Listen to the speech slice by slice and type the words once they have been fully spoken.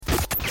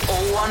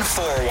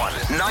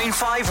0141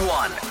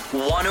 951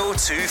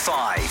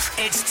 1025.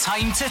 It's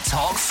time to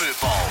talk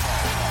football.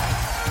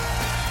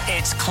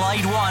 It's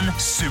Clyde 1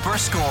 Super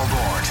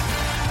Scoreboard.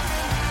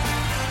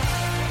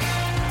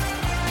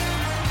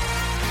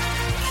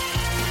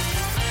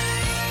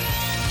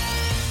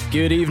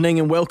 Good evening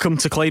and welcome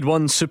to Clyde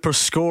 1 Super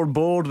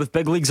Scoreboard. With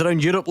big leagues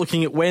around Europe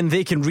looking at when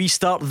they can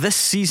restart this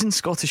season,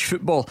 Scottish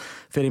football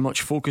very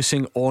much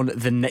focusing on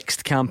the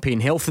next campaign.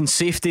 Health and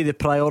safety the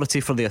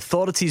priority for the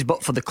authorities,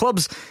 but for the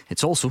clubs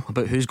it's also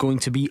about who's going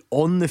to be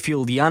on the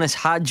field. Yanis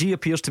Hadji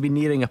appears to be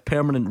nearing a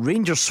permanent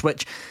Rangers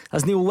switch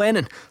as Neil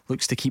Lennon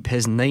looks to keep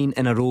his 9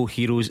 in a row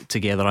heroes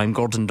together. I'm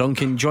Gordon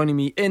Duncan. Joining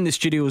me in the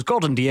studio is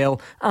Gordon Dalziel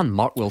and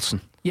Mark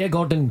Wilson. Yeah,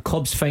 Gordon,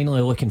 clubs finally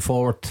looking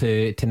forward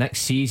to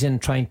next season,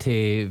 trying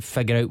to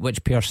figure out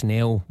which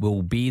personnel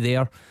will be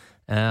there.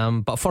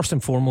 But first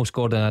and foremost,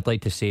 Gordon, I'd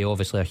like to say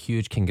obviously a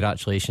huge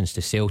congratulations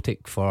to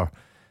Celtic for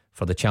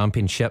the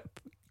championship,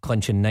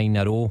 clinching 9 in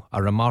a row,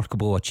 a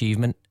remarkable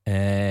achievement.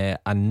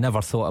 I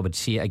never thought I would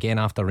see it again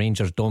after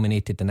Rangers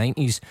dominated the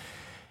 90s.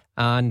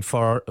 And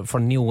for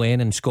Neil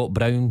Lennon, Scott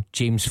Brown,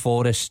 James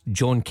Forrest,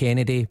 John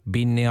Kennedy,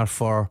 being there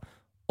for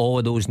all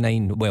of those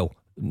 9, well,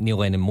 Neil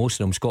Lennon most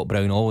of them, Scott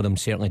Brown all of them,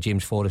 certainly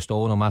James Forrest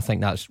all of them. I think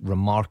that's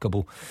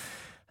remarkable.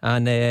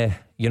 And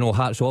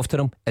hats off to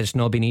them. It's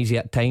not been easy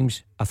at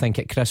times. I think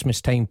at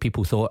Christmas time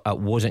people thought it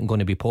wasn't going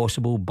to be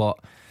possible, but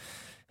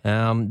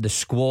the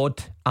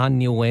squad and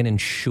Neil Lennon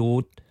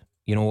showed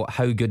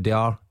how good they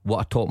are,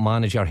 what a top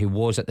manager he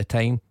was at the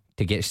time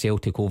to get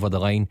Celtic over the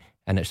line,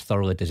 and it's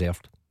thoroughly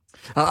deserved.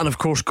 And of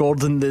course,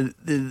 Gordon,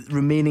 the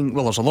remaining,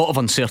 well, there's a lot of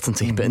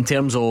uncertainty, but in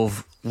terms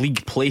of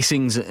league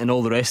placings and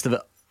all the rest of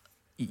it,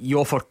 you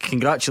offer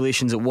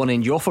congratulations at one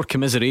end, you offer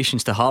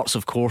commiserations to Hearts,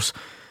 of course,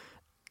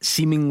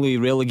 seemingly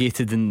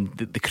relegated in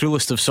the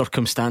cruelest of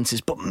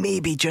circumstances, but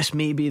maybe, just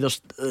maybe,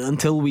 there's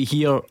until we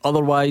hear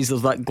otherwise,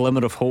 there's that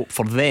glimmer of hope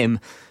for them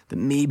that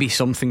maybe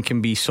something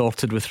can be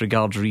sorted with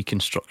regard to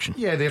reconstruction.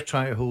 Yeah, they're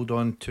trying to hold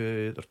on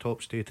to their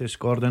top status,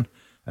 Gordon.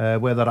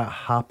 Whether that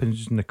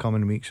happens in the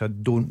coming weeks, I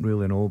don't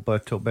really know,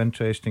 but it'll be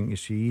interesting to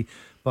see.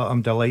 But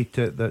I'm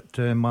delighted that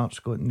Mark's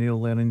got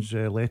Neil Lennon's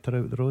letter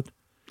out the road.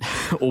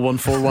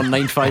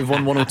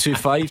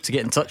 01419511025 to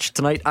get in touch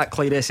tonight at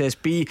Clyde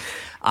SSB.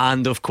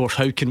 And of course,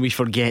 how can we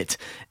forget,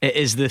 it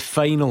is the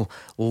final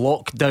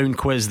lockdown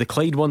quiz, the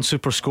Clyde 1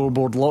 Super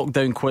Scoreboard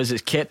Lockdown Quiz.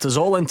 It's kept us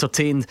all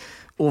entertained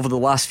over the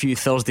last few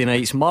Thursday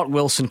nights. Mark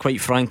Wilson, quite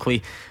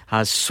frankly,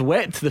 has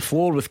swept the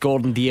floor with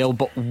Gordon DL,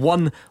 but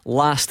one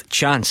last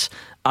chance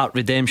at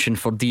redemption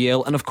for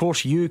DL. And of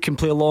course, you can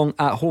play along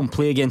at home.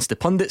 Play against the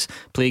pundits,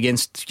 play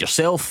against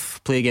yourself,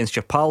 play against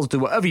your pals, do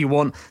whatever you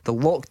want. The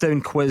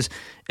lockdown quiz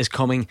is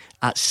coming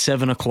at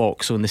 7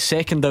 o'clock. So in the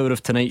second hour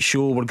of tonight's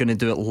show, we're going to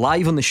do it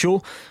live on the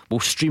show.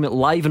 We'll stream it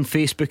live on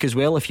Facebook as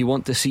well if you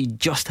want to see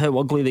just how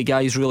ugly the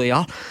guys really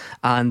are.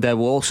 And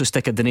we'll also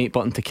stick a donate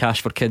button to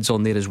Cash for Kids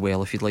on there as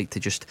well if you'd like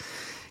to just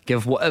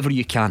give whatever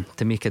you can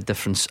to make a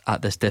difference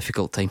at this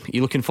difficult time. Are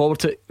you looking forward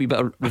to it? A wee bit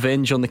of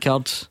revenge on the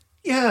cards?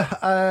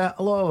 Yeah,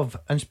 a lot of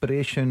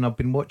inspiration. I've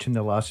been watching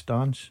The Last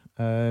Dance,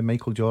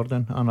 Michael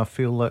Jordan, and I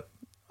feel that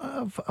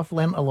I've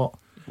learnt a lot.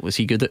 Was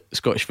he good at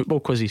Scottish football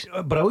quizzes?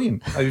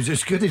 Brilliant. I was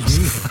as good as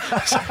me. Is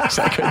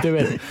that got to do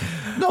with it?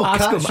 No,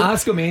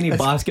 ask him any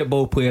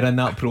basketball player in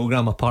that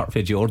programme apart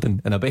from Jordan,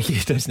 and I bet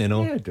he doesn't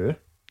know. Yeah, I do.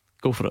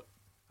 Go for it.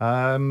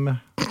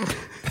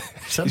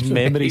 Simpson.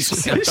 Memories.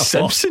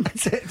 Simpson.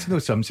 It's no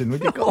Simpson,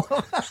 would you call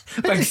him?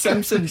 Big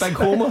Simpson, Big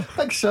Homer.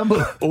 Big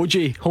Simba.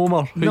 OJ,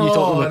 Homer. Who no, are you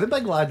talking about? the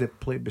big lad that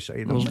played beside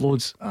him. There's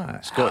loads.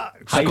 Scott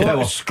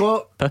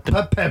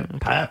Pippen.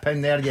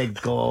 There you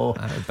go.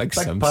 Big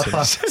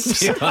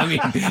Simpson. I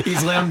mean,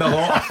 he's learned a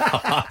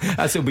lot.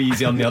 This will be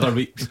easy on the other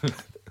weeks.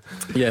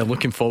 Yeah,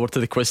 looking forward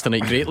to the quiz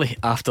tonight greatly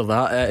after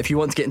that. If you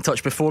want to get in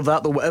touch before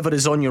that, though, whatever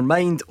is on your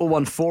mind,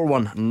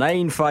 0141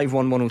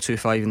 951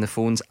 1025 in the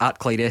phones, at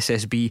Clyde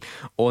SSB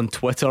on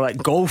Twitter.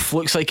 Golf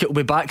looks like it'll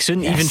be back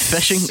soon. Yes. Even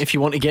fishing if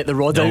you want to get the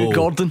rod out,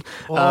 Gordon.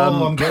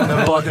 I'm getting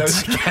the rod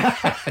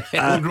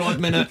out. Rod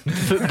minute.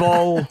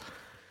 Football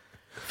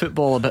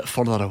a bit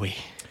further away.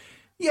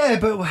 Yeah,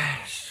 but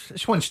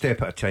it's one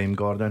step at a time,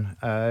 Gordon.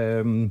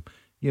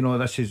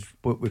 This is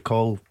what we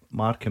call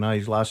Mark and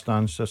I's last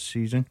dance this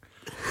season.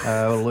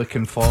 We're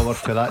looking forward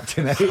to that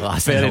tonight.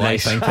 That's very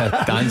nice.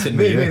 Dancing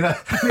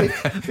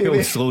with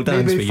maybe slow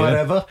dance maybe for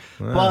forever.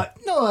 You. Wow. But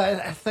no,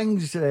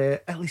 things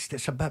at least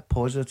it's a bit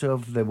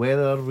positive. The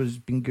weather has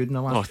been good in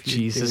the last few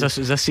days. Is this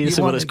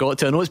seriously what it's got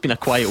to? I know it's been a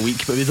quiet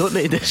week, but we don't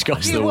need to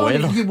discuss the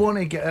weather. You want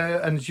to get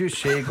out, and as you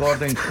say,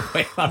 Gordon,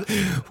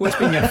 what's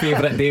been your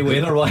favourite day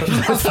weather-wise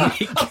this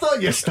week? I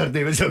thought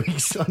yesterday was a wee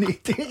sunny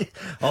day.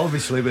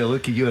 Obviously, we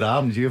look at your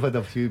arms, you've had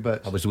a few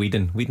bits. I was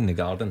weeding the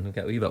garden. I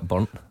got a wee bit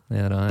burnt.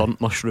 Burnt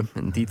mushroom,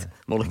 indeed.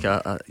 More like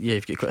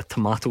you've got quite a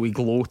tomatoey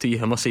glow to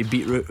you. I must say,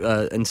 beetroot,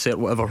 insert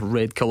whatever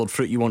red coloured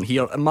fruit you want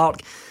here. And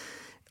Mark,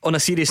 on a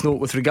serious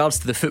note, with regards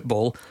to the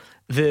football,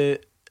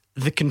 the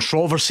the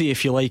controversy,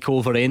 if you like,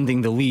 over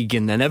ending the league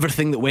and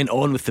everything that went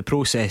on with the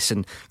process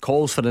and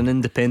calls for an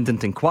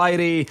independent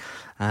inquiry,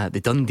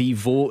 the Dundee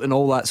vote and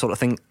all that sort of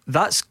thing,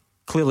 that's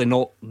clearly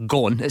not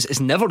gone. It's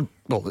never,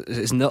 well,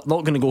 it's not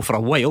going to go for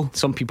a while.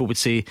 Some people would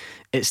say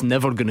it's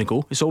never going to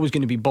go. It's always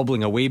going to be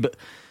bubbling away. But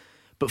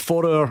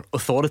for our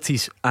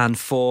authorities and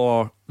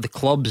for the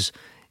clubs,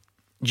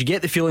 do you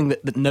get the feeling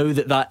that now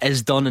that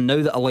is done, and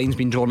now that a line's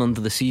been drawn under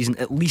the season,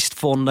 at least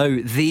for now,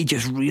 they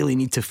just really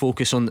need to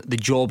focus on the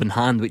job in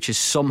hand, which is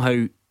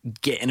somehow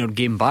getting our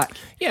game back?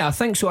 Yeah, I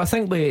think so. I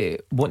think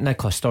what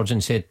Nicola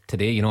Sturgeon said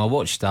today, I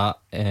watched that,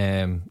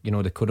 the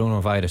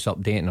coronavirus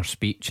update in her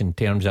speech in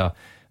terms of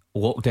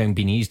lockdown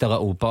being eased a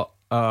little, but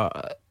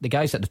the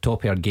guys at the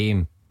top of our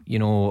game,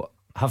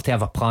 have to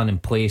have a plan in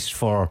place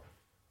for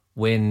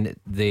when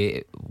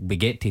we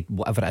get to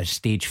whatever it is,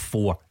 stage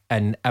 4,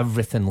 and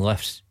everything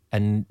lifts.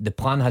 And the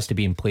plan has to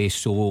be in place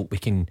so we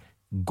can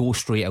go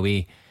straight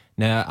away.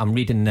 Now, I'm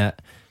reading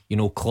that,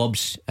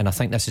 clubs, and I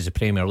think this is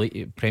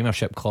the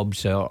Premiership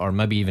clubs or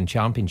maybe even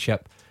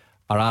Championship,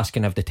 are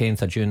asking if the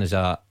 10th of June is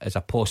a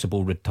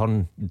possible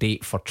return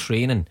date for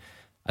training.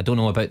 I don't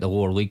know about the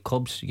lower league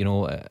clubs,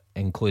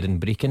 including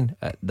Brecon.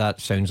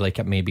 That sounds like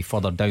it may be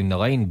further down the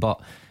line.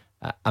 But,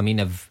 I mean,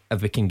 if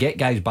we can get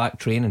guys back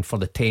training for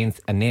the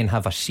 10th and then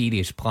have a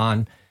serious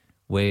plan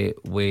with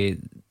the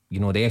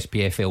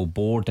SPFL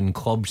board and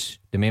clubs,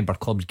 the member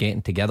clubs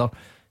getting together,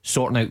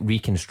 sorting out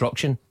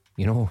reconstruction,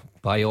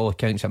 by all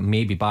accounts it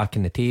may be back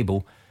in the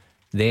table,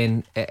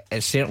 then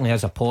it certainly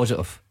is a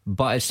positive.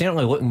 But it's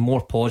certainly looking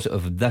more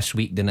positive this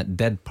week than it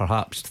did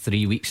perhaps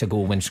 3 weeks ago,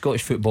 when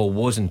Scottish football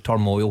was in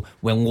turmoil,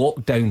 when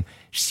lockdown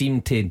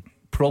seemed to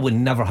probably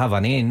never have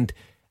an end.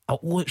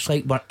 It looks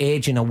like we're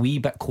edging a wee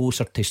bit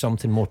closer to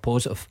something more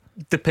positive.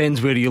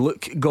 Depends where you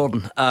look,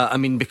 Gordon.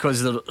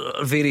 Because there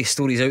are various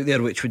stories out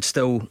there which would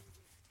still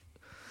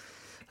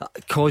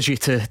cause you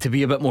to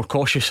be a bit more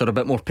cautious or a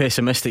bit more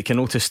pessimistic. I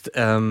noticed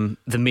the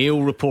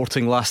Mail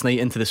reporting last night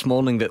into this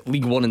morning that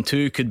League 1 and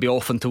 2 could be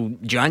off until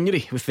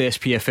January, with the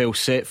SPFL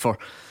set for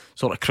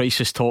sort of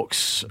crisis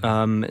talks,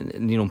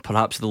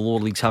 perhaps the lower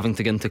leagues having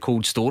to get into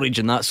cold storage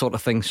and that sort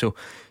of thing. So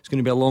it's going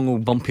to be a long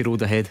old bumpy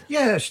road ahead.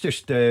 Yeah, it's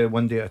just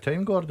one day at a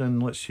time, Gordon.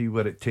 Let's see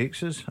where it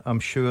takes us. I'm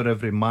sure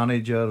every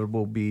manager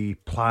will be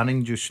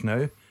planning just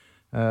now.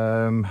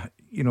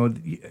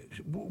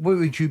 What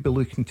would you be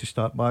looking to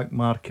start back,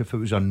 Mark, if it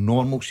was a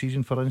normal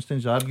season, for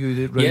instance?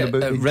 Argue that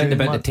round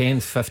about the 10th,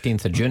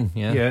 15th of June.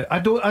 Yeah, I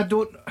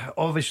don't.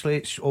 Obviously,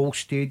 it's all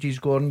stages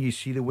going. You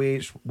see the way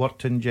it's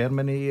worked in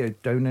Germany,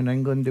 down in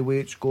England, the way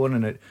it's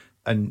going,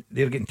 and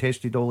they're getting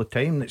tested all the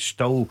time. It's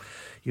still,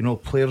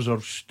 players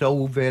are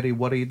still very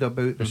worried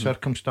about the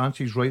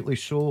circumstances, rightly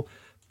so.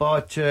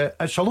 But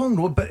it's a long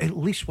road, but at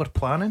least we're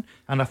planning.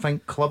 And I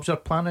think clubs are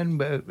planning.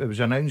 It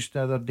was announced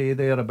the other day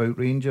there about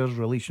Rangers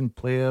releasing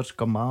players,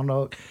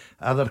 Kilmarnock,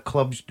 other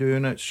clubs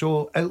doing it.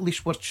 So at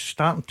least we're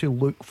starting to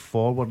look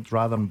forward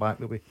rather than back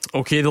the way.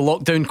 OK, the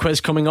lockdown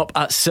quiz coming up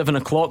at 7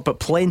 o'clock, but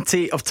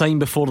plenty of time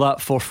before that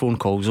for phone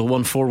calls.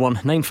 0141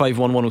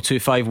 951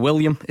 1025.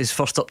 William is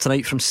first up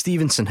tonight from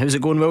Stevenson. How's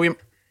it going, William?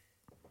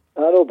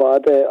 Not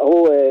bad.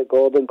 Hello,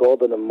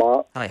 Gordon and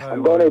Mark. Hi.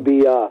 I'm going to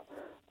be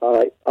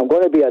Alright, I'm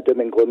going to be a doom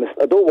and gloomist.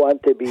 I don't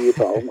want to be,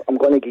 but I'm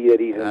going to give you a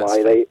reason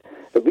why, right?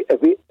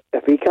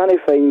 If we can't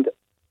find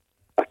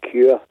a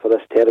cure for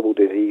this terrible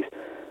disease,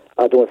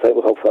 I don't think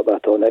we'll have football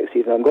at all next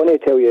season. I'm going to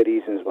tell you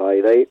reasons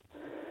why, right?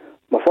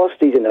 My first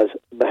reason is,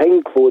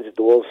 behind closed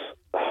doors,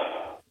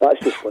 that's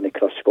just going to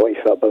crush Scottish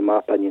football, in my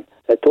opinion.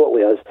 It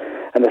totally is.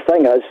 And the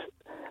thing is,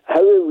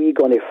 how are we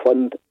going to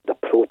fund the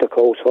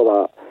protocols for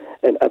that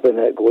and everything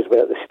that goes with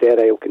it, the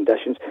sterile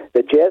conditions?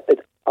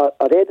 I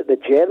read that the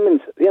Germans,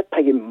 they're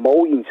paying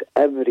millions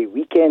every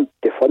weekend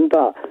to fund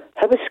that.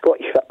 How is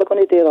Scottish football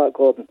going to do that,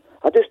 Gordon?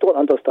 I just don't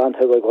understand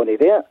how we're going to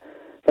do it.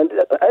 And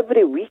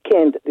every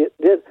weekend,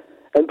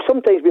 and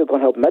sometimes we're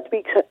going to have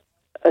midweeks.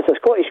 Is the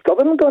Scottish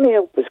government going to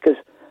help us? Because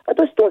I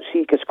just don't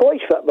see, because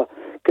Scottish football,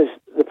 because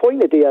the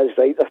point of the day is,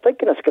 right, they're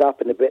thinking of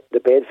scrapping the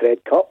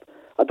Bedford Cup.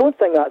 I don't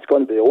think that's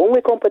going to be the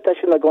only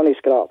competition they're going to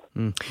scrap.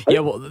 Yeah,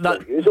 well,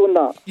 views on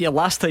that. Yeah,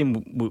 last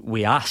time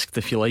we asked,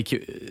 if you like,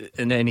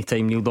 and any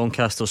time Neil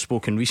Doncaster's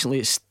spoken recently,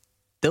 it's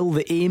still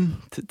the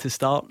aim to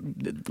start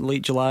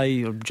late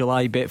July or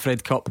July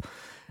Betfred Cup.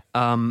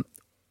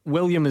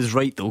 William is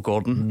right though,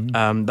 Gordon.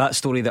 That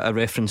story that I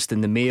referenced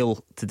in the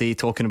Mail today,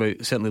 talking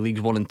about certainly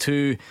Leagues 1 and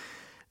 2,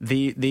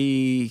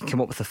 they come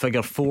up with a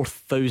figure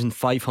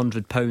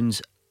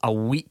 £4,500 a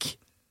week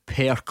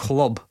per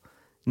club.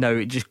 Now,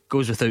 it just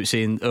goes without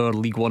saying, our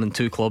League 1 and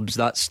 2 clubs,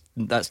 that's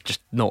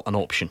just not an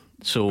option.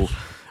 So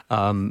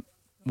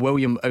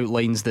William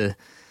outlines the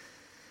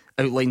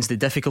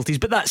difficulties.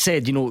 But that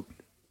said,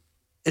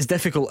 as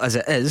difficult as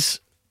it is,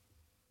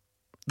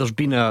 there's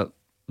been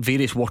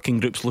various working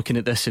groups looking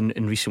at this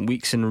in recent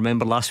weeks. And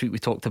remember, last week we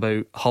talked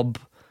about hub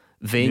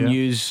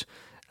venues,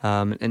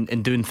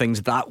 and doing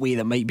things that way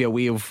that might be a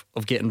way of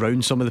getting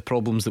round some of the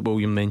problems that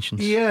William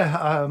mentions.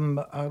 Yeah,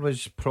 I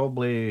was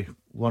probably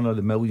one of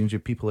the millions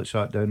of people that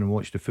sat down and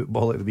watched the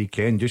football at the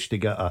weekend just to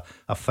get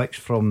a fix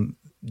from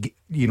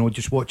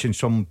just watching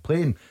some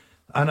playing.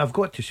 And I've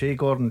got to say,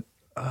 Gordon,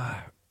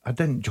 I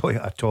didn't enjoy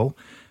it at all.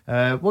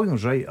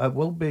 William's right. It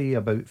will be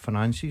about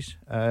finances.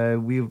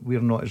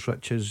 We're not as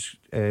rich as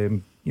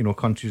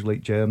countries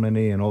like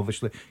Germany, and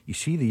obviously you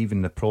see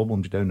even the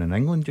problems down in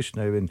England just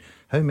now, and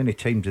how many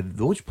times are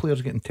those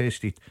players getting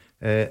tested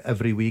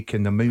every week,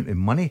 and the amount of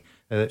money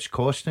it's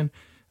costing.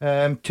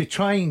 To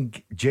try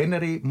and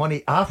generate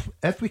money,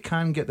 if we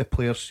can get the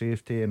player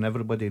safety and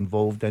everybody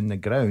involved in the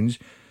grounds,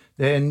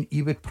 then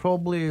you would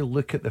probably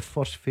look at the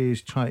first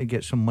phase, trying to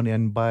get some money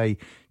in by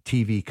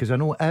TV, because I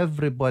know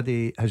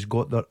everybody has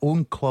got their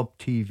own club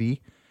TV,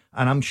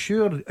 and I'm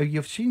sure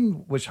you've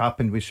seen what's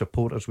happened with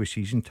supporters with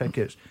season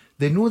tickets.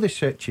 They know the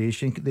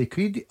situation.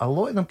 A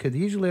lot of them could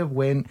easily have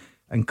went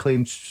and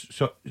claimed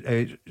some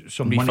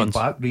money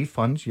back,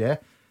 refunds, yeah.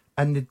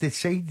 And they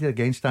decided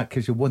against that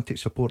because they wanted to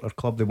support their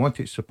club, they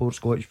wanted to support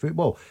Scottish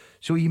football.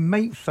 So you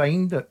might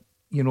find that,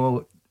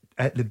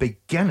 at the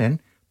beginning,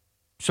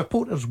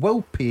 supporters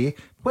will pay,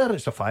 whether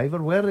it's a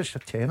fiver, whether it's a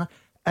tenner,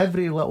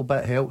 every little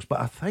bit helps. But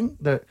I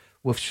think that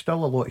we've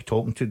still a lot of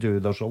talking to do.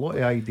 There's a lot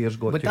of ideas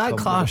got Would to come. Would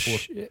that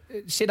clash,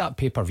 say that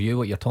pay-per-view,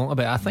 what you're talking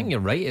about, I think you're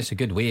right, it's a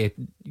good way,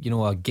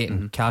 of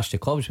getting cash to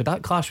clubs. Would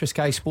that clash with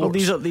Sky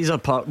Sports? Well, these are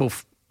part,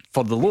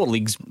 for the lower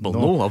leagues,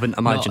 no, I wouldn't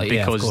imagine,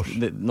 because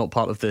they're not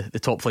part of the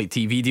top flight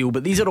TV deal.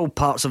 But these are all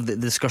parts of the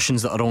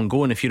discussions that are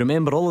ongoing. If you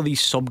remember, all of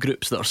these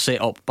subgroups that are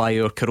set up by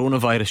our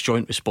coronavirus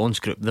joint response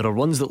group, there are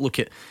ones that look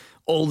at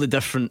all the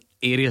different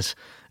areas,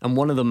 and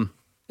one of them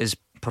is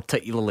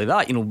particularly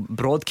that,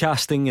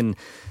 broadcasting, and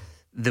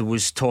there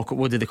was talk,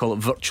 what do they call it,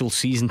 virtual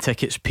season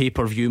tickets,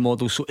 pay-per-view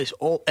models. So it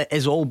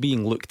is all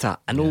being looked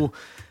at. I know,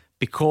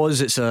 because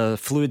it's a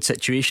fluid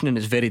situation and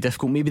it's very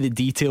difficult, maybe the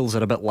details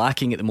are a bit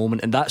lacking at the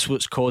moment, and that's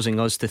what's causing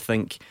us to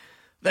think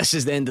this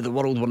is the end of the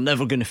world, we're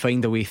never going to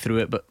find a way through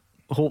it. But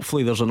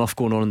hopefully there's enough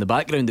going on in the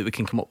background that we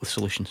can come up with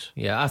solutions.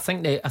 Yeah, I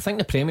think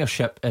the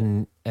Premiership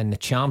and the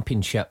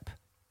Championship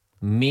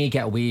may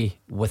get away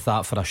with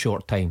that for a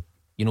short time,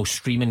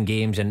 streaming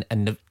games,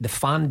 and the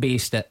fan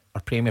base that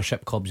our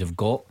Premiership clubs have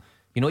got,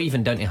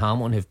 even down to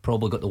Hamilton, who've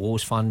probably got the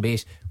lowest fan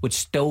base, would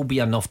still be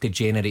enough to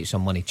generate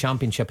some money.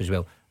 Championship as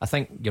well. I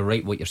think you're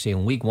right what you're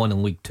saying. League 1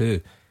 and League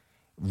 2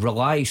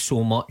 rely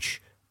so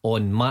much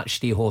on match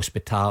day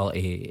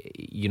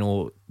hospitality,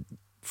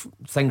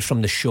 things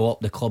from the shop,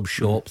 the club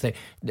shop,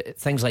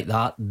 things like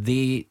that.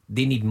 They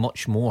need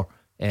much more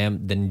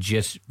than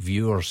just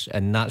viewers,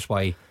 and that's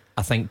why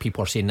I think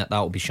people are saying that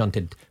will be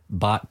shunted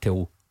back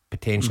till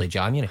potentially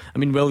January. I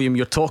mean, William,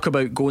 your talk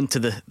about going to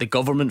the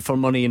government for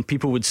money, and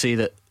people would say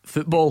that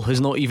football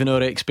is not even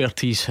our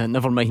expertise,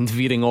 never mind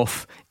veering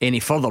off any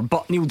further.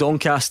 But Neil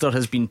Doncaster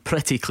has been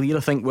pretty clear,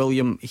 I think,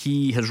 William.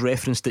 He has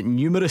referenced it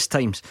numerous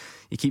times.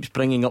 He keeps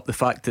bringing up the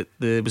fact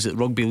that was it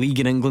rugby league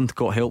in England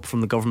got help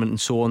from the government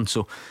and so on.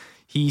 So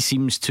he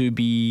seems to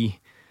be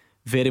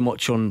very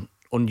much on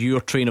your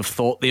train of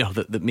thought there,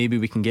 that maybe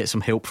we can get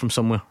some help from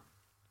somewhere.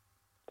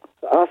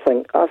 I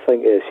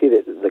think see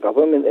the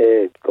government,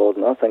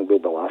 Gordon, I think we'll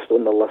be last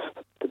on the list,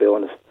 to be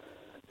honest.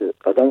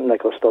 I think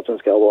Nicola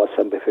Sturgeon's got a lot of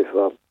sympathy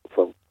for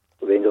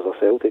Rangers or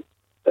Celtic,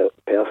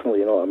 personally,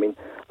 you know what I mean.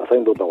 I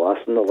think we'll be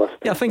last on the list.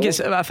 Yeah,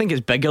 I think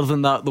it's bigger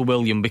than that though,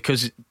 William,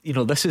 because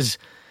this is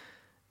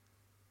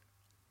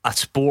a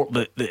sport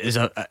that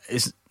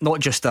is not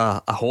just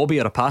a hobby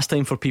or a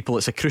pastime for people.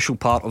 It's a crucial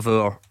part of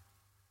our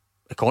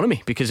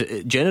economy because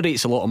it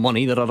generates a lot of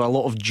money. There are a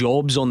lot of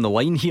jobs on the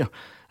line here,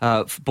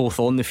 both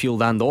on the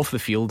field and off the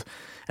field,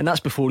 and that's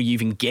before you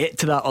even get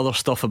to that other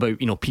stuff about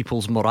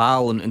people's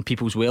morale and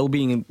people's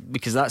well-being,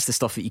 because that's the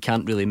stuff that you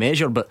can't really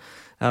measure. But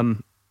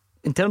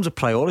in terms of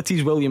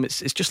priorities, William,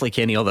 it's just like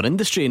any other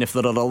industry, and if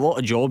there are a lot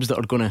of jobs that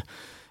are going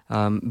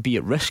to be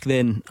at risk,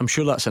 then I'm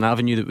sure that's an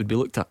avenue that would be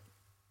looked at.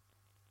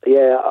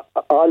 Yeah,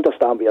 I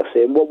understand what you're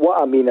saying.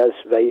 What I mean is,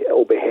 right,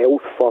 it'll be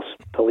health first,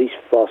 police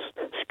first,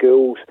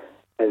 schools,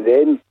 and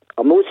then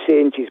I'm not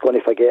saying she's going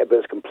to forget about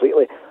us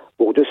completely.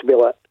 We'll just be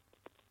like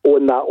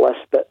on that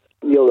list, but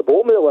near the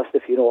bottom of the list,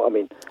 if you know what I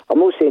mean. I'm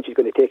not saying she's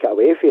going to take it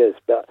away from us,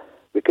 but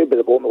we could be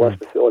the bottom of the list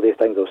with all these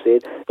things I've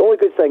said. The only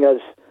good thing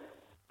is,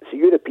 it's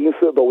European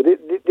football.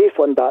 They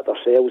fund that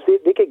themselves.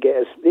 They could get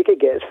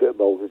us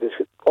football.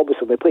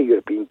 Obviously, when they play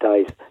European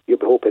ties, you'll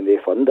be hoping they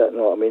fund it. You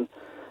know what I mean?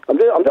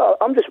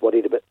 I'm just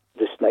worried about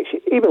just next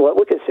year. Even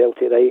look at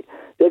Celtic, right?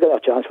 They're getting a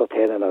chance for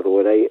 10 in a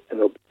row, right?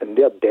 And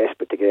they're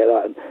desperate to get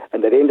that.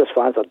 And the Rangers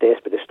fans are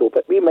desperate to stop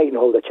it. We might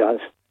not have the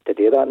chance to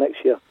do that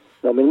next year.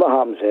 I mean, what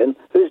happens then?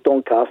 Who's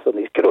Doncaster and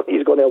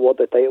he's going to award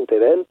the title to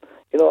then?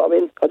 You know what I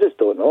mean? I just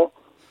don't know.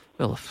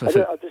 Well,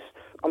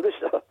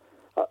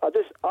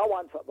 I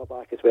want football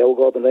back as well,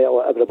 Gordon, right,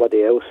 like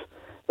everybody else.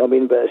 I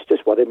mean, but it's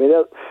just worried me.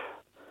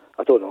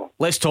 I don't know.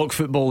 Let's talk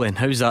football then.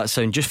 How's that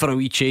sound? Just for a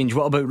wee change,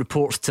 what about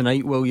reports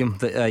tonight, William,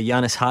 that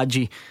Yanis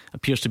Hadji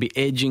appears to be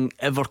edging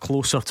ever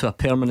closer to a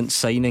permanent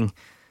signing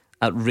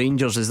at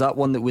Rangers? Is that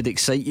one that would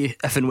excite you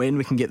if and when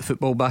we can get the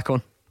football back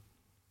on?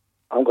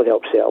 I'm going to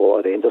upset a lot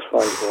of Rangers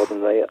fans,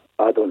 Gordon, right?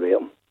 I don't rate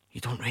him.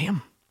 You don't rate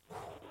him?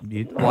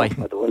 No, Why?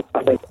 I don't.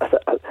 I think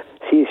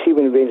see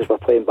when Rangers were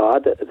playing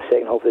bad at the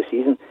second half of the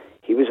season,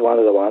 he was one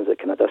of the ones that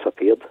kind of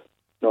disappeared.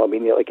 You know what I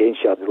mean?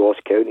 Against your Ross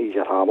Counties,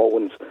 your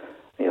Hamiltons,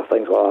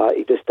 things like that.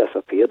 He just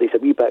disappeared. He's a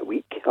wee bit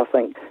weak, I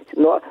think.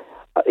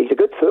 He's a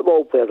good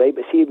football player, right?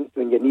 But see,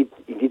 when you need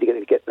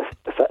to get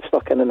the fit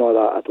stuck in and all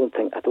that, I don't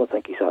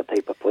think he's that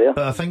type of player.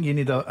 But I think you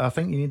need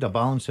a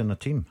balance in the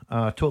team.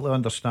 I totally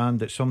understand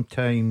that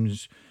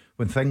sometimes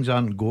when things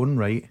aren't going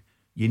right,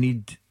 you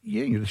need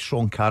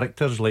strong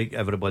characters. Like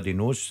everybody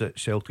knows that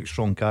Celtic's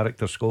strong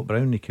character, Scott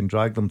Brown, he can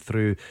drag them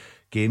through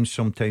games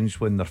sometimes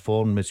when their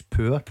form is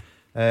poor.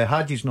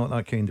 Hadji's not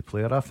that kind of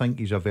player. I think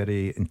he's a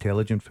very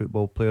intelligent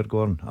football player,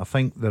 Gordon. I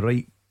think the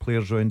right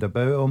players round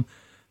about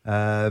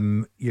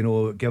him,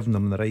 giving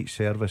them the right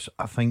service,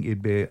 I think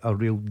he'd be a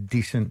real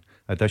decent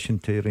addition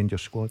to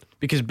Rangers squad.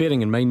 Because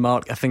bearing in mind,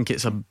 Mark, I think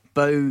it's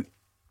about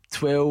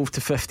 12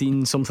 to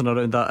 15, something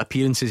around that,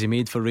 appearances he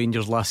made for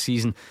Rangers last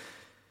season.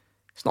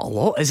 It's not a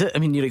lot, is it? I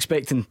mean, you're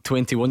expecting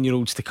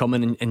 21-year-olds to come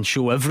in and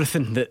show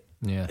everything that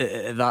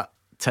at that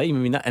time.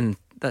 I mean,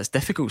 that's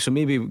difficult. So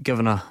maybe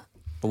given a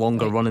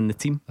longer run in the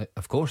team.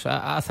 Of course,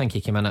 I think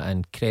he came in at an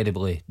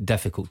incredibly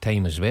difficult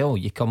time as well.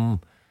 You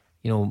come,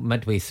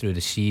 midway through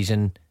the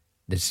season,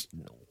 there's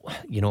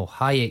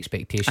high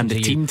expectations, and the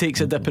team takes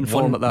a dip in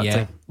form at that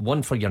time.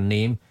 One, for your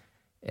name,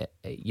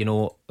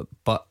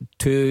 but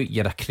two,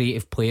 you're a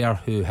creative player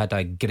who had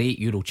a great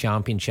Euro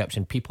Championships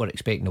and people are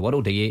expecting the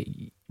world of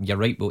you. You're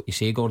right what you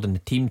say, Gordon. The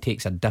team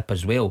takes a dip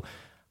as well.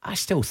 I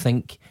still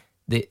think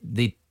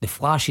the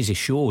flashes he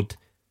showed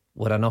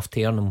were enough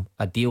to earn him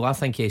a deal. I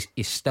think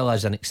he still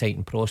is an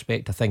exciting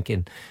prospect. I think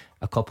in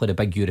a couple of the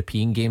big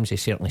European games he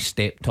certainly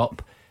stepped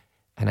up.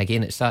 And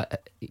again, it's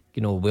that,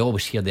 we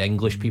always hear the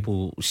English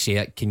people say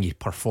it, can you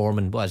perform,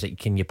 and what is it,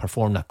 can you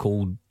perform a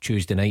cold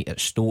Tuesday night at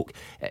Stoke?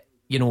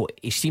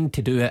 He seemed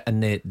to do it in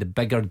the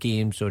bigger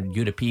games or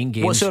European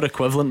games. What's our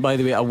equivalent, by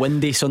the way? A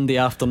windy Sunday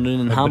afternoon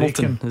in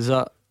Hamilton? Is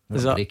that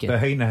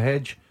behind the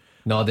hedge?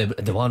 No,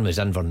 the one was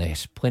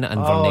Inverness. Playing it in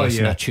Inverness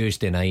on a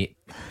Tuesday night.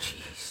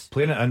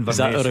 Playing it in Inverness. Is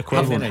that our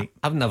equivalent?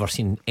 I've never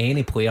seen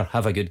any player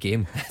have a good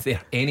game there.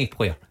 Any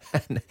player.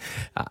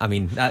 I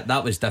mean,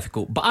 that was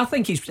difficult. But I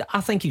think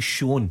he's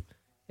shown,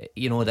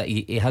 that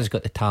he has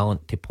got the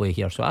talent to play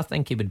here. So I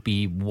think he would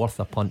be worth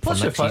a punt for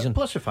next season.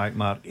 Plus the fact,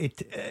 Mark,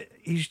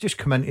 he's just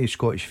come into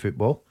Scottish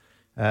football.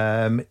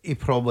 He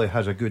probably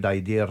has a good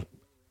idea,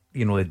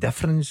 the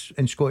difference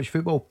in Scottish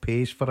football.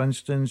 Pace, for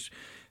instance,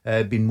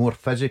 being more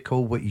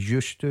physical, what he's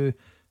used to.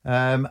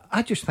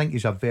 I just think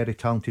he's a very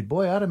talented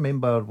boy. I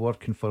remember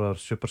working for our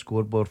Super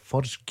Scoreboard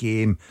first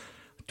game.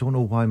 I don't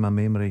know why my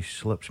memory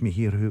slips me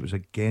here who it was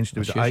against. It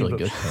was usually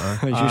good.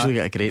 I usually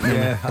get a great memory.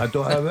 Yeah,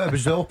 it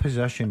was the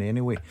opposition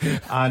anyway.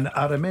 And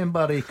I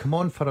remember he come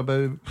on for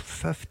about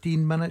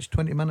 15 minutes,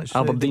 20 minutes.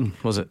 Aberdeen,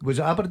 was it? Was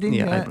it Aberdeen?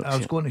 Yeah, Ibrox, I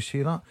was going to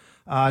say that.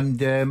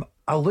 And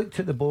I looked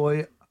at the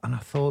boy and I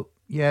thought,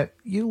 yeah,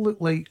 you look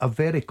like a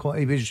very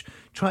he was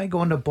trying to go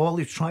on the ball,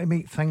 he was trying to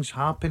make things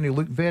happen, he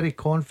looked very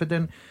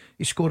confident.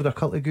 He scored a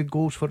couple of good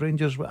goals for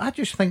Rangers. I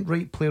just think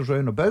right players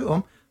round about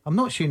him. I'm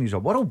not saying he's a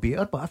world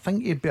beater, but I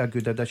think he'd be a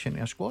good addition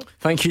to a squad.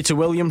 Thank you to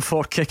William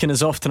for kicking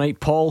us off tonight.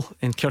 Paul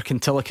in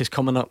Kirkintilloch is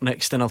coming up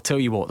next, and I'll tell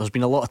you what, there's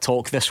been a lot of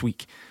talk this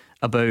week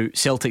about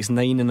Celtic's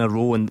 9 in a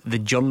row and the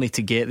journey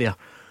to get there.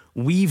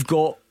 We've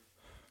got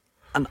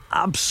an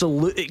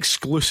absolute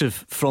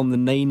exclusive from the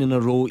 9 in a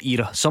row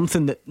era,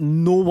 something that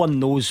no one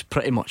knows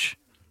pretty much.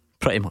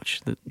 I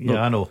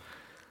know,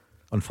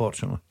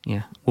 unfortunately.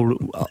 Yeah,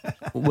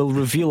 we'll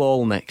reveal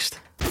all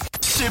next.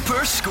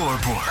 Super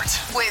Scoreboard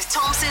with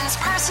Thompson's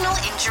personal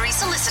injury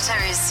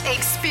solicitors.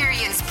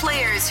 Experienced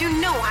players who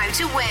know how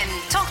to win.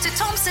 Talk to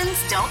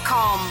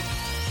Thompsons.com.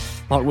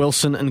 Mark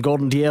Wilson and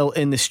Gordon Dalziel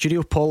in the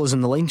studio. Paul is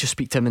in the line. Just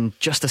speak to him in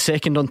just a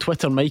second. On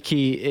Twitter,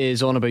 Mikey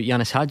is on about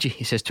Yanis Hadji.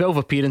 He says 12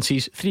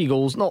 appearances, 3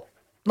 goals. Not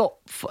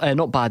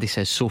bad, he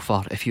says, so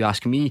far, if you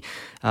ask me.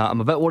 I'm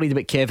a bit worried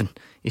about Kevin.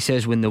 He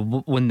says when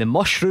the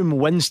Mushroom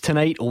wins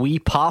tonight, we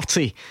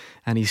party.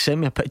 And he sent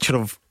me a picture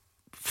of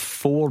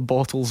 4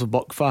 bottles of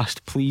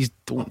Buckfast. Please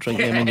don't drink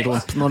them on your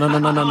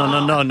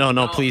own.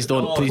 No, please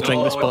don't. Please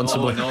drink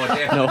responsibly.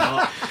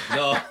 No.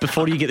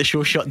 Before you get the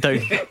show shut down,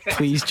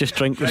 please just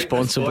drink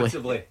responsibly.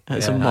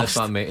 It's a must. That's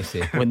what I'm meant to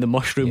say. When the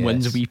Mushroom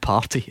wins, we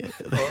party.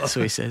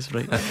 So he says,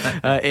 right.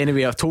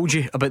 Anyway, I've told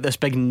you about this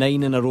big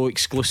 9 in a row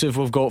exclusive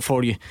we've got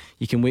for you.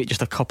 You can wait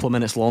just a couple of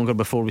minutes longer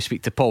before we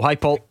speak to Paul. Hi,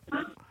 Paul.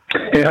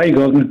 Hey, hi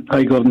Gordon.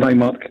 Hi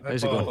Mark.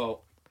 How's it going?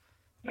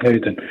 How you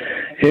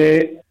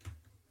doing?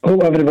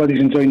 Hope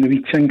everybody's enjoying the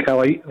wee chink I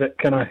like that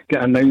kind of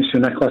get announced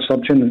with Nicola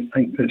Sturgeon. I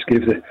think that's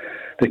gave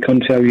the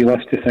country a wee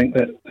list to think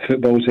that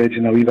football's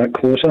edging a wee bit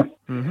closer.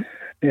 Mm-hmm.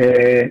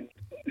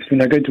 It's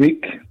been a good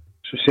week.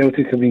 So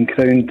Celtic have been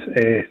crowned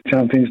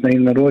champions 9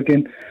 in a row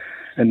again,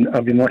 and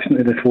I've been listening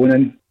to the phone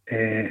in.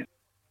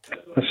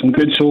 There's some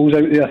good souls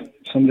out there.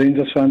 Some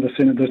Rangers fans are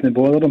saying it doesn't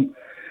bother them.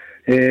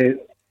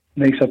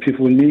 Nicer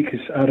people than me,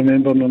 because I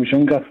remember when I was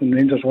younger, when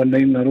Rangers won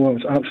 9 in a row, I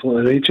was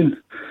absolutely raging.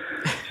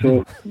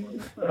 So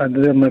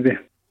they're maybe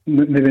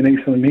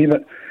nicer than me,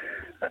 but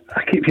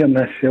I keep hearing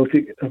this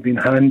Celtic have been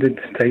handed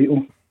the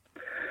title.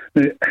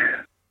 Now,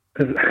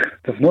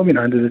 they've not been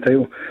handed the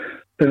title.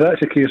 If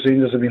that's the case,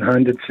 Rangers have been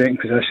handed second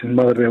position,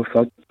 Motherwell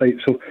third. Right,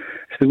 so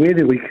it's the way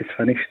the league is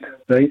finished.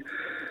 Right,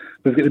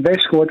 we've got the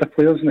best squad of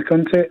players in the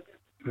country.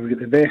 We've got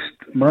the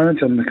best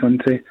manager in the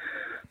country,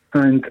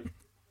 and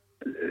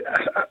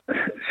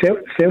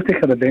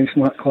Celtic are the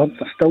benchmark club.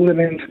 They're still the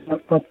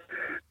benchmark club.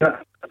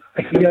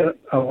 I hear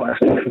a lot of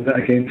stuff about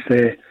against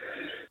the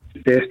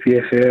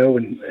SPFL,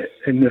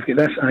 and they've got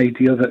this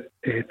idea that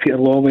Peter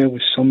Lawwell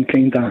was some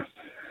kind of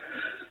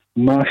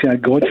mafia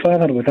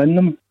godfather within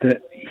them,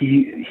 that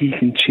he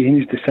can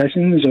change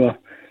decisions. Or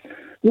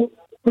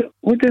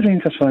what do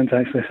Rangers fans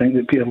actually think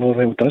that Peter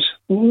Lawwell does?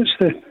 What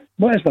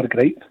is their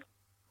gripe?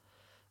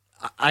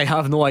 I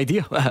have no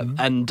idea,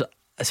 and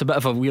it's a bit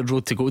of a weird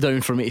road to go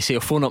down for me to say,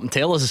 phone up and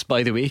tell us,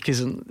 by the way,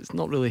 because it's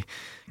not really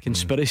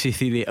conspiracy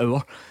theory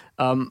hour.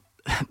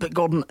 But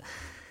Gordon,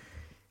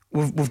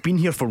 we've been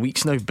here for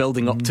weeks now,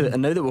 building up to it,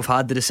 and now that we've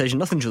had the decision,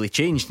 nothing's really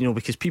changed,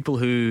 because people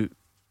who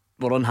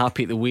were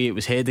unhappy at the way it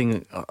was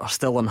heading are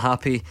still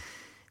unhappy.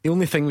 The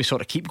only thing we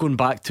sort of keep going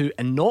back to,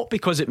 and not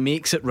because it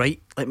makes it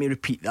right, let me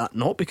repeat that,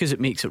 not because it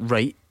makes it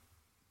right,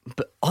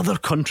 but other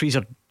countries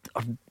are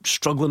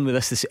struggling with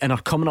this and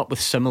are coming up with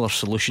similar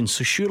solutions.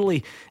 So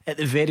surely at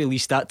the very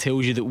least that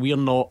tells you that we're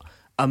not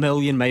a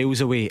million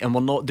miles away, and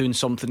we're not doing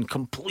something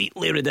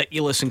completely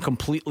ridiculous and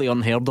completely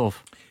unheard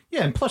of.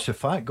 Yeah, and plus the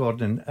fact,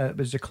 Gordon, it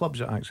was the clubs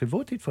that actually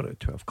voted for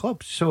it, 12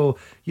 clubs. So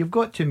you've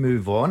got to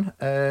move on.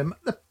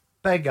 The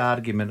big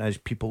argument is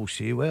people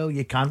say, well,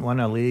 you can't win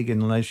a league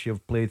unless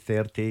you've played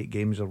 38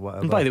 games or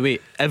whatever. And by the way,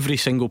 every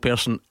single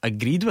person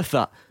agreed with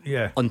that,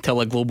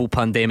 until a global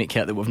pandemic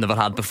hit that we've never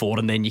had before,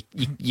 and then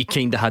you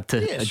kind of had to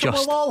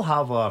adjust. So we'll all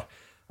have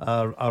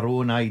our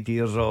own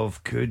ideas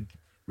of, could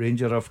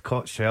Rangers have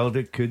caught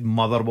Celtic, could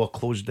Motherwell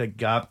close the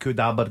gap, could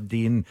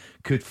Aberdeen,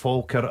 could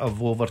Falkirk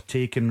have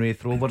overtaken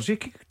Wraith Rovers. You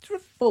could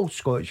full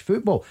Scottish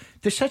football.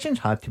 Decisions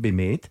had to be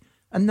made,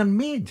 and they're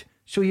made.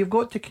 So you've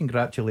got to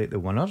congratulate the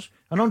winners,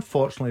 and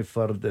unfortunately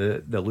for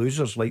the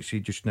losers, like say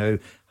just now,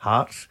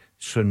 Hearts,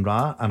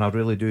 Sunra, and I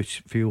really do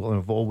feel, and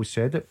I've always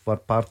said it, for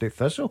Partick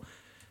Thistle,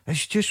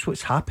 it's just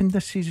what's happened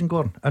this season,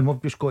 Gordon, and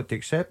we've just got to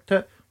accept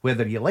it,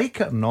 whether you like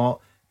it or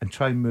not, and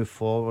try and move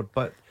forward.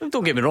 But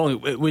don't get me wrong,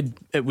 it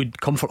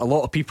would comfort a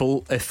lot of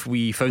people if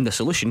we found a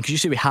solution, because you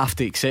say we have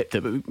to accept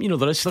it, but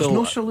there is still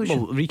no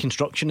solution. Well,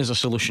 reconstruction is a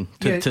solution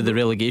to the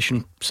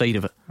relegation side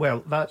of it.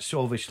 Well, that's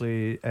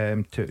obviously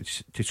to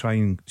try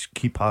and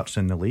keep Hearts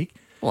in the league.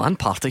 Well, and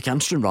Partick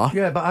and Stranraer.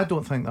 Yeah, but I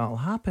don't think that'll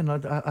happen.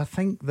 I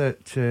think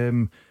that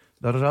there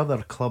are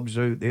other clubs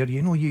out there.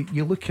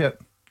 You look at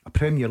a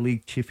Premier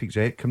League chief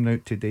exec coming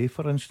out today,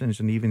 for instance,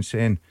 and even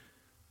saying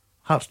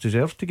Hearts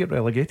deserves to get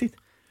relegated.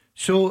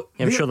 So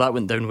I'm sure that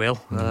went down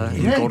well in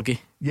Gorgie.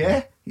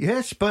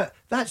 Yes, but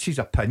that's his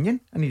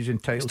opinion, and he's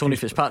entitled. It's Tony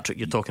Fitzpatrick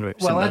you're talking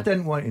about. Well, I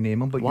didn't want to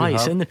name him, but why?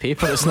 It's in the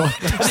paper. It's not.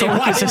 It's not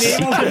like it's a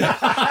secret.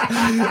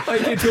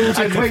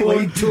 I quite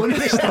like Tony.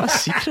 It's not a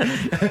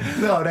secret.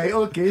 No, right,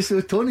 okay. So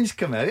Tony's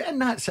come out,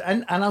 and that's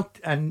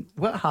and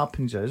what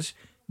happens is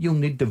you'll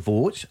need the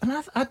votes,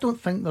 and I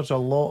don't think there's a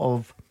lot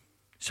of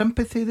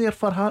sympathy there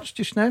for Hearts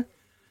just now.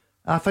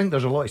 I think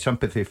there's a lot of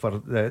sympathy for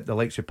the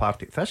likes of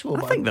Partick Thistle.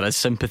 I think there is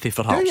sympathy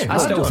for Hearts. I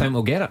still think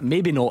we'll get it.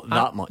 Maybe not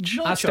that much.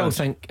 I still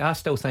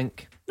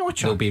think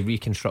there'll be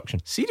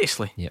reconstruction.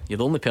 Seriously? Yeah. You're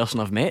the only person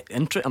I've met.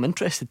 I'm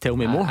interested. Tell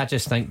me more. I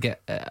just think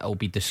it'll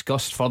be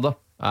discussed further.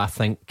 I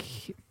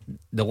think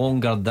the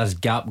longer this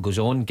gap goes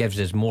on, gives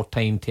us more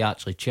time to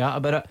actually chat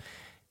about it.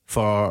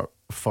 For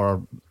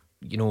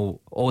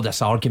all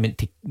this argument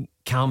to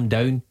calm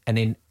down and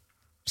then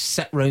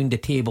sit round the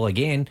table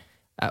again.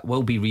 It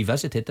will be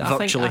revisited.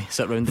 Virtually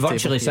sit round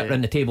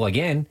the table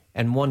again,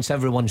 and once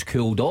everyone's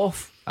cooled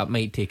off, it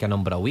might take a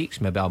number of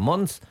weeks, maybe a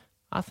month.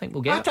 I think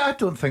we'll get it. I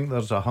don't think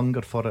there's a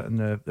hunger for it in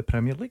the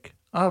Premier League.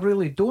 I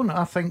really don't.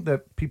 I think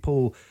that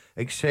people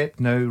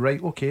accept now,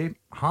 right, okay,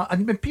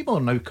 and when people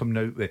are now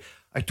coming out with,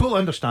 I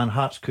totally understand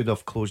Hearts could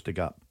have closed the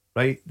gap,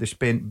 right? They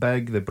spent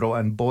big, they brought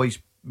in boys'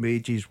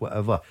 wages,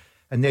 whatever,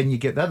 and then you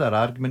get the other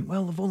argument,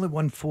 well, they've only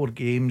won 4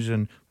 games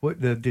and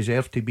what they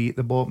deserve to be at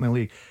the bottom of the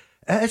league.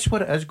 It's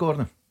what it is,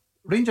 Gordon.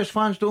 Rangers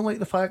fans don't like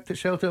the fact that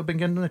Celtic have been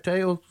given the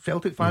title.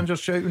 Celtic fans are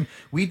shouting,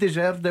 we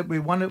deserved it, we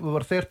won it, we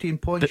were 13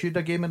 points, you had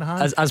a game in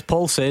hand. As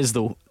Paul says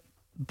though,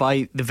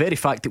 by the very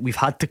fact that we've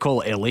had to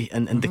call it early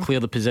and declare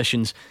the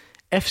positions,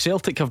 if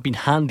Celtic have been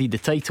handed the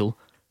title,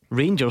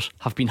 Rangers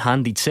have been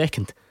handed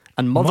second,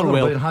 and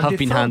Motherwell have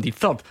been handed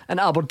third, and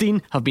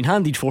Aberdeen have been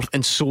handed fourth,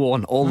 and so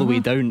on all the way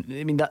down.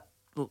 I mean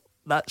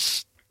that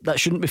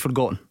shouldn't be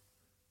forgotten.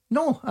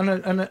 No,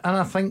 and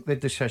I think the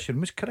decision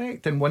was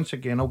correct. And once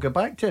again, I'll go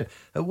back to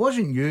it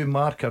wasn't you,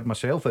 Mark, or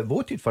myself that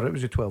voted for it. It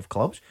was the 12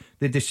 clubs.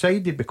 They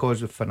decided,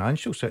 because of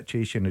financial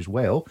situation as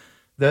well,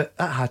 that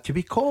it had to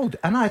be called,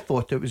 and I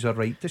thought it was a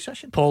right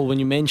decision. Paul, when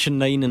you mentioned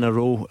 9 in a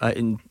row,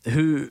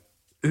 who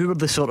were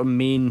the sort of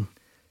main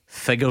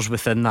figures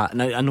within that?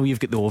 Now, I know you've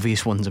got the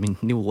obvious ones. I mean,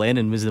 Neil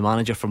Lennon was the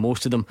manager for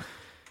most of them.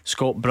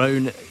 Scott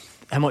Brown,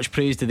 how much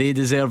praise do they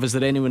deserve? Is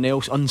there anyone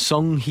else?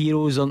 Unsung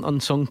heroes,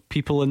 unsung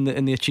people in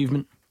the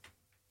achievement?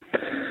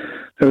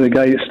 the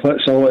guy that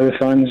splits all of the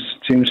fans,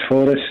 James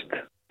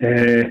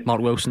Forrest.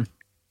 Mark Wilson.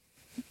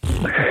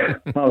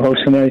 Mark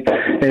Wilson,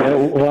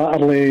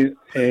 latterly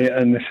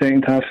in the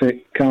second half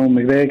at Callum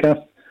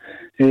McGregor.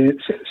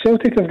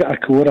 Celtic have got a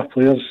core of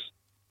players.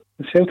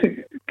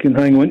 Celtic can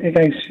hang on to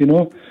guys,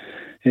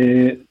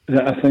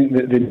 that I think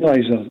that they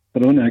realise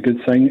they're on a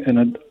good thing,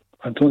 and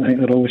I don't think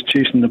they're always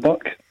chasing the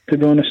buck, to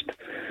be honest.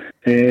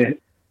 If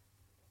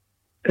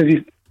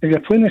you're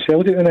playing with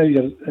Celtic now,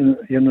 you're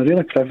in a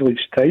really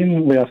privileged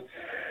time where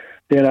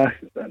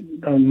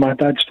my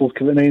dad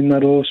spoke about 9 in a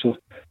row, so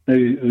now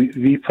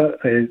we're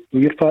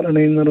part of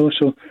 9 in a row.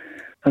 So,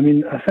 I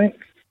mean, I think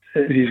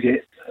if you've got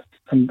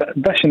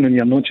ambition and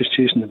you're not just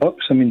chasing the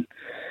bucks, I mean,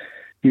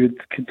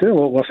 could do a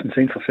lot worse than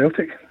sign for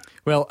Celtic.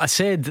 Well, I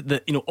said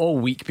that all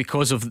week,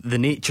 because of the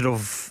nature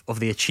of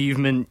the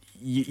achievement,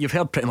 you've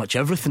heard pretty much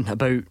everything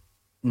about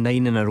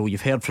 9 in a row.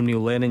 You've heard from Neil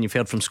Lennon, you've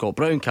heard from Scott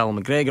Brown, Callum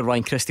McGregor,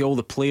 Ryan Christie, all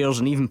the players,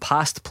 and even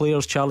past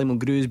players. Charlie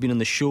Mulgrew's been on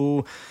the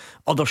show,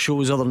 other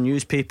shows, other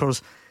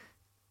newspapers.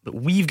 But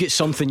we've got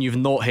something you've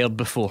not heard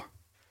before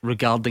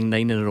regarding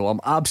 9 in a row.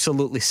 I'm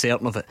absolutely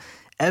certain of it.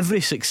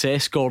 Every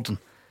success, Gordon,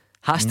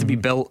 has to be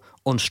built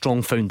on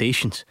strong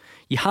foundations.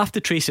 You have to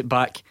trace it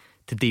back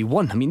to day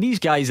one. I mean, these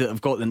guys that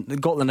have got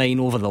the 9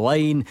 over the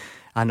line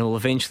and will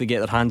eventually get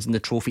their hands on the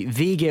trophy,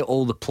 they get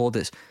all the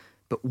plaudits.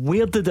 But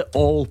where did it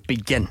all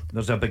begin?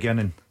 There's a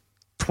beginning.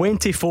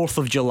 24th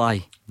of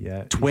July,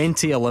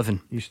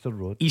 2011. Easter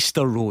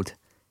Road.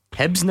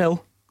 Hibs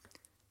 0,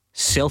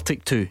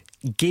 Celtic 2.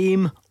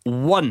 Game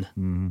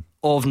 1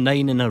 of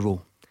 9 in a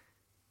row.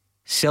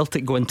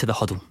 Celtic go into the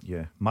huddle.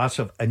 Yeah,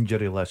 massive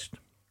injury list.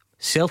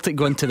 Celtic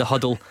go into the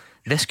huddle.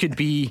 This could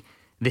be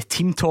the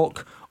team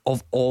talk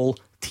of all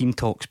team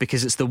talks,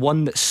 because it's the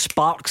one that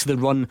sparks the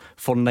run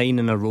for 9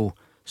 in a row.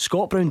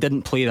 Scott Brown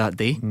didn't play that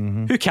day.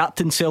 Who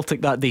captained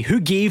Celtic that day? Who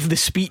gave the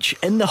speech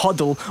in the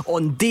huddle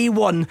on day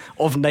 1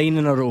 of 9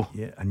 in a row?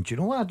 Yeah, and do you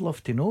know what I'd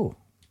love to know?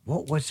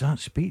 What was that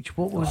speech?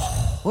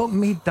 What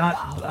made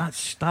that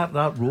start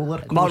that roller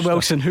coaster? Mark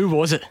Wilson, who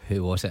was it? It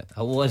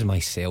was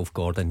myself,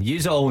 Gordon. You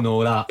all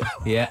know that.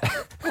 Yeah.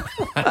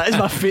 That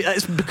is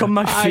it's become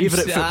my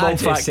favourite football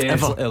fact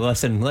ever.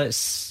 Listen,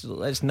 let's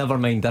never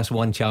mind this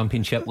one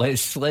championship.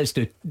 Let's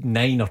do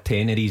 9 or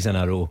 10 of these in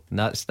a row.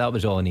 That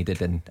was all I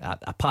needed, and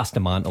I passed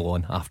the mantle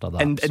on after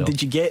that. And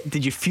did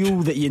you feel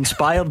that you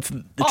inspired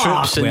the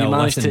troops, and you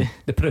managed to?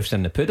 The proof's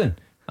in the pudding.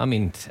 I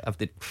mean,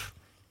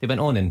 they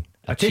went on and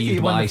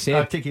achieved what I said.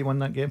 I take you won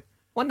that game.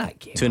 Won that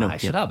game. 2-0,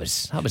 So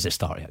that was the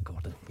start of it,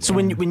 Gordon. So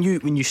when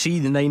you see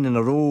the 9 in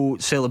a row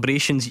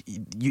celebrations,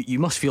 you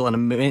must feel an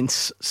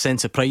immense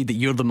sense of pride that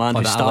you're the man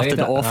who started it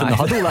off in the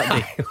huddle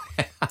that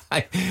day.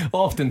 I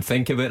often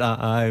think about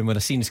that. When I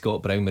seen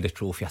Scott Brown with the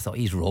trophy, I thought,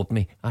 he's robbed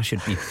me. I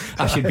should be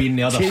in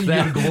the other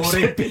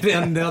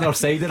on the other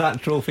side of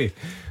that trophy.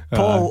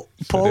 Paul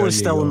is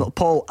still in the,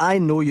 Paul, I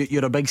know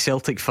you're a big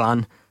Celtic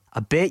fan. I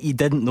bet you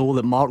didn't know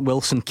that Mark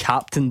Wilson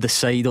captained the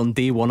side on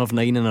day 1 of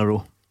 9 in a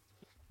row.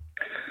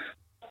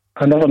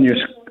 I never knew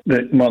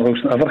that Mark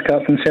Wilson ever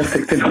captained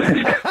Celtic, to be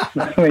honest.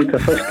 That made the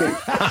first game.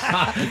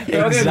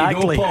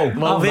 Exactly. There you go,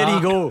 Paul. There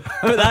you go.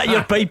 Put that in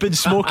your pipe and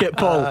smoke it,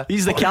 Paul.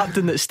 He's the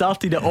captain that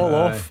started it all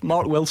off.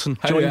 Mark Wilson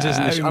joins us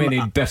in the show. How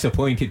many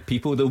disappointed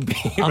people there'll be?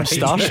 I'm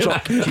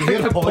starstruck. Did you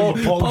hear Paul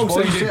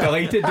sounded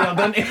delighted there,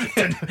 didn't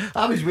he?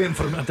 I was waiting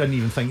for him. I didn't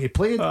even think he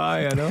played.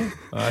 I know.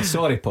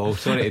 Sorry, Paul.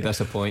 Sorry to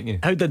disappoint you.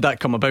 How did that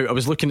come about? I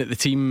was looking at the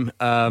team.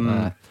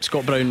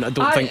 Scott Brown, I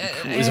don't think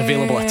was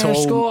available at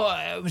all.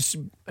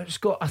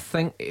 Scott, I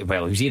think,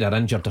 well, he was either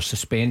injured or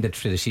suspended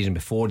for the season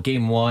before.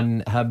 Game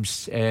 1,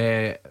 Hibs.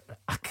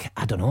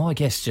 I don't know. I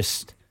guess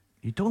just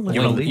you don't look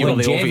you were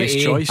the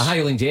obvious choice.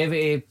 High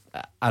longevity.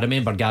 I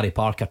remember Gary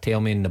Parker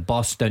telling me in the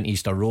bus down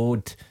Easter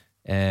Road.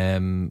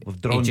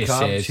 We've drawn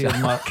cards here,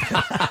 Mark.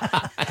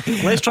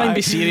 Let's try and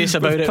be serious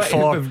about it.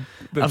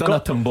 We've done a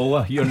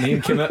tombola. Your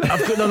name came out.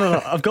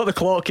 I've got the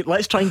clock.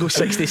 Let's try and go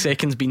 60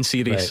 seconds being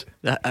serious.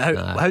 Right.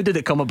 How did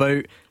it come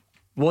about?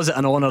 Was it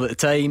an honour at the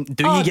time?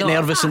 Do you get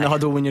nervous in the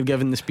huddle when you're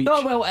giving the speech?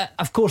 No, well,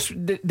 of course,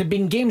 there'd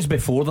been games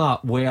before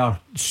that where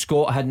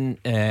Scott hadn't.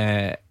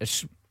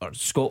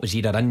 Scott was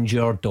either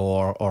injured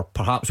or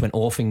perhaps went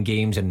off in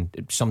games, and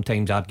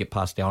sometimes I'd get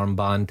past the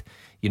armband.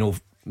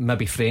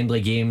 Maybe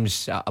friendly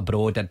games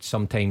abroad, I'd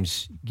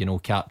sometimes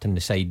captain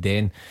the side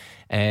then.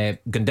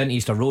 Going down to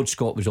Easter Road,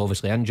 Scott was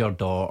obviously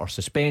injured or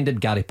suspended.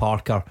 Gary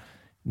Parker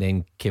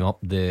then came up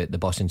the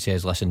bus and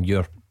says, listen,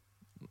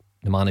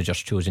 the manager's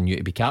chosen you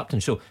to be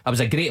captain. So it was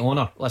a great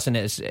honour. Listen,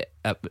 it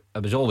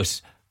was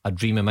always a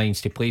dream of mine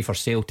to play for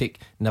Celtic,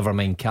 never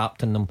mind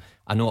captain them.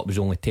 I know it was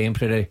only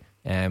temporary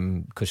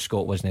because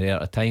Scott wasn't there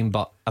at the time,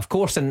 but of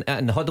course in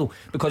the huddle,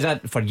 because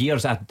for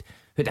years I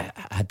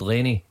had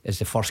Lenny as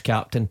the first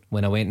captain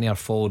when I went there,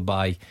 followed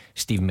by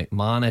Stephen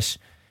McManus,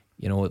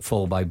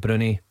 followed by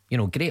Bruni.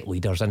 Great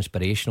leaders,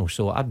 inspirational.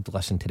 So I'd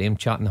listen to them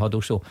chat in the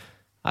huddle. So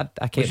I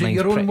kept Was it mine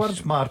your own pretty-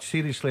 words, Mark?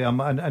 Seriously,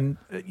 and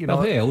you know,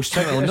 Well, who else?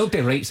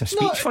 Nobody writes a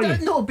speech for you.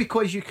 No,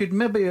 because you could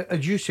maybe,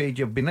 as you said,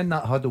 you've been in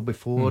that huddle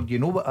before. You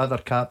know what other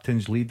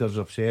captains, leaders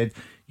have said.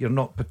 You're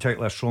not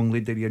particularly a strong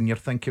leader, and you're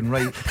thinking,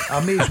 right,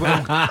 I may as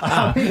well,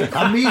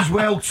 I may as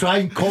well try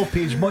and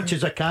copy as much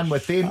as I can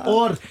with them.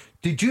 Or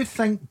did you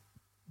think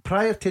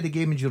prior to the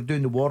game, as you're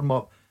doing the warm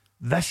up,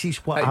 this is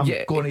what I'm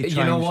going to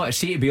try? You know what?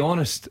 See, to be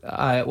honest,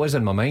 it was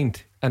in my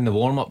mind in the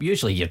warm up.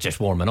 Usually, you're just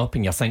warming up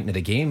and you're thinking of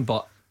the game,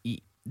 but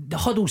the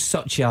huddle's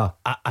such a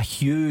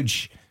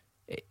huge,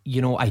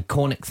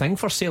 iconic thing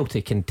for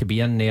Celtic, and to be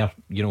in there,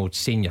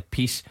 saying your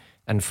piece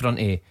in front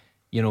of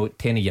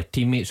 10 of your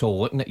teammates all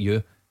looking at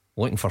you,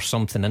 looking for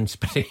something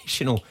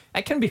inspirational,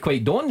 it can be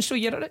quite daunting. So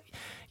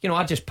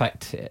I just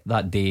picked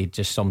that day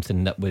just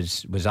something that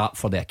was apt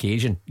for the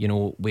occasion.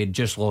 We'd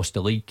just lost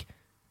the league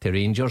to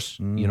Rangers,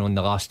 in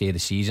the last day of the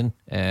season.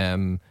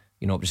 It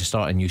was the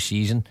start of a new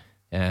season.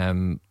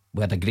 We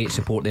had a great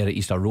support there at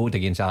Easter Road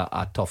against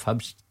a tough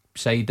Hibs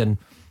side, and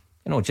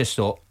just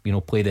thought,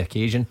 play the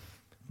occasion.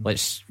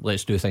 Let's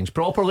do things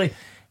properly.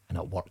 And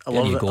it worked. I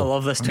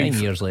love this tweet.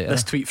 9 years later.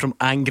 This tweet from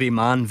Angry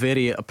Man,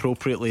 very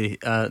appropriately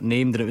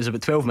named, and it was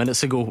about 12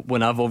 minutes ago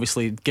when I've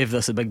obviously give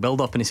this a big build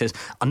up, and he says,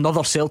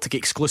 another Celtic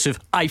exclusive,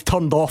 I've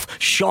turned off,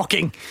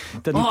 shocking.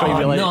 Didn't quite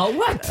realise. No,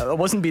 what? I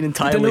wasn't being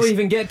entirely. Didn't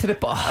even get to the.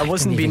 I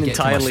wasn't being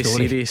entirely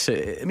serious.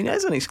 I mean, it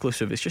is an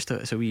exclusive. It's just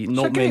it's a wee.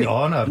 Not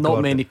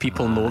many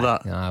people know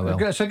that. Well.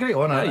 It's a great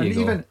honour. And There you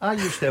even go. I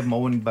used to have my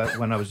own bit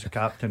when I was the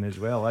captain as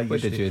well.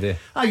 What did you do?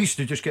 I used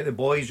to just get the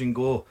boys and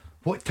go,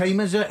 what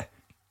time is it?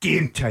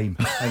 Game time.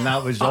 And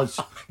that was us.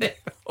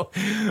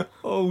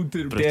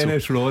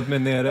 Dennis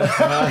Rodman there.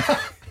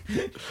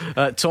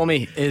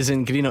 Tommy is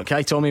in Greenock.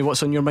 Hi Tommy,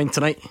 what's on your mind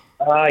tonight?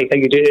 Aye, how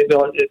you do?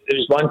 Well, there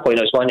was one point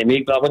I was wanting to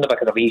make, but I wonder if I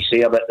could have a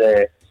say about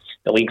the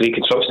league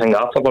reconstruction thing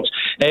afterwards.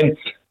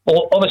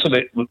 Well,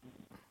 obviously,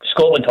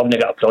 Scotland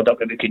haven't got a product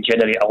that we could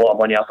generate a lot of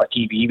money off a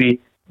TV with.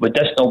 Would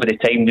this not be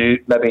the time now,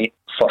 maybe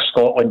for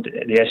Scotland,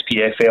 the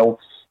SPFL,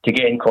 to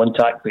get in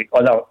contact with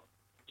other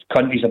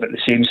countries about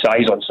the same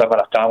size on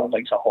similar talent,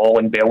 like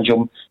Holland,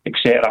 Belgium,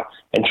 etc.,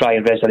 and try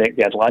and resurrect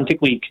the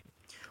Atlantic League?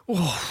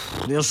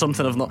 Oh, there's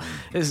something I've not.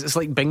 It's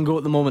like bingo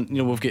at the moment.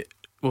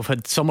 We've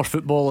had summer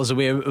football as a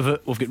way out of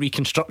it. We've got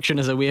reconstruction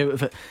as a way out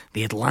of it.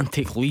 The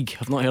Atlantic League.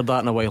 I've not heard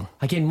that in a while.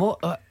 Again,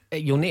 what?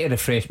 You'll need to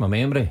refresh my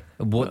memory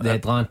of what the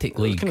Atlantic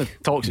League kind of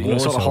talks.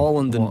 Sort of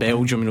Holland and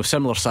Belgium.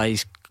 Similar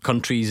size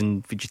countries,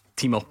 and we just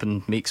team up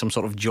and make some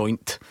sort of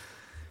joint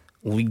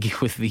league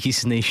with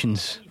these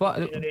nations. What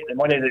the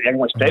money that the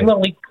English Premier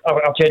League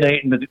are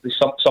generating with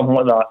something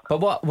like that.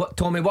 But what,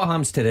 Tommy? What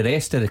happens to the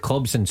rest of the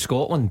clubs in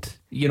Scotland?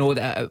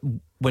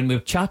 When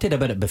we've chatted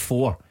about it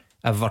before,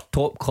 if our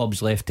top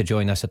clubs left to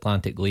join this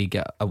Atlantic League,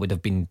 it would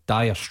have been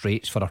dire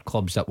straits for our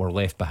clubs that were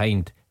left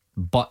behind.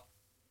 But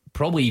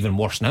probably even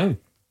worse now.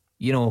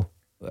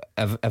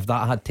 If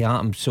that had to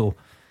happen. So,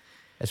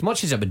 as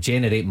much as it would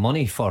generate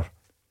money for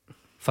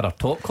our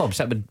top clubs,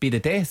 it would be the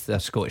death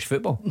of Scottish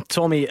football.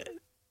 Tommy,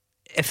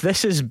 if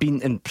this has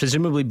been and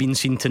presumably been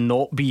seen to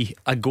not be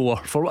a goer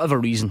for whatever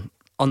reason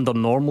under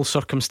normal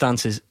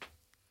circumstances,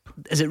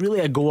 is it really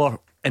a goer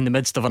in the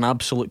midst of an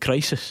absolute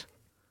crisis?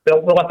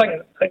 Well, I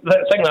think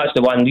that's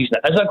the one reason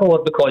it is a goer,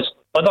 because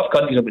other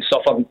countries that we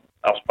suffer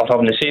are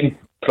having the same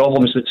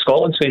problems that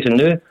Scotland's facing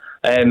now.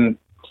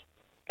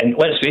 And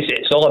let's face it,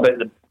 it's all about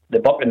the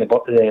buck in the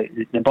buck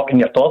in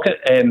your pocket.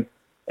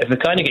 If we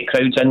can't get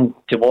crowds in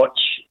to watch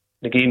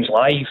the games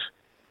live,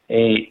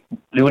 the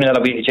only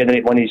other way to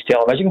generate money is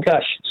television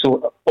cash.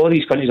 So all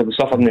these countries will be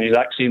suffering the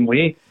exact same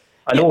way.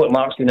 I know what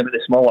Mark's saying about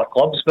the smaller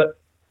clubs, but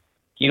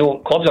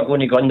clubs are going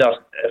to go under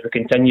if we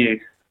continue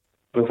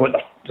with what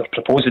they're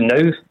proposing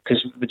now,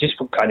 because we just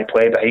can't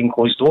play behind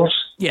closed doors.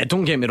 Yeah,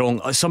 don't get me wrong,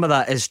 some of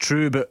that is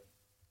true, but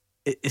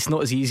it's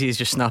not as easy as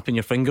just snapping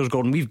your fingers,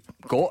 Gordon. We've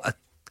got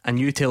a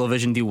new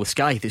television deal with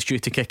Sky that's due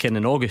to kick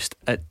in August.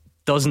 It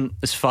doesn't,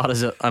 as far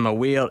as I'm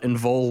aware,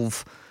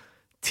 involve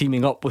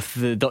teaming up with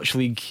the Dutch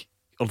League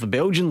or the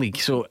Belgian League.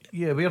 So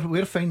yeah,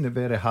 we're finding it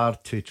very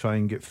hard to try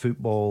and get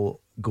football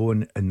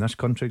going in this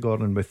country,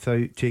 Gordon,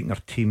 without taking our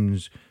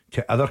teams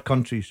to other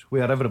countries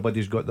where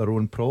everybody's got their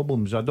own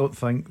problems. I don't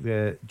think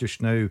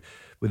just now,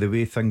 with the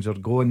way things are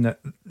going, that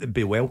it'd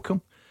be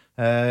welcome.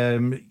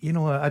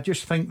 I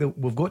just think that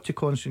we've got to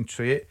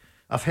concentrate.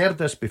 I've heard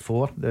this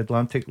before, the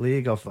Atlantic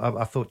League. I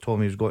thought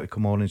Tommy was going to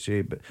come on and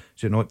say, but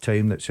is it not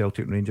time that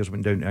Celtic and Rangers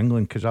went down to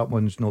England, because that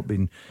one's not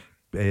been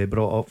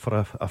brought up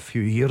for a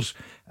few years.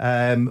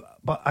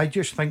 But I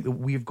just think that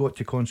we've got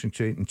to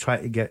concentrate and try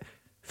to get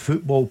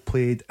football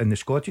played in the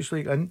Scottish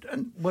League,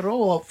 and we're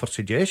all up for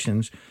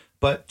suggestions,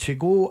 but to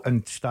go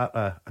and start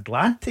a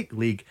Atlantic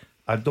League,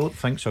 I don't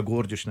think so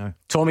gorgeous now.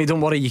 Tommy, don't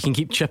worry, you can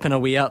keep chipping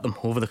away at them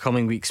over the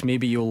coming weeks.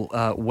 Maybe you'll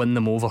win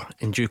them over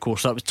in due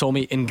course. That was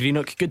Tommy in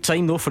Greenock. Good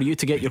time though for you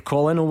to get your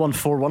call in.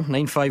 0141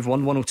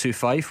 951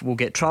 1025. We'll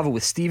get travel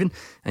with Stephen,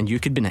 and you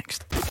could be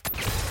next.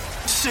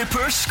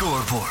 Super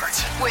Scoreboard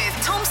with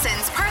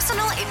Thompson's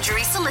personal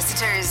injury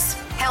solicitors,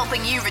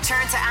 helping you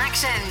return to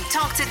action.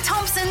 Talk to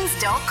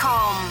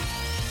Thompsons.com.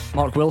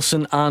 Mark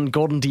Wilson and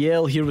Gordon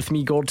Dalziel here with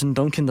me, Gordon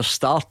Duncan. They're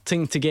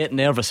starting to get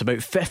nervous.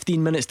 About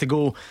 15 minutes to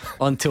go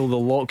until the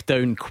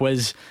lockdown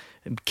quiz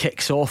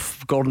kicks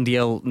off. Gordon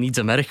Dalziel needs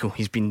a miracle.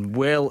 He's been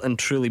well and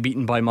truly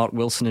beaten by Mark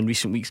Wilson in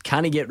recent weeks.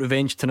 Can he get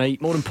revenge tonight?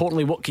 More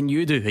importantly, what can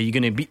you do? Are you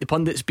going to beat the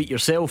pundits, beat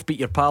yourself, beat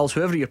your pals,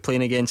 whoever you're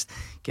playing against?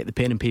 Get the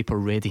pen and paper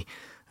ready.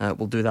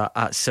 We'll do that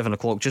at 7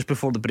 o'clock. Just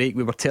before the break,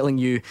 we were telling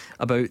you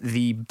about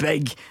the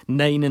big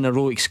 9 in a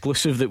row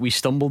exclusive that we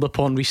stumbled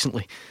upon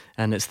recently,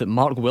 and it's that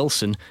Mark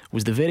Wilson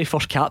was the very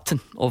first captain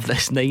of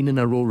this 9 in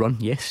a row run.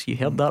 Yes, you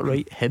heard that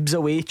right. Hibs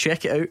away.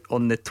 Check it out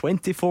on the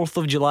 24th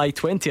of July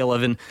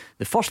 2011,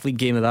 the first league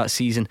game of that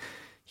season.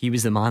 He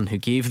was the man who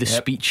gave the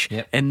speech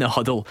in the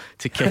huddle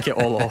to kick it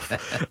all off.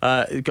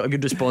 Got a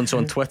good response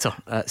on Twitter.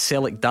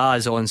 Selic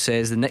Daz on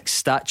says the next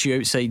statue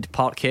outside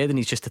Parkhead, and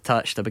he's just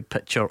attached a big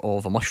picture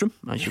of a mushroom,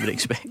 as you would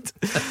expect.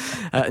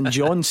 And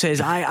John says,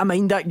 I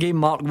mind that game.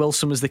 Mark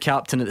Wilson was the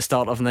captain at the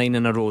start of 9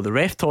 in a row. The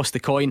ref tossed the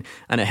coin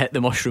and it hit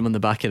the mushroom on the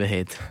back of the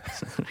head.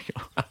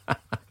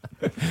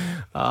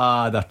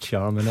 They're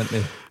charming, aren't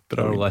they? For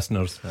our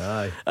listeners.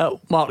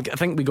 Mark, I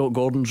think we got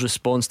Gordon's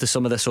response to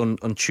some of this on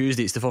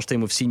Tuesday. It's the first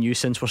time we've seen you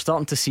since. We're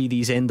starting to see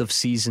these end of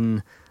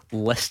season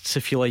lists,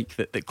 if you like,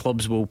 that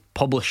clubs will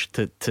publish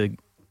to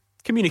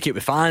communicate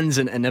with fans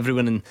and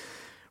everyone, and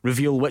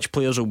reveal which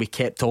players will be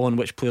kept on,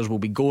 which players will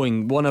be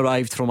going. One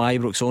arrived from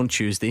Ibrox on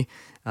Tuesday.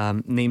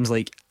 Names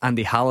like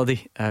Andy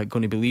Halliday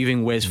going to be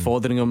leaving, Wes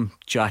Fotheringham,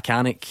 Jack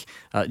Annick,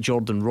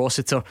 Jordan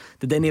Rossiter.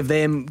 Did any of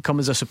them come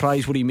as a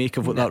surprise? What do you make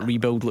of what that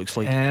rebuild looks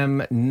like?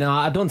 No,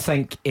 I don't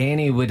think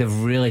any would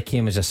have really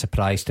came as a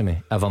surprise to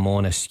me, if I'm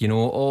honest. You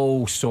know,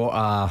 all sort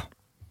of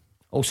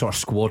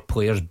squad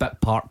players,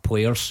 bit part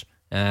players.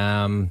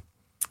 You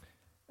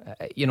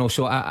know,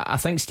 so I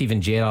think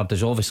Steven Gerrard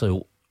is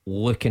obviously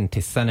looking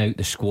to thin out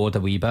the squad a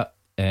wee bit.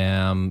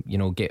 You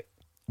know, get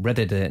rid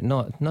of the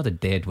not the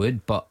dead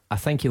wood, but I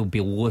think he'll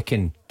be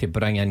looking to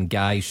bring in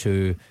guys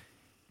who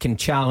can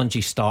challenge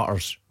his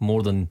starters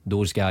more than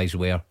those guys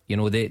were. You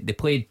know, they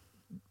played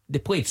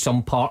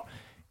some part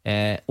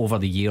over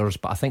the years,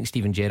 but I think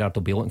Steven Gerrard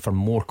will be looking for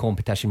more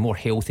competition, more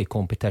healthy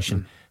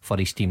competition for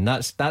his team.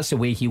 That's the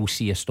way he'll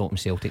see us stopping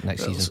Celtic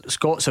next season.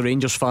 Scott's a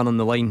Rangers fan on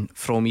the line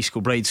from East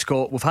Kilbride.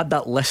 Scott, we've had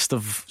that list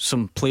of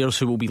some players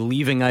who will be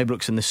leaving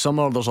Ibrox in the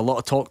summer. There's a lot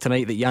of talk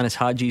tonight that Yanis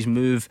Hadji's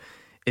move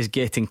is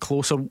getting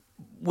closer.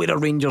 Where are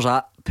Rangers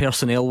at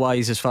personnel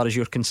wise as far as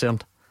you're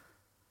concerned?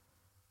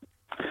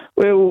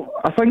 Well,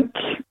 I think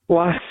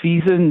last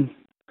season,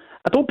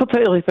 I don't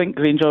particularly think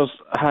Rangers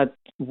had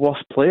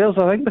worse players.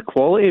 I think the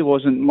quality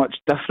wasn't much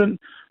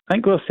different. I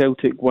think where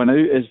Celtic went out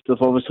is they've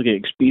obviously got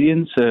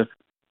experience of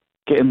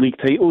getting league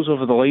titles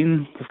over the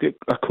line. They've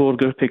got a core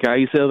group of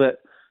guys there that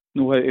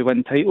know how to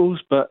win titles.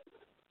 But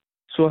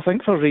so I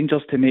think for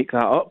Rangers to make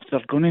that up,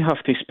 they're going to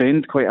have to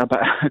spend quite a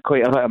bit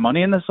of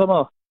money in the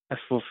summer if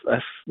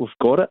we've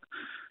got it.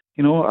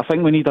 You know, I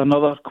think we need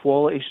another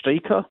quality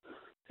striker.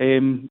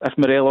 If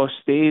Morelos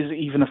stays,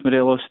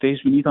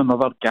 we need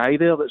another guy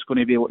there that's going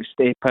to be able to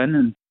step in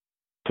and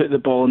put the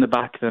ball in the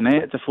back of the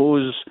net.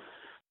 Defoe's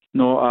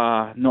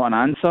not an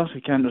answer.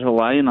 We can't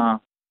rely on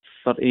a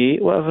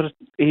 38, whatever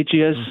age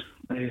he is,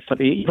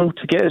 38-year-old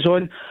to get us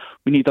on.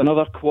 We need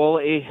another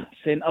quality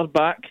centre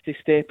back to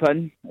step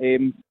in.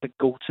 Big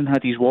Goldson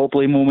had his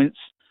wobbly moments,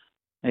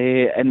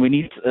 and we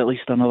need at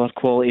least another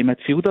quality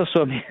midfielder.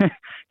 So I mean,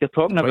 you're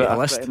talking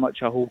about pretty much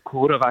a whole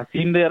core of a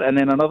team there, and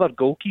then another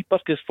goalkeeper,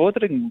 because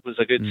Fotheringham was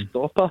a good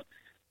stopper,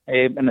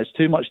 and it's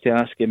too much to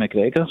ask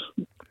McGregor.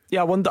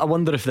 Yeah, I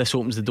wonder if this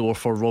opens the door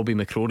for Robbie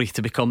McCrory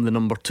to become the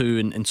number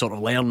 2 and sort of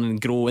learn and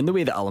grow in the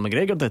way that Alan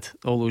McGregor did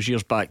all those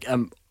years back.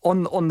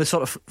 On the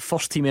sort of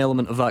first team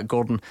element of that,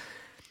 Gordon,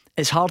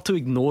 it's hard to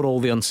ignore all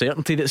the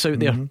uncertainty that's out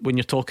there when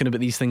you're talking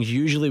about these things.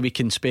 Usually we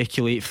can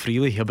speculate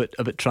freely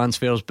about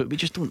transfers, but we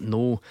just don't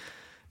know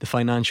the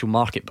financial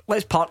market. But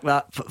let's park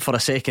that for a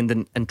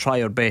second and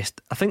try our best.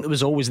 I think there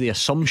was always the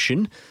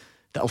assumption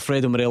that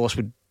Alfredo Morelos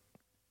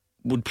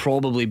would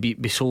probably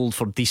be sold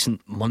for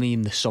decent money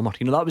in the summer.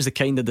 You know, that was the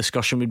kind of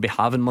discussion we'd be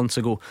having months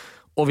ago.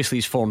 Obviously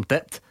his form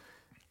dipped,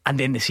 and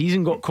then the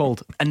season got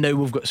called, and now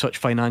we've got such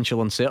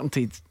financial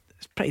uncertainty. It's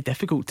pretty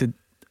difficult to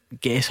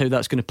guess how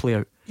that's going to play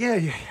out. Yeah,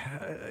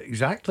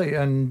 exactly.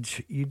 And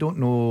you don't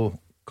know,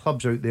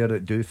 clubs out there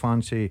that do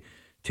fancy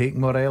take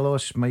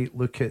Morelos might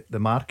look at the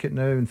market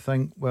now and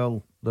think,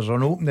 well, there's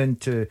an opening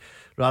to,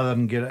 rather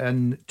than get it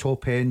in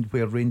top end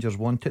where Rangers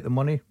wanted the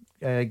money,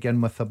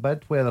 again with a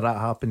bid. Whether that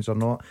happens or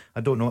not,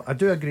 I don't know. I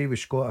do agree with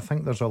Scott. I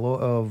think there's a lot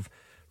of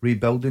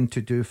rebuilding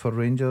to do for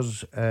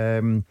Rangers.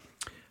 I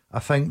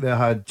think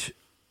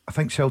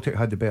Celtic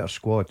had the better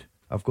squad.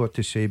 I've got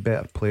to say,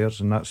 better players,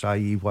 and that's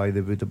i.e. why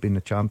they would have been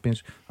the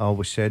champions. I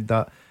always said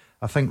that.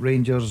 I think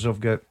Rangers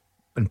have got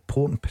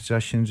important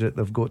positions that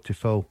they've got to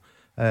fill.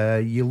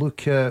 You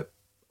look at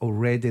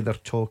already, they're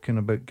talking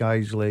about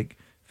guys like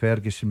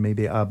Ferguson,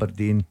 maybe at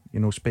Aberdeen, you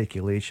know,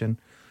 speculation.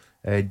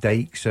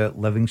 Dykes at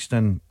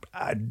Livingston.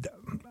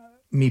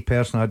 Me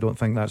personally, I don't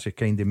think that's the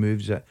kind of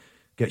moves that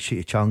gets you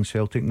to challenge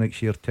Celtic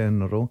next year 10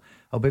 in a row.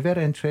 It'll be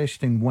very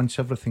interesting once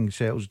everything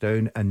settles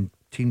down and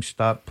teams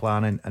start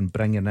planning and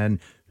bringing in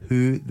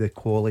who the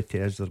quality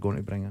is they're going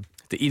to bring in.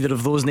 Do either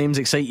of those names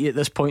excite you at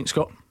this point,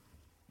 Scott?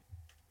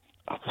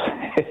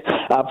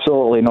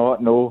 Absolutely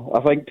not. No,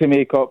 I think to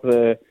make up for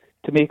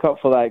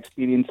that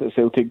experience that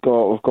Celtic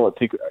got, we've got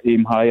to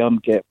aim higher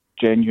and get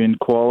genuine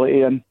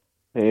quality in.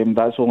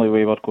 That's the only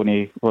way we're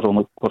going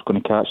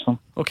to catch them.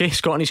 Okay,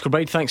 Scott and East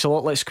Kilbride, thanks a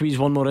lot. Let's squeeze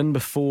one more in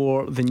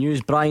before the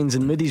news. Brian's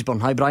in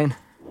Moodiesburn. Hi, Brian.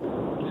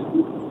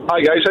 Hi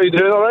guys, how you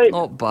doing? All right?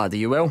 Not bad. Are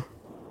you well?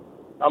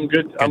 I'm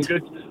good. Listen,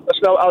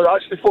 I was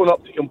actually phoning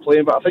up to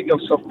complain, but I think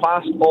you've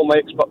surpassed all my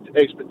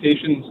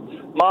expectations.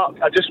 Mark,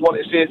 I just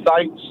want to say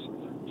thanks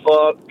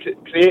for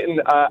creating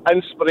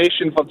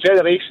inspiration for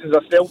generations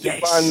of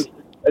Celtic fans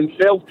and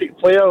Celtic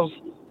players.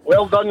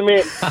 Well done,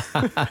 mate.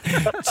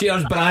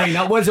 Cheers, Brian.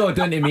 That was all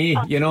done to me.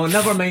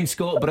 Never mind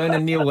Scott Brown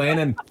and Neil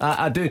Lennon.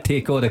 I do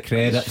take all the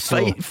credit.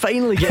 So.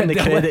 Finally getting the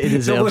credit he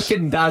deserves. The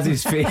look in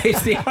Daz's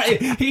face.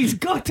 He's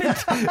gutted.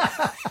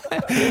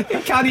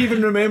 He can't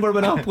even remember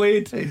when I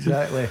played.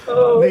 Exactly.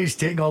 He's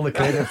taking all the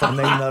credit for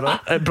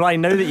 9-0.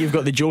 Brian, now that you've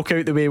got the joke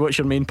out the way, what's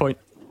your main point?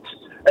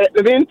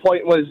 The main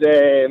point was,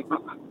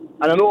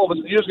 and I know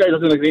obviously you guys are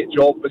doing a great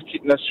job with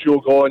keeping this show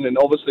going, and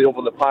obviously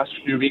over the past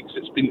few weeks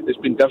it's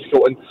been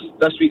difficult, and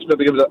this week's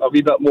maybe given a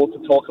wee bit more to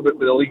talk about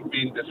with the league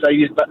being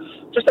decided. But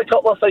just a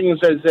couple of things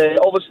is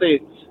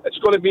obviously it's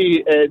going to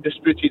be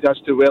disputed as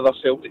to whether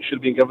Celtic should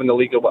have been given the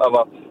league or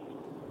whatever,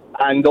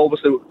 and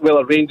obviously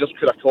whether Rangers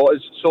could have caught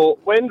us. So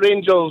when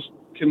Rangers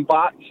came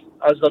back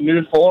as their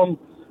new form,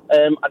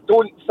 I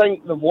don't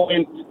think they've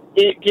went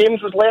 8 games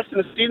was left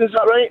in the season. Is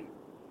that right?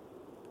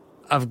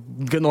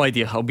 I've got no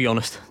idea, I'll be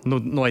honest.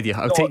 No idea.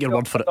 I'll take your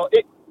word for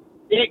it.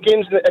 8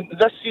 games in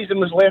this season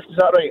was left, is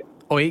that right?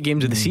 Oh, 8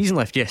 games of the season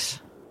left,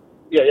 yes.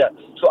 Yeah.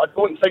 So I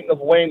don't think they've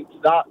went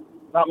that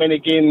many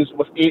games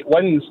with 8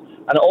 wins.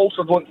 And I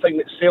also don't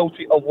think that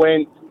Celtic have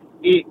went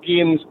 8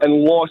 games and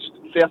lost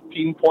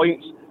 13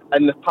 points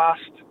in the past,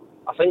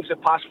 I think it's the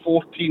past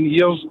 14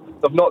 years.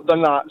 They've not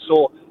done that.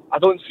 So I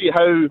don't see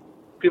how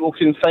people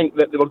can think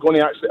that they were going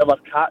to actually ever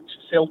catch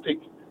Celtic.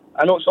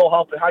 I know it's all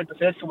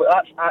hypothetical, but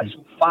that's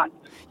actual fact.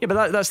 Yeah,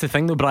 but that's the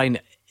thing though, Brian.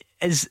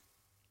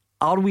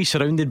 Are we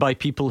surrounded by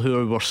people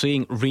who were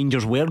saying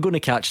Rangers were going to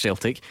catch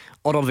Celtic,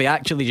 or are they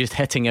actually just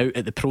hitting out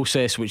at the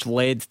process which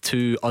led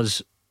to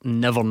us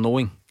never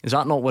knowing? Is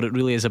that not what it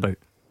really is about?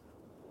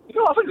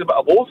 I think it's a bit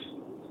of both.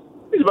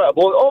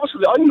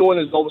 Obviously the unknown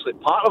is obviously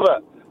part of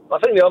it, but I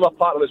think the other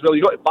part of it is, well,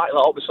 you've got to back that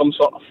up with some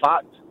sort of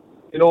fact.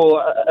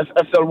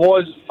 If there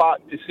was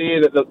fact to say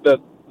that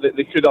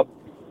they could have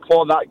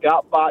claw that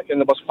gap back,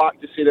 and there was fact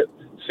to say that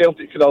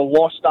Celtic could have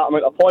lost that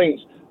amount of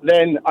points,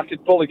 then I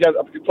could probably hear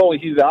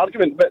the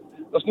argument. But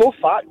there's no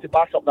fact to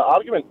back up that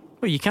argument.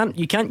 Well, you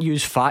can't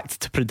use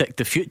fact to predict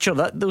the future.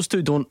 Those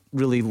two don't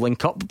really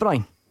link up,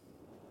 Brian.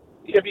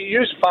 If you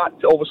use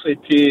fact, obviously,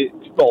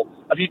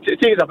 if you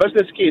take it as a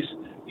business case,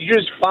 you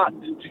use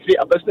fact to create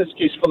a business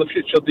case for the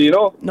future. Do you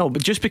know? No,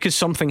 but just because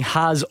something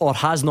has or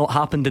has not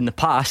happened in the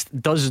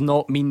past does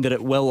not mean that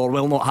it will or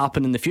will not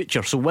happen in the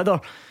future. So whether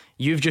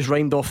you've just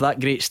rhymed off that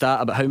great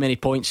stat about how many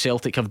points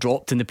Celtic have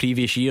dropped in the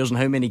previous years and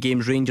how many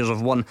games Rangers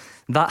have won,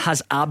 that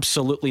has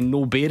absolutely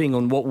no bearing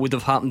on what would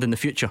have happened in the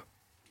future.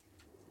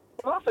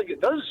 Well, I think it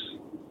does.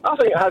 I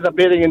think it has a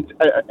bearing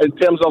in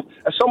terms of,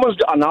 if someone's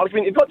got an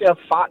argument, you've got to have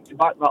fact to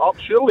back that up,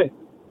 surely.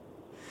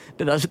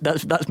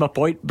 That's my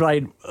point,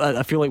 Brian.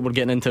 I feel like we're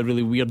getting into a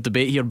really weird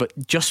debate here, but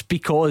just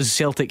because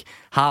Celtic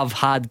have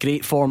had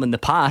great form in the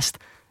past,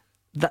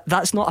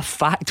 that's not a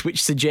fact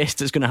which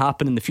suggests it's going to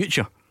happen in the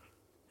future.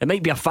 It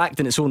might be a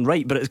fact in its own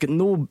right, but it's got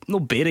no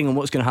bearing on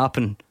what's going to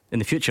happen in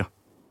the future.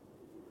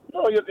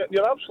 No,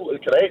 you're absolutely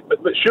correct.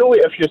 But surely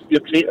if you're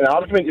creating an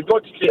argument, you've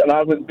got to create an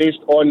argument based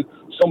on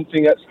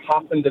something that's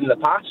happened in the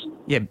past.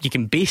 Yeah, you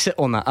can base it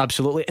on that,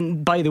 absolutely.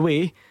 And by the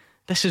way,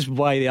 this is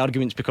why the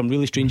arguments become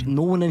really strange.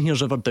 No one in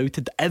here's ever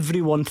doubted.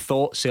 Everyone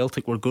thought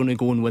Celtic were going to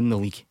go and win the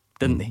league,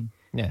 didn't they?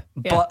 Yeah.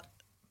 But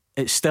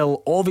it's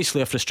still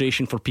obviously a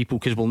frustration for people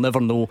because we'll never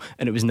know,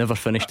 and it was never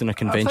finished in a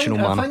conventional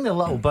manner. I think a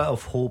little bit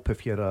of hope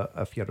if you're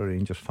a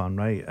Rangers fan,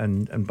 right?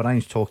 And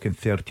Brian's talking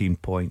 13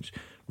 points.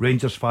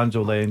 Rangers fans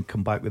will then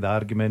come back with the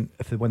argument,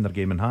 if they win their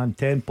game in hand,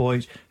 10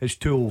 points, it's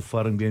 2 Old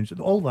Firm games,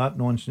 all that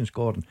nonsense,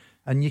 Gordon.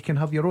 And you can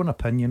have your own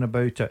opinion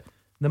about it.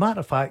 The matter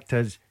of fact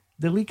is,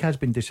 the league has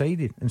been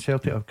decided and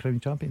Celtic are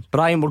crowned champions.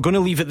 Brian, we're going to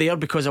leave it there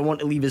because I want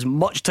to leave as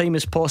much time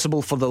as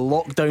possible for the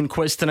lockdown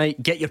quiz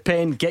tonight. Get your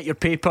pen, get your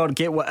paper,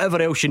 get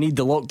whatever else you need.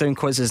 The lockdown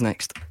quiz is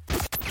next.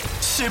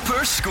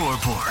 Super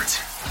Scoreboard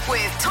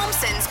with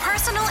Thompson's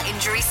personal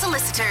injury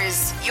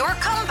solicitors. Your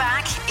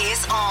comeback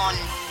is on.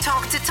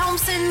 Talk to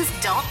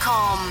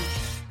Thompsons.com.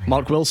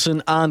 Mark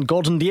Wilson and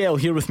Gordon Dalziel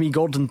here with me,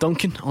 Gordon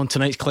Duncan, on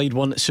tonight's Clyde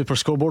 1 Super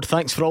Scoreboard.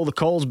 Thanks for all the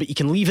calls, but you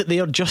can leave it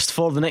there just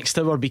for the next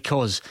hour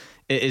because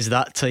it is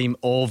that time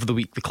of the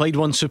week. The Clyde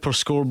 1 Super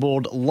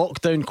Scoreboard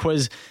Lockdown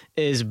Quiz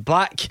is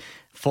back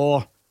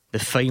for the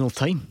final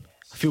time.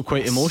 I feel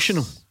quite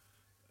emotional.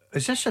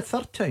 Is this the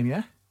third time,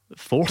 yeah?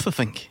 Fourth, I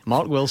think.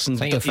 Mark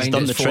Wilson's he's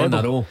done the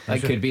treble.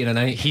 That could be in a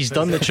night. He's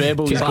done the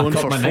treble. He's going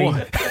for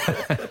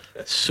 4.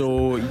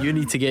 So you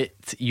need to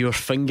get your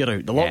finger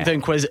out. The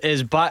lockdown quiz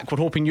is back. We're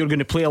hoping you're going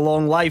to play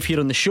along live here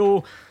on the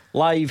show.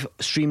 Live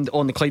streamed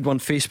on the Clyde One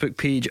Facebook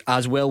page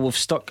as well. We've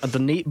stuck a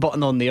donate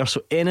button on there,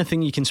 so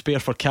anything you can spare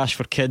for Cash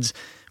for Kids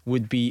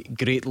would be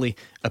greatly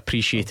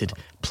appreciated.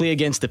 Play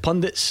against the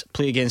pundits,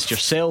 play against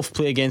yourself,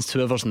 play against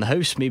whoever's in the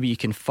house. Maybe you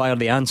can fire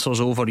the answers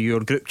over your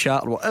group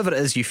chat or whatever it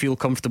is you feel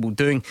comfortable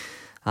doing.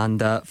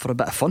 And for a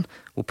bit of fun,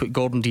 we'll put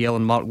Gordon Dalziel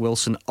and Mark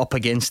Wilson up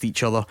against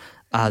each other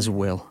as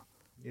well.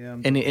 Yeah.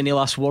 Any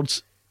last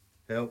words?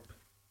 Help.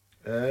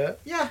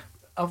 Yeah,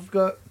 I'm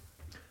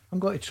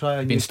going to try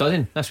a Been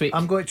studying this week.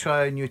 I'm going to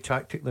try a new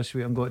tactic this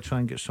week. I'm going to try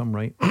and get some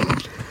right.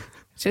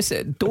 Just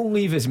don't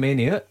leave as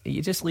many out.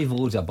 You just leave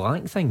loads of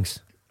blank things.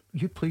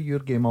 You play your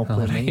game, I'll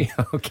play mine.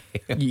 Okay.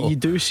 You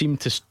do seem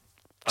to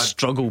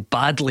struggle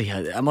badly.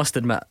 I must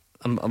admit,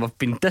 I've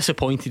been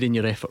disappointed in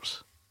your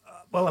efforts.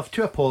 Well, I've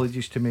two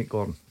apologies to make,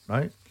 Gordon,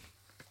 right?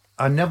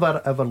 I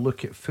never ever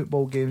look at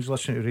football games,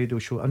 listen to radio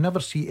show. I never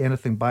see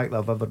anything back that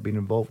I've ever been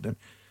involved in.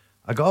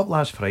 I got up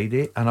last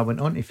Friday and I went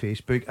onto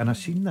Facebook and I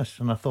seen this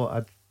and I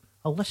thought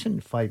I'll listen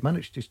to 5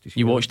 minutes just to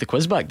see. You watched the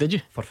quiz back, did you?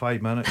 For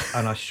 5 minutes,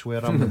 and I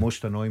swear I'm the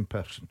most annoying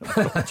person.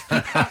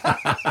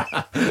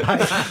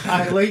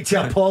 I like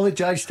to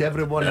apologise to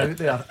everyone out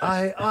there.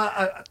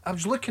 I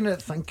was looking at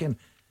it thinking,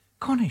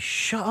 Connie,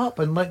 shut up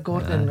and let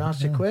Gordon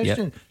ask the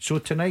question. Yep. So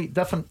tonight,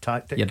 different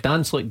tactic. Your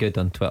dance looked good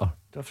on Twitter.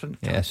 Different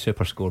Yeah,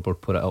 Super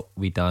Scoreboard put it up.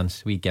 We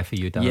dance, we gif of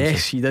you dancing.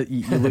 Yes, you did.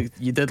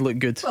 You did look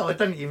good. Well, I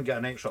didn't even get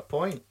an extra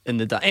point in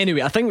the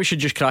anyway, I think we should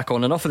just crack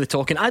on. Enough of the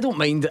talking. I don't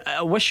mind.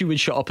 I wish you would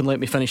shut up and let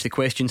me finish the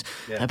questions.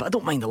 But I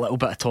don't mind a little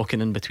bit of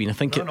talking in between. I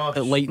think it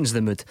lightens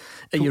the mood.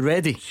 Are you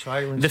ready?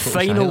 Silence. The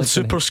final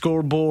Super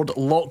Scoreboard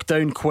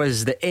Lockdown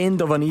Quiz, the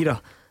end of an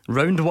era.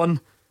 Round 1,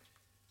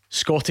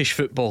 Scottish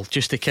football.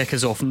 Just to kick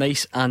us off,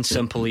 nice and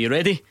simple. Are you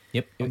ready?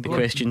 Yep. The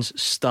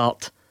questions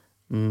start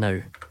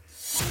now.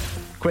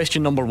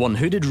 Question number 1.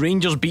 Who did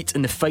Rangers beat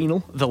in the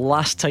final the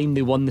last time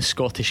they won the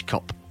Scottish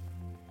Cup?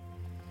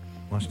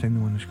 Last time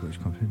they won the Scottish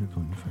Cup, who did they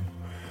win the final?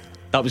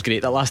 That was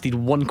great. That lasted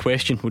one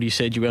question where you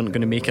said you weren't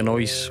going to make a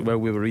noise while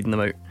we were reading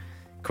them out.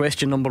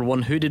 Question number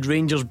 1. Who did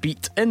Rangers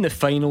beat in the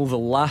final the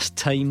last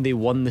time they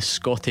won the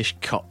Scottish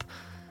Cup?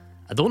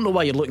 I don't know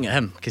why you're looking at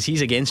him, because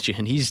he's against you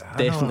and he's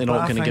definitely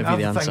not going to give you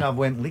the answer. I think I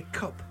went League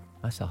Cup.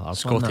 That's a hard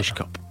Scottish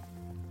Cup.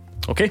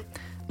 Okay.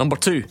 Number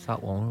 2.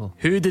 That long ago.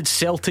 Who did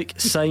Celtic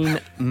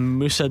sign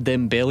Moussa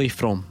Dembele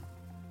from?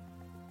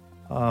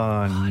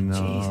 Oh no,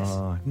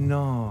 Jesus.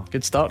 No.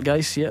 Good start,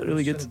 guys. Yeah,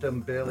 really good.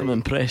 Dembele. I'm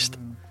impressed.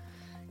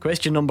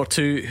 Question number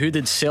 2. Who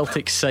did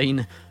Celtic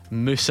sign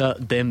Moussa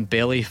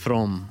Dembele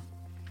from?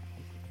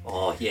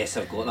 Oh yes,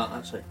 I've got that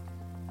actually.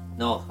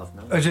 No, I've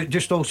not. Is it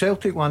just all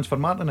Celtic ones for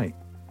Martinite?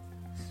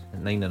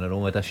 9 in a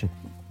row edition.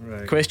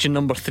 Right. Question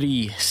number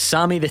 3.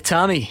 Sammy the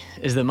Tammy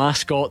is the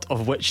mascot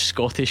of which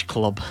Scottish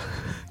club?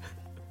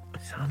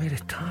 Sammy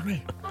the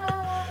Tammy.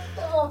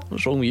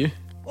 What's wrong with you?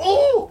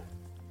 Oh!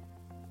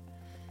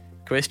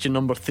 Question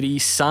number 3.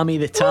 Sammy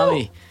the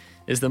Tammy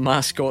is the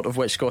mascot of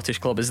which Scottish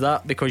club? Is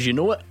that because you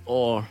know it,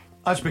 or?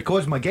 That's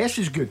because my guess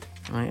is good.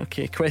 Right,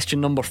 okay.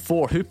 Question number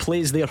 4. Who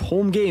plays their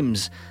home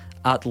games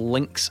at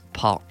Lynx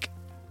Park?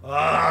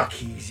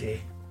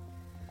 Easy.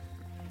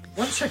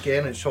 Once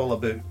again, it's all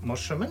about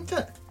mushroom, isn't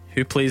it?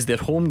 Who plays their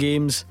home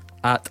games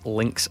at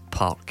Lynx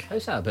Park?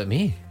 How's that about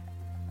me?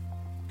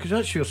 Because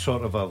that's your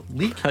sort of a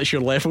league. That's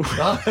your level.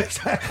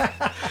 It's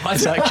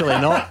actually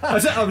not.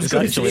 It's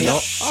actually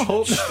not. I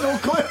hope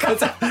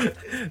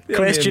no.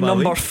 Question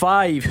number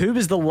 5. Who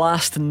was the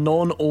last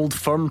non-Old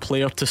Firm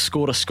player to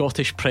score a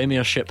Scottish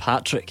Premiership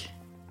hat-trick?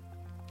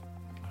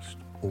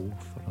 Old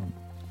Firm.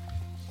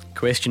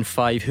 Question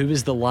 5. Who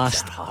was the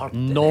last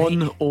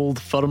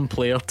non-Old Firm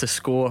player to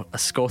score a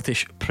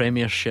Scottish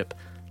Premiership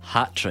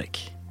hat-trick?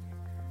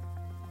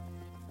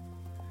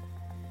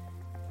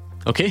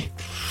 Okay.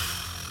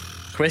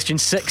 Question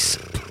 6.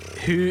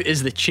 Who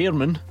is the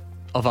chairman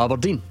of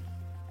Aberdeen?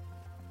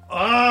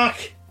 Oh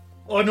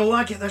no,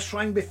 I get this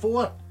wrong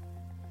before.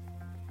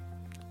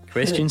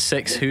 Question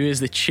 6. Who is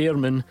the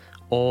chairman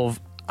of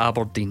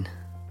Aberdeen?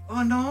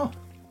 Oh no.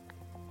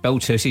 Bill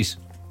Tussies.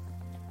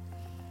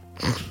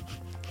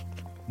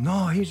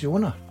 No, he's the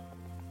owner.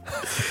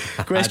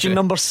 Question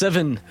number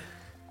 7.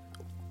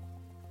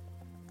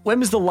 When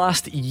was the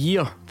last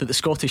year that the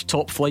Scottish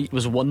top flight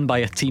was won by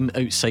a team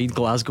outside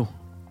Glasgow?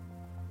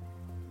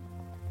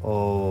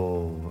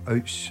 Oh,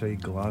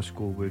 outside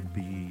Glasgow would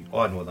be... Oh,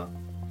 I know that.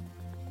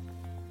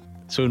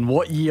 So in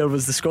what year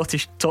was the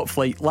Scottish top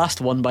flight last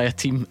won by a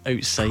team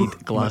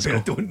outside Glasgow? I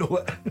don't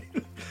know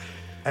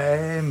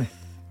it.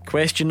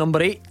 Question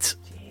number 8.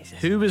 Jesus.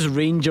 Who was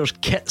Rangers'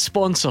 kit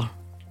sponsor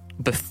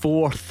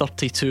before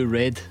 32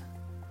 Red?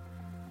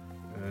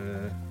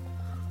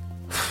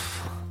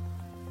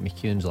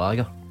 McEwen's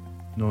Lager.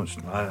 No, it's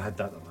not. I had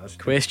that the last.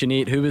 Question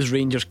 8. Who was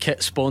Rangers'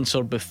 kit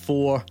sponsor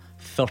before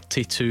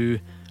 32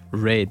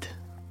 Red?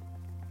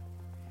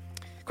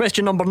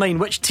 Question number 9.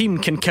 Which team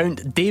can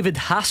count David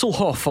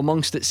Hasselhoff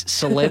amongst its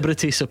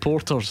celebrity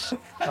supporters?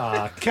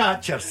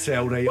 Catch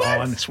yourself right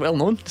on. It's well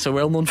known. It's a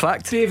well known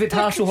fact. David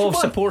Hasselhoff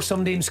supports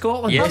somebody in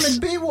Scotland. Yes. Him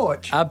and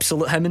Baywatch.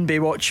 Absolute him in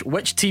Baywatch.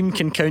 Which team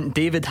can count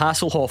David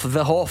Hasselhoff,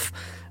 the Hoff,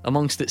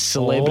 amongst its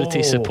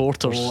celebrity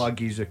supporters? Oh, I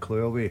gives a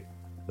clue away.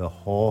 The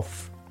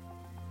Hoff.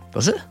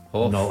 Does it?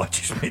 No, I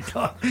just made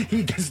that.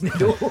 He doesn't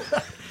know.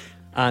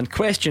 And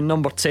question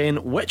number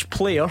 10. Which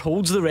player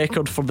holds the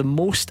record for the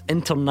most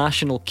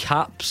international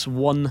caps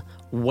won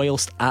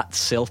whilst at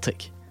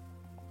Celtic?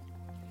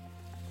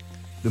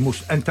 The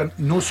most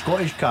no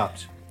Scottish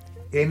caps.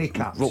 Any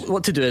caps. Well,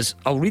 what to do is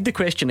I'll read the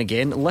question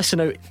again, listen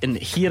out and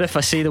hear if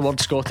I say the word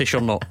Scottish or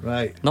not.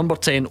 Right. Number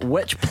 10.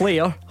 Which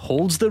player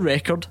holds the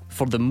record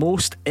for the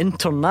most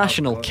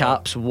international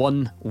caps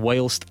won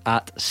whilst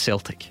at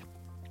Celtic?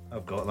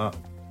 I've got that.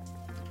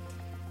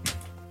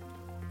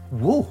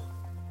 Whoa.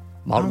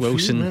 Mark I'm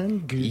Wilson,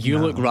 feeling good you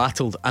now. look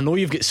rattled. I know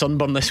you've got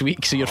sunburn this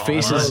week, so your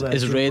face is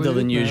that's redder good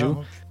than usual,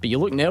 now. but you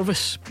look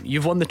nervous.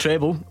 You've won the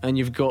treble and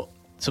you've got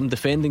some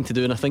defending to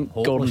do, and I think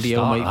Gordon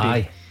Dalziel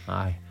might be.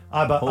 Aye.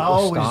 But I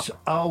Hopeless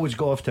always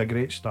go off to a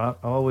great start.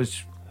 I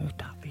always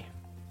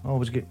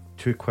get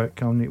too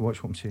quick. I'll need to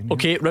watch what I'm saying.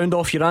 Okay, round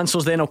off your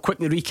answers then. I'll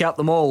quickly recap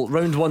them all.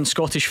 Round 1,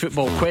 Scottish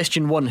football.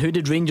 Question 1, who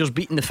did Rangers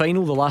beat in the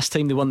final the last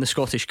time they won the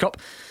Scottish Cup?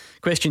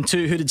 Question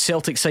 2, who did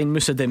Celtic sign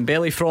Moussa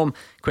Dembele from?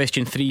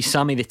 Question 3,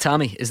 Sammy the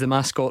Tammy is the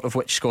mascot of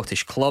which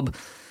Scottish club?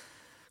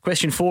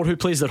 Question 4, who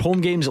plays their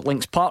home games at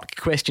Links Park?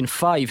 Question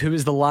 5, who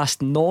is the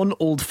last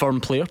non-Old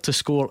Firm player to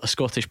score a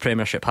Scottish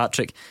Premiership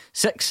hat-trick?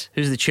 6,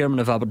 who's the chairman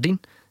of Aberdeen?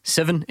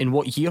 7, in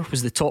what year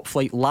was the top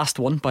flight last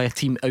won by a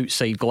team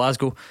outside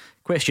Glasgow?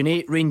 Question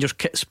 8, Rangers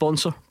kit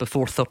sponsor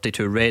before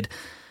 32 Red.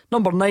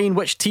 Number 9,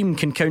 which team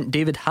can count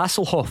David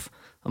Hasselhoff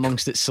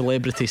amongst its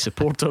celebrity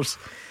supporters?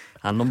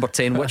 And number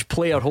 10, which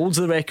player holds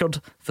the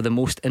record for the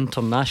most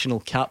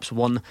international caps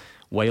won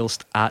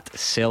whilst at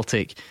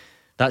Celtic?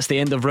 That's the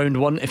end of round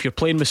 1. If you're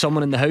playing with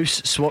someone in the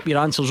house, swap your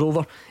answers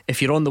over.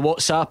 If you're on the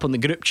WhatsApp, on the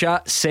group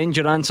chat, send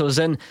your answers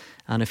in.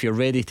 And if you're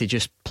ready to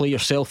just play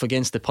yourself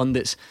against the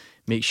pundits,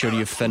 make sure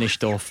you've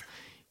finished off.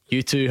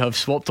 You two have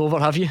swapped over,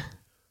 have you?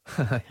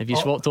 Have you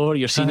swapped over?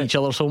 You're seeing each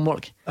other's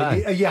homework? Are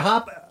you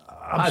happy?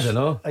 I don't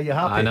know. Are you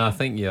happy? I know, I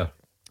think you're.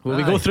 Will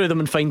we go through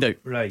them and find out?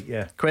 Right,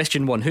 yeah.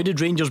 Question 1, who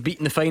did Rangers beat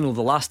in the final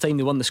the last time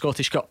they won the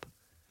Scottish Cup?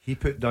 He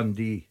put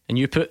Dundee. And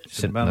you put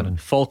St Mirren.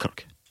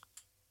 Falkirk.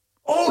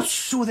 Oh,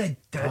 so they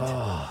did. Good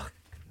start.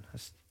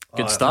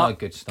 Good start,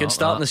 Good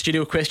start in that. the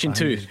studio. Question I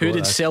 2, think who he's got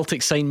did this.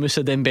 Celtic sign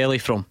Moussa Dembele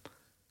from?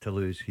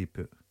 Toulouse, he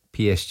put.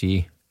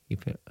 PSG. You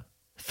put.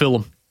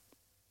 Fulham.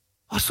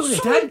 Oh, so they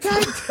did.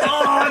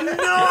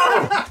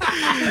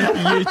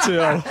 You two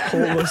are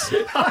hopeless.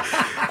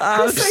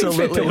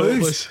 Absolutely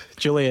hopeless.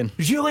 Julian,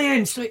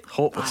 Julian's like.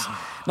 hopeless.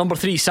 Number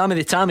 3, Sammy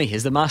the Tammy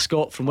is the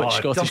mascot from which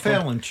Scottish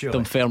Dunfermline, club? surely.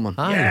 Dunfermline.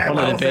 Aye. One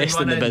of well, the best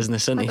in the running.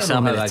 business, isn't he? I don't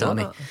Sammy know the how I got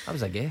Tammy. that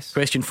was a guess.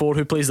 Question 4,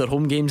 who plays their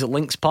home games at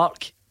Links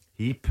Park?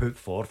 He put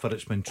for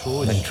it's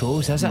Montrose.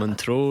 Montrose, is it?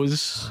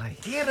 Montrose.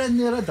 Get in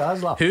there, a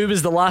dazzler. Who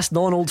was the last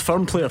non-Old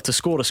Firm player to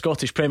score a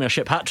Scottish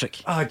Premiership hat-trick?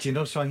 Do you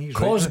know something? He's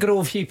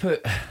Cosgrove, he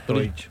put.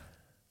 right.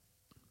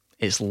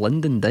 It's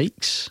Lyndon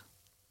Dykes.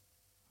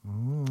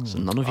 So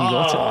none of you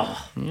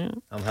got it. Yeah.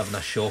 I'm having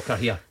a shocker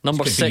here.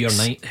 Number This could be your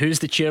 6, night. who's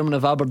the chairman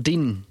of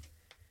Aberdeen?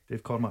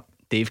 Dave Cormack.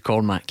 Dave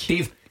Cormack.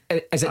 Dave.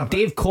 Is it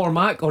Dave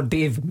Cormack or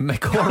Dave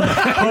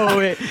McCormack? Oh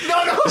wait,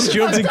 No,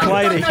 Stuart's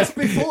inquiry. I've done this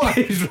before.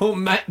 He's wrote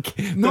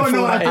Mick. No,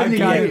 before I didn't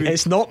hear you.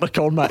 It's not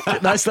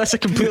McCormack. That's a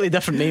completely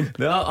different name.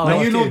 No,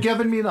 Are you not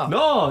giving me that?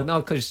 No,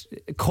 because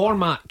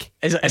Cormac.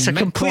 It's a and Mick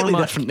completely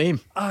Cormack. different name.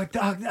 I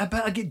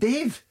bet I get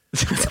Dave.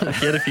 I don't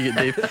care if you get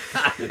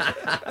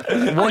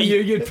Dave. What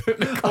you'd put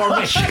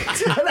McCormack?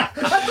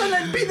 I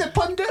don't be the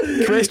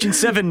pundit. Question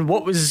 7,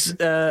 what was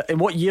in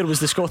what year was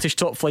the Scottish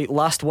top flight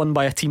last won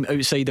by a team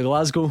outside of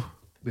Glasgow?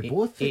 We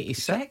both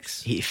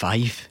 86.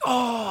 85.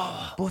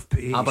 both put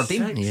 86.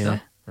 Aberdeen. Yeah.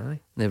 Aye.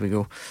 There we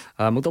go.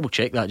 We'll double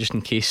check that just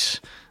in case.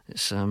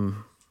 It's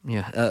number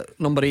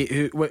 8,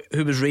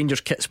 who was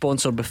Rangers kit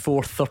sponsor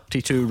before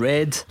 32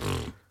 Red?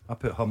 I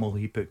put Hummel,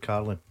 he put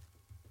Carlin.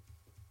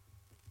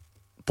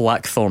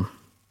 Blackthorn.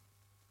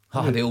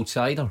 The old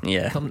cider.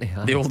 Yeah, Company.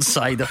 the old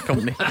cider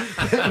company.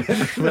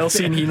 Well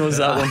seen, he knows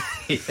that one.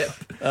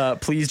 Yep.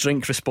 Please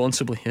drink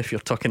responsibly if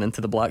you're tucking into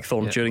the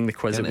Blackthorn during the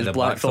quiz. It Into was the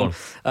Blackthorn.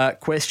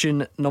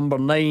 Question number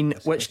 9,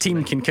 which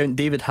team can count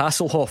David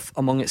Hasselhoff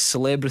among its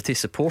celebrity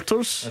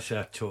supporters? That's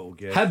a total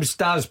guess. Hibs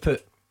does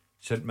put.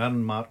 St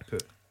Mirren, Mark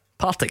put.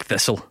 Partick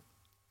Thistle.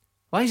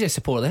 Why does it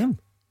support them?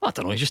 I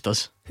don't know, he just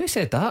does. Who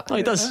said that? No,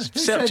 he does. Who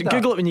Search, said that?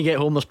 Google it when you get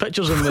home. There's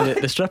pictures of him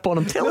with the strip on.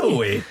 I'm telling you.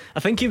 way. I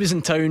think he was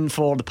in town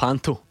for the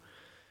Panto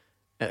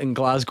in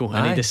Glasgow,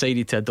 and he Aye.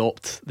 decided to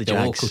adopt the The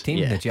Jags. local team,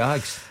 Yeah. the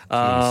Jags.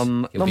 Jeez.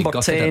 He'll be Number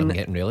gutted at 10, them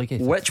getting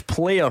relegated. which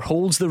player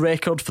holds the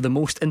record for the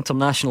most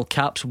international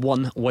caps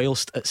won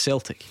whilst at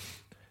Celtic?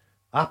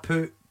 I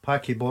put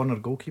Packy Bonner,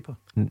 goalkeeper.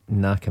 It's a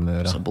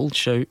Nakamura. bold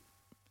shout.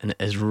 And it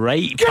is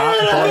right,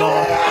 Pat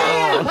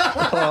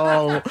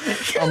Bonner.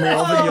 I'm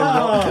loving your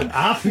work.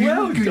 I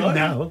feel good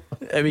now.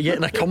 Are we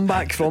getting a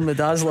comeback from the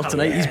Dazzler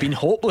tonight? He's been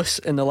hopeless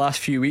in the last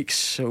few weeks,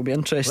 so it'll be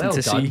interesting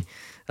to see.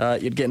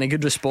 You're getting a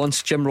good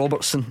response. Jim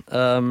Robertson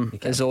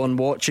is on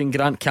watching.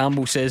 Grant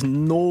Campbell says,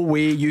 no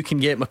way you can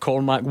get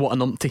McCormack. What a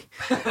numpty,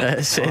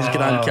 says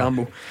Grant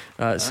Campbell.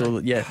 So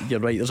yeah,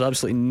 you're right, there's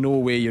absolutely no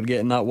way you're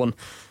getting that one.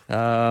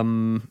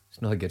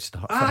 It's not a good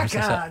start for us,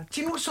 is it?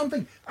 Do you know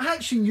something? I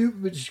actually knew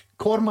it was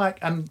Cormac,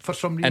 and for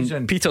some reason.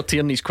 And Peter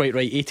Tierney's quite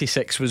right.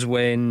 86 was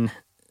when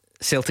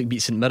Celtic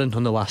beat St Mirren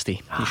on the last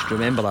day. You should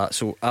remember that.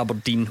 So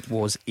Aberdeen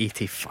was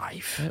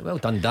 85. Well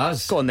done,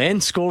 Daz. Go on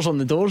then. Scores on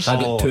the doors. I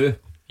got 2.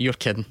 You're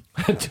kidding.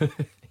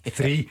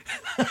 3.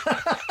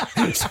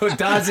 So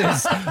Daz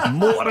is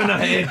motoring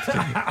ahead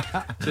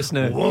just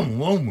now.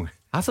 Whoa.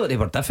 I thought they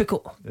were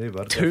difficult. They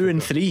were 2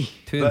 and 3.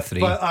 2 and 3.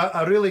 But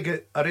I really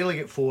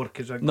get 4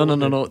 because No.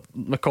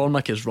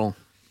 McCormack is wrong.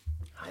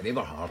 They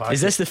were hard.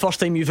 Is this the first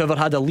time you've ever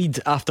had a lead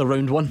after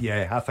round 1?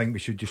 Yeah, I think we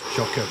should just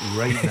chuck it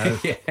right now.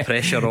 Yeah.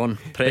 Pressure on,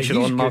 He's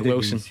Mark good at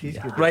Wilson. these. He's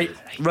good at Right,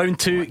 round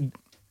 2.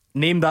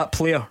 Name that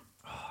player.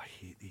 I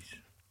hate these.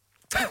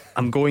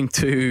 I'm going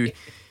to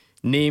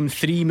name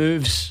 3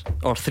 moves,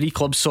 or 3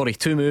 clubs, sorry,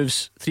 2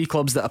 moves, 3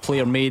 clubs that a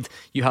player made.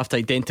 You have to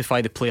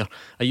identify the player.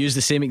 I use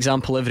the same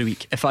example every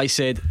week. If I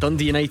said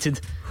Dundee United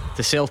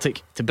to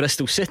Celtic to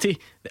Bristol City,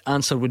 the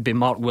answer would be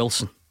Mark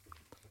Wilson.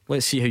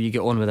 Let's see how you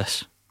get on with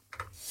this.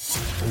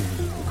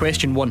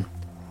 Question 1.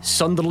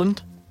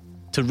 Sunderland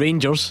to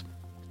Rangers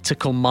to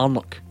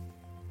Kilmarnock.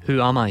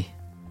 Who am I?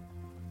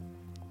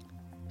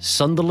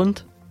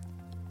 Sunderland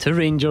to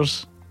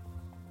Rangers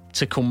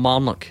to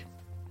Kilmarnock.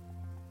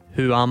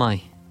 Who am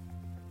I?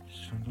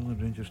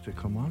 Sunderland Rangers to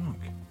Kilmarnock.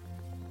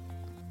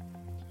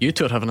 You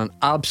two are having an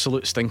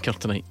absolute stinker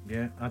tonight.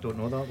 Yeah, I don't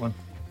know that one.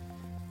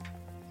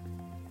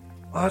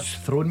 Oh, it's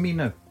thrown me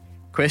now.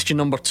 Question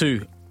number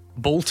 2.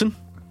 Bolton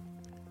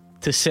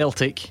to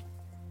Celtic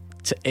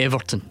to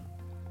Everton.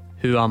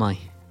 Who am I?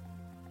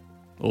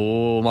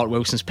 Oh, Mark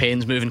Wilson's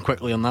pen's moving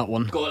quickly on that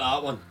one. Got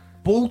that one.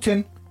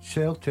 Bolton,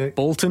 Celtic.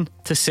 Bolton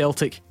to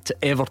Celtic to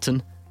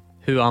Everton.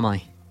 Who am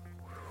I?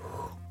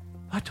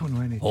 I don't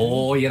know anything.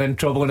 Oh, you're in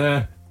trouble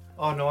now.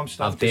 Oh no, I'm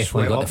starting I've to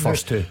definitely sweat got up the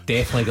first now. 2.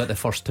 Definitely got the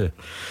first 2.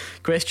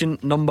 Question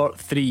number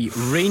 3.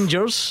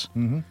 Rangers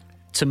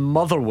to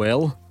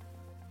Motherwell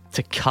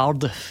to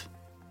Cardiff.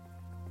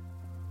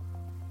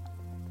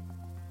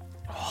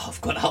 Oh,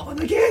 I've got that one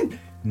again.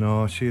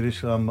 No,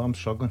 seriously, I'm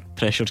struggling.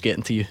 Pressure's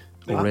getting to you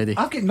already.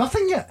 I've got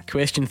nothing yet.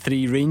 Question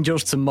 3.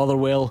 Rangers to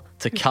Motherwell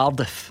to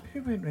Cardiff.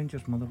 Who went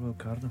Rangers, Motherwell,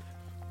 Cardiff?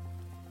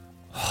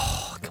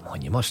 Oh, come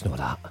on, you must know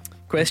that.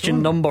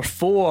 Question number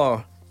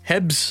 4.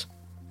 Hibs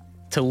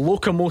to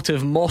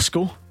Lokomotiv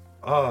Moscow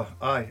Oh,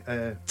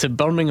 aye. to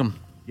Birmingham.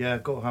 Yeah,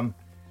 got him.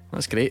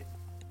 That's great.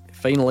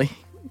 Finally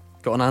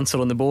got an answer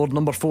on the board.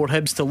 Number 4.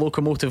 Hibs to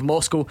Lokomotiv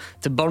Moscow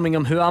to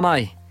Birmingham. Who am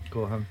I?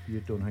 Got him. You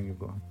don't think you've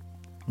got him?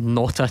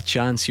 Not a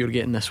chance you're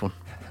getting this one.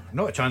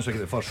 Not a chance I get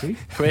the first 3.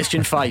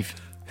 Question 5.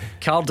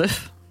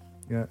 Cardiff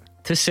Yeah.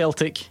 to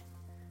Celtic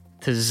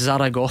to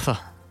Zaragoza.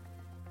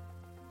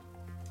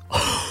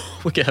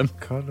 Look at him.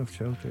 Cardiff,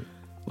 Celtic.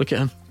 Look at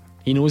him.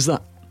 He knows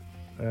that.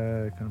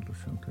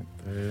 Cardiff,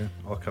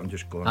 Celtic. I'm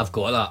just going. I've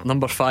got that.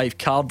 Number 5.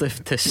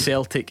 Cardiff to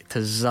Celtic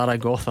to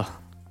Zaragoza.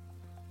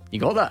 You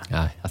got that?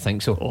 Aye, I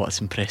think so. Oh, that's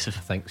impressive.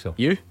 I think so.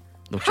 You?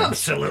 No chance.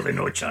 Absolutely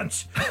no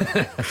chance.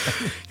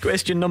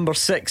 Question number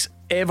 6.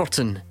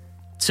 Everton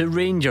to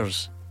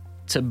Rangers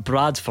to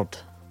Bradford.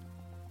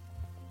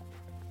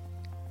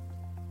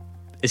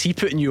 Is he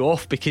putting you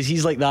off because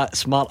he's like that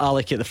smart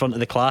aleck at the front of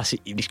the class?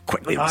 He's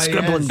quickly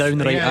scribbling down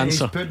the right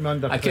answer.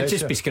 I could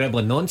just be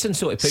scribbling nonsense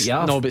so to put you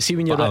off. No, but see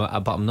when you're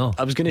but I'm not.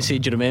 I was going to say,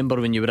 do you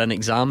remember when you were in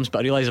exams? But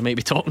I realise I might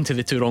be talking to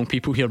the 2 wrong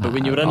people here. But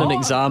when you were in an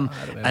exam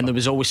and there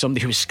was always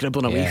somebody who was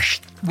scribbling away,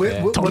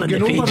 We're turning going the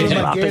over pages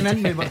him rapid. again,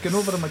 aren't we? We're going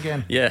over him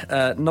again.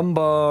 Yeah.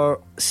 Number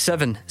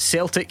 7.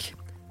 Celtic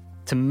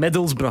to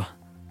Middlesbrough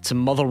to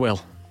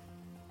Motherwell.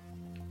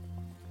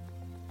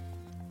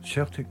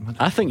 Celtic, Middlesbrough.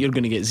 I think you're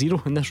going to get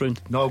 0 in this round.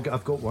 No,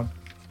 I've got one.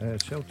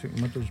 Celtic,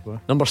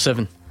 Middlesbrough. Number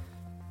 7.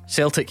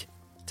 Celtic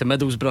to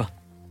Middlesbrough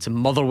to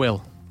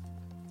Motherwell.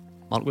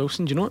 Mark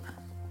Wilson, do you know it?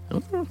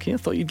 Oh, okay, I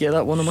thought you'd get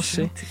that one, I must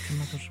say.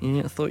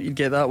 Yeah, I thought you'd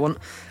get that one.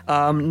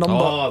 Number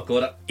I've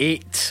got it.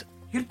 8.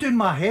 You're doing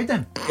my head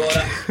in. Got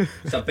it.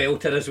 It's a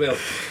belter as well.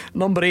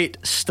 Number 8.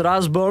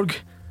 Strasbourg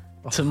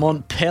to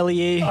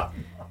Montpellier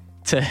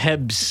to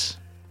Hibs.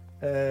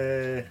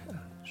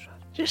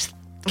 Just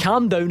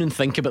calm down and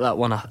think about that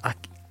one. I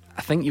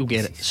think you'll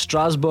get it.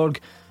 Strasbourg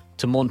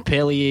to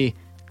Montpellier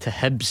to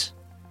Hibs.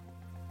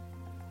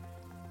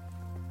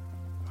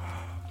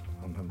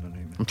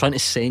 I'm trying to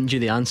send you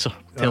the answer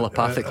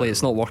telepathically.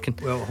 It's not working.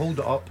 Well, hold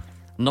it up.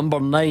 Number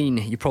 9.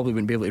 You probably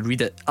wouldn't be able to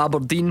read it.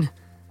 Aberdeen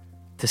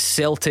to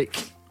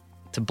Celtic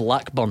to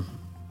Blackburn.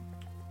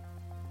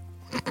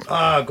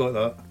 I got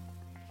that.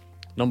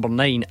 Number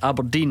 9.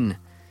 Aberdeen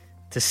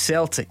to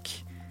Celtic.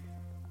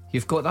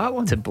 You've got that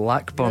one to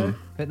Blackburn.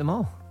 Hit them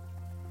all.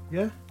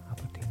 Yeah.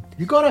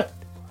 You got it.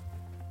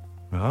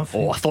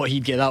 Oh, I thought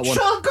he'd get that one.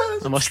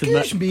 I must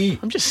Excuse admit. me.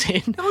 I'm just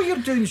saying. No, you're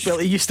doing. Well,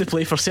 he used to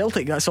play for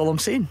Celtic, that's all I'm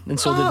saying. And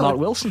so did Mark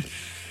Wilson.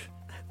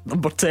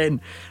 Number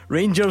 10,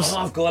 Rangers. Oh,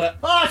 I've got it.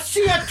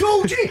 See, I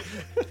told you.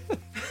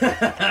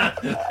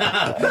 That's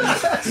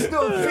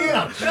not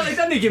fair. Well, he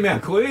didn't give me a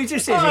clue. He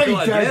just says you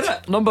got to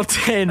get it. Number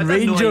 10, I didn't know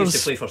he used Rangers. to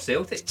play for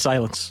Celtic.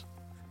 Silence.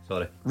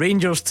 Sorry.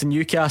 Rangers to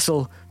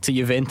Newcastle to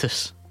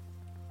Juventus.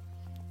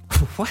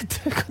 What?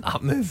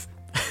 That move.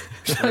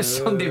 That's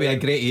somebody with a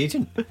great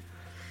agent.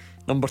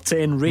 Number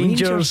 10,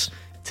 Rangers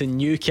to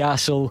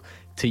Newcastle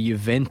to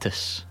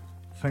Juventus.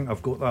 I think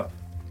I've got that.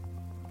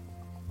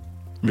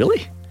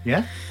 Really?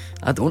 Yeah?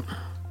 I don't.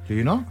 Do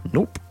you not?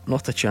 Nope,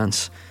 not a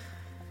chance.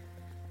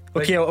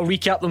 Okay, I'll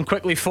recap them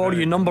quickly for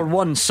you. Number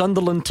 1,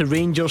 Sunderland to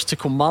Rangers to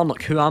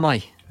Kilmarnock. Who am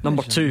I?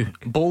 Number 2,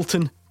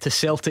 Bolton to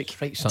Celtic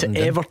to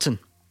Everton.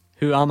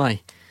 Who am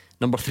I?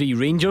 Number 3,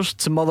 Rangers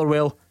to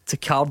Motherwell to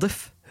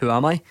Cardiff. Who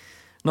am I?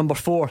 Number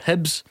 4,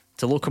 Hibs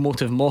to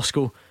Lokomotiv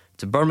Moscow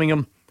to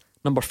Birmingham.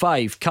 Number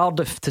 5,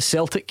 Cardiff to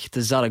Celtic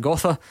to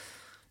Zaragoza.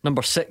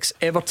 Number 6,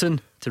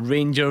 Everton to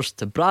Rangers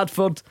to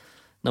Bradford.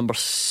 Number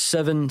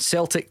 7,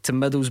 Celtic to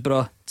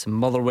Middlesbrough to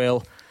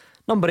Motherwell.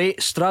 Number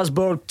 8,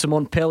 Strasbourg to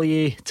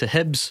Montpellier to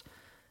Hibs.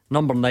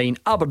 Number 9,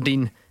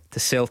 Aberdeen to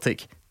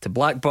Celtic to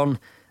Blackburn.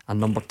 And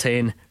number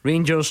 10,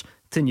 Rangers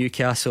to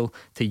Newcastle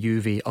to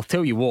Juve. I'll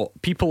tell you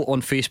what, people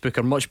on Facebook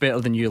are much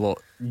better than you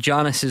lot.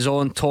 Janice is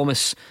on,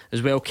 Thomas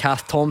as well,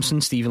 Kath Thompson,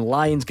 Stephen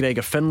Lyons,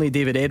 Gregor Finlay,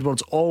 David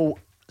Edwards, all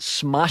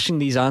smashing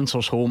these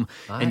answers home.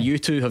 Aye. And you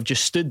two have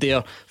just stood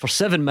there for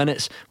 7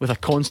 minutes with a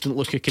constant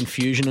look of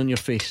confusion on your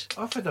face.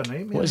 I've had a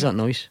nightmare. What is that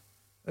noise?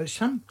 It's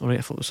him. Alright,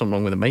 I thought there was something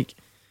wrong with the mic.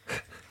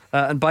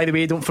 And by the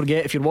way, don't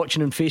forget, if you're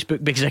watching on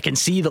Facebook, because I can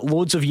see that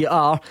loads of you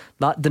are,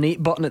 that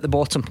donate button at the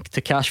bottom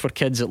to Cash for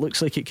Kids, it looks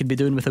like it could be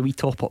doing with a wee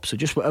top up. So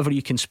just whatever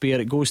you can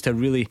spare, it goes to a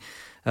really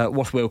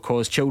worthwhile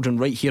cause. Children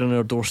right here on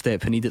our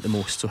doorstep who need it the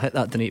most. So hit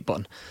that donate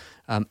button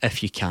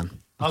if you can.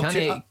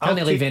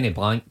 Can't leave any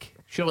blank.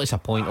 Surely it's a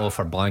point off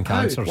for blank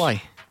answers.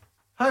 Why?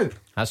 How?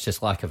 That's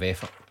just lack of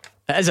effort.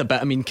 It is a bit,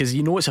 I mean, because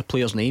you know it's a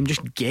player's name.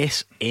 Just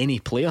guess any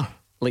player.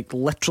 Like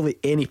literally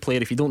any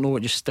player. If you don't know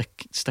it, just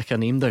stick a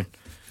name down.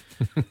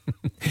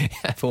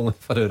 If only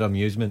for our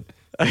amusement.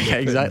 Yeah,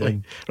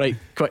 exactly. Right,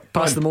 quick,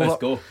 pass them over. Let's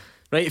go.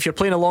 Right, if you're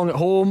playing along at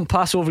home,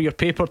 pass over your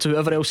paper to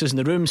whoever else is in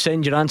the room.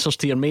 Send your answers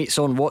to your mates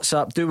on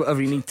WhatsApp. Do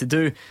whatever you need to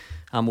do,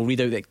 and we'll read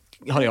out the.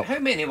 Hurry up. How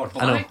many were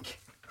blank?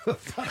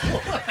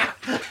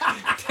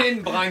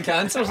 10 blank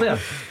answers there.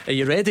 Are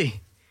you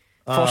ready?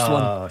 First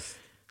one,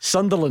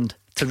 Sunderland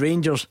to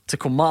Rangers to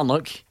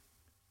Kilmarnock.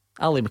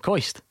 Ali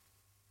McCoist.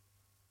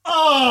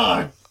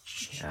 I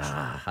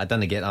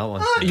didn't get that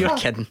one. You're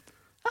kidding.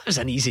 That was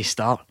an easy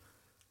start.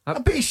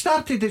 But he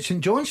started at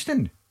St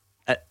Johnstone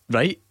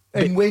right,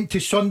 and went to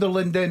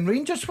Sunderland and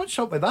Rangers. What's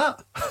up with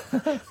that?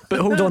 but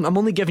hold on, I'm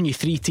only giving you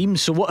 3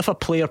 teams. So what if a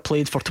player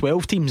played for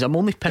 12 teams? I'm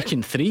only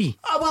picking 3.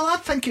 Well, I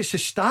think it's the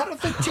start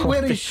of the team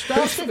where he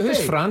started.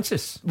 Who's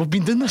Francis? We've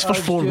been doing this for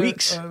 4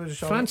 weeks.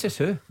 Francis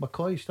who?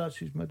 McCoy starts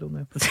his middle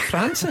name.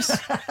 Francis?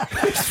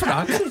 Who's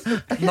Francis?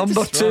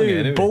 Number 2,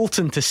 anyway.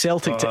 Bolton to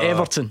Celtic to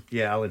Everton.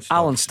 Yeah,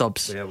 Alan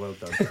Stubbs. Yeah, well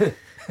done.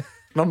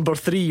 Number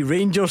 3,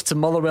 Rangers to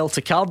Motherwell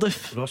to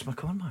Cardiff. Ross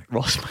McCormack.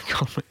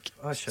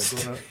 I should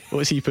go that.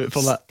 What's he put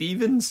for that?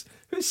 Stevens?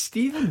 Who's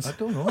Stevens? I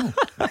don't know.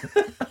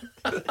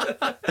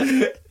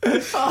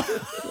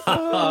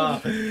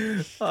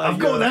 I've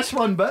got this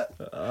one, but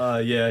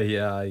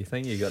yeah, I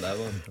think you got that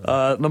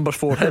one. Number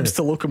 4, Hibs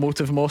to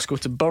Lokomotiv Moscow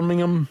to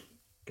Birmingham.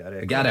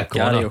 Gary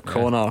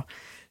O'Connor. Yeah.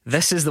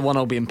 This is the one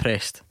I'll be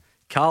impressed.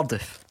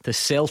 Cardiff to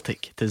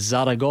Celtic to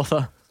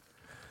Zaragoza.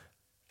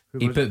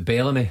 He put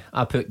Bellamy.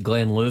 I put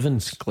Glenn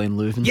Louvens.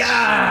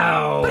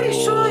 Yeah, but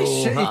it's so nice.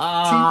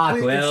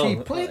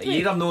 You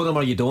either know them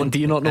or you don't. Do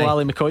you not know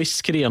Ali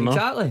McCoist's career? No?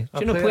 Exactly. Do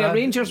you not play at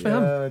Rangers with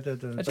him?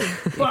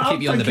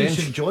 Keep you on the bench.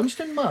 St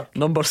Johnstone, Mark.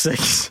 Number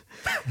 6,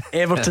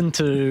 Everton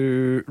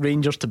to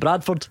Rangers to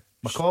Bradford.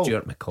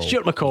 Stuart McCall.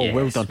 Yes,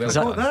 well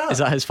done. Is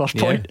that his first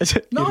point? Is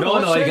it? No,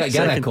 you got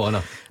Gary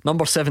O'Connor.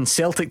 Number 7,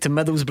 Celtic to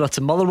Middlesbrough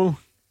to Motherwell.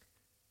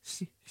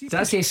 Does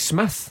that say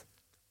Smith?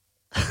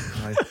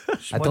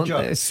 I don't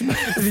know.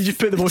 Did you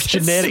put the most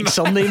generic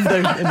surname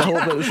down in the hope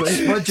that it was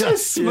right?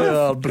 Smith.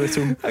 Yeah,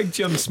 brutal. Like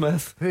Jim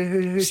Smith.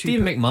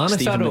 Steve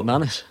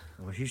McManus.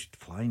 Oh, he's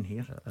flying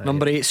here.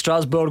 Number 8,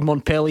 Strasbourg,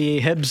 Montpellier,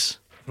 Hibs.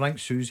 Frank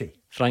Susie.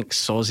 Frank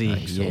Sozzi.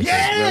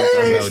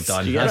 Well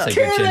done. That's a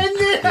good tune.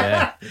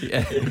 Yeah.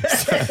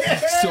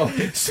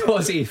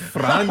 Sozzi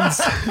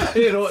Franz.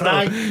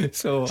 Frank.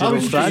 So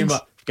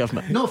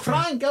Government. No,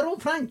 Frank. I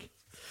wrote Frank.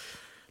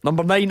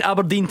 Number 9,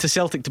 Aberdeen to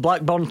Celtic to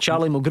Blackburn.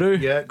 Charlie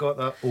Mulgrew. Yeah, got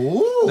that.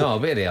 Oh no,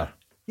 wait there.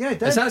 Yeah,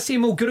 does that say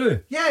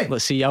Mulgrew? Yeah.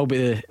 Let's see, I'll be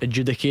the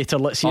adjudicator.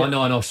 Let's see. Oh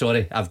no,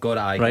 sorry, I've got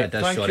it.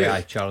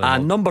 Right. Charlie.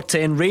 And number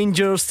 10,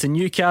 Rangers to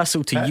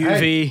Newcastle to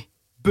Juve.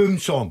 Boom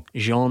song.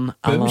 Jean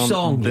Boom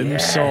song. Boom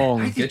song.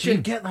 How did you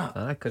get that?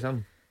 Because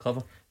I'm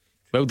clever.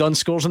 Well done,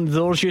 scores on the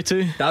doors, you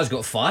two. Dad's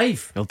got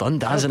 5. Well done,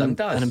 Daz. An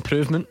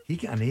improvement. He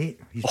got an 8.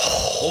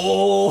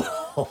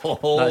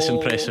 That's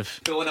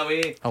impressive. Pulling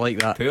away. I like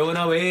that. Pulling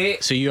away.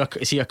 So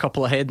is he a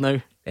couple ahead now?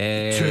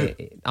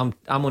 I'm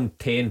on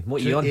 10.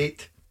 What are you on?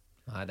 8.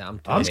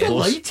 I'm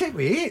delighted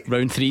with 8.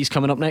 Round 3's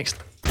coming up next.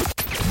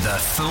 The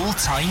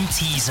full-time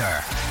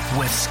teaser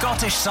with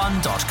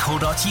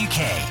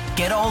ScottishSun.co.uk.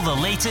 Get all the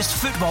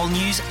latest football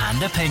news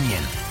and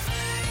opinion.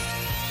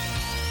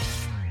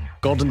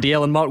 Gordon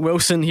Dalziel and Mark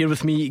Wilson here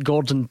with me,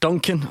 Gordon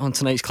Duncan, on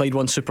tonight's Clyde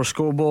 1 Super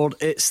Scoreboard.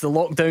 It's the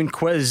Lockdown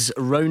Quiz,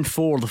 round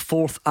 4, the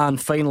 4th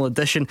and final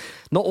edition.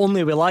 Not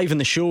only are we live in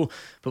the show,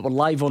 but we're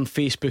live on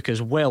Facebook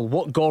as well.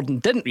 What Gordon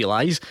didn't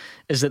realise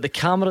is that the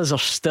cameras are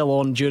still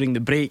on during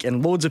the break,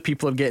 and loads of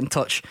people have get in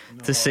touch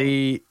to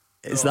say,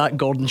 is that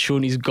Gordon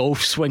showing his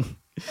golf swing?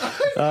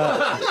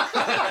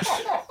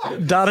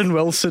 Darren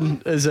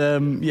Wilson is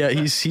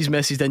he's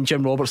messaged in.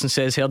 Jim Robertson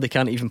says, heard they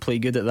can't even play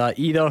good at that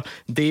either.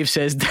 Dave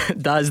says,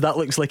 Daz, that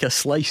looks like a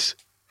slice.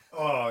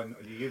 Oh, no,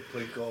 you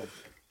play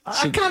golf.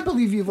 I can't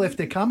believe you've left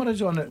the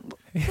cameras on it.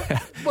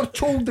 We're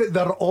told that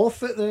they're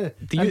off at the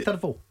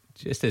interval.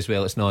 Just as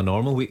well, it's not a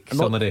normal week.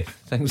 Some of the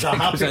things that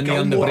goes in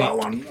there on the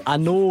break. I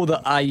know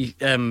that I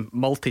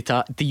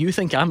multitask. Do you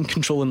think I'm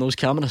controlling those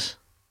cameras?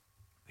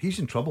 He's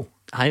in trouble.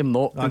 I am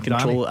not in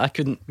control. I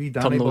couldn't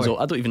turn those off.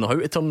 I don't even know how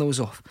to turn those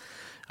off.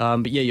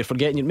 But yeah, you're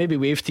forgetting. You maybe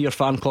wave to your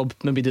fan club.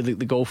 Maybe do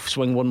the golf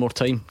swing one more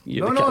time.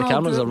 The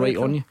cameras are right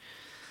on you.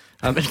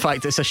 In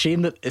fact, it's a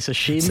shame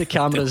the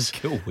cameras.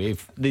 Cool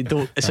wave. They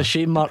don't. It's a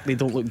shame, Mark. They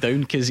don't look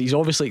down because he's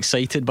obviously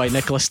excited by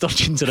Nicola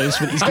Sturgeon's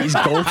announcement. He's got his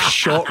golf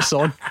shorts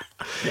on.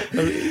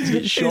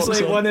 It's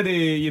like one of the,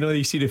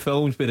 you see the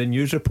films with the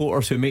news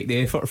reporters who make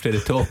the effort to the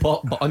top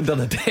up, but under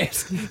the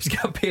desk he's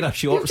got a pair of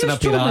shorts and a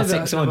pair of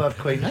Asics on.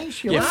 Quite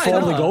nice. For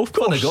the golf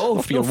course,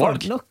 for your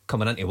work. Not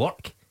coming into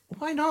work.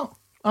 Why not?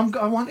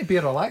 I want to be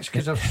relaxed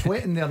because I'm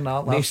sweating there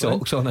now. No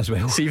socks on as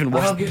well. It's even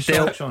worse.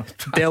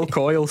 Del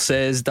Coyle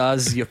says,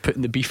 Daz, you're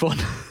putting the beef on.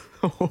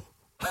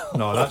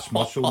 No, that's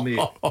muscle, mate.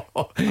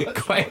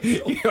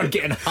 You're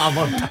getting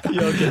hammered.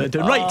 You're getting it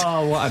done. Right.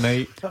 Oh, what a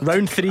night.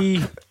 Round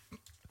 3.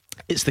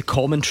 It's the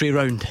commentary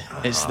round.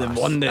 It's the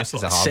one that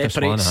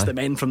separates the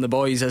men from the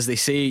boys, as they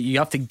say. You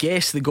have to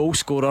guess the goal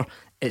scorer.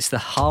 It's the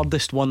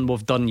hardest one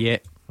we've done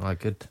yet.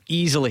 Good.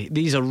 Easily.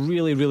 These are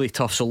really, really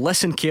tough. So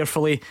listen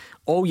carefully.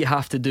 All you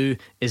have to do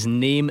is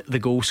name the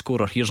goal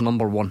scorer. Here's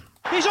number 1.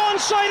 He's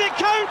onside, it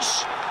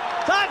counts.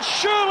 That's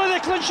surely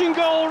the clinching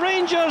goal.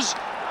 Rangers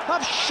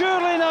have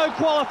surely now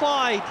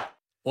qualified.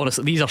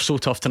 Honestly, these are so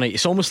tough tonight.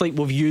 It's almost like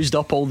we've used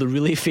up all the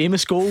really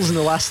famous goals in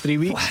the last 3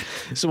 weeks.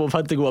 So we've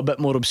had to go a bit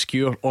more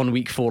obscure on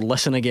week 4.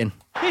 Listen again.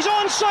 He's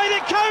onside,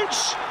 it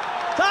counts.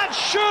 That's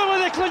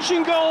surely the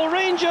clinching goal.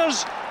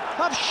 Rangers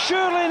have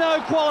surely now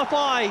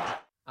qualified.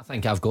 I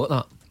think I've got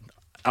that.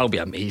 I'll be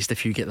amazed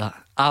if you get that.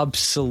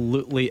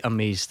 Absolutely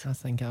amazed. I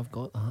think I've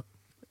got that.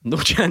 No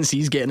chance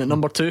he's getting it.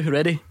 Number 2.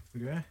 Ready?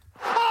 Yeah.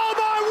 Oh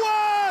my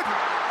word!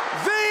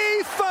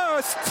 The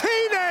first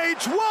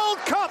teenage World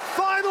Cup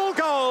final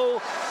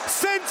goal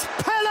since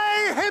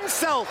Pele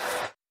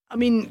himself. I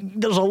mean,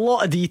 there's a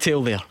lot of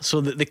detail there. So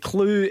the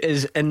clue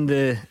is in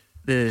the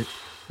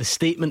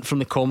statement from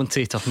the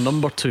commentator.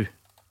 Number 2.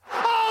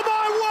 Oh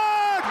my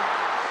word!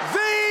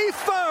 The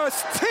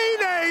first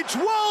teenage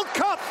World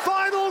Cup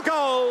final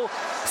goal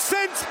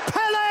since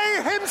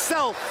Pele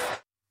himself.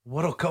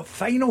 World Cup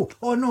final.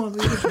 Oh no, he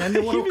wasn't in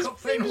the World Cup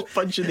final. He was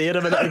punching the air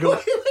a minute ago.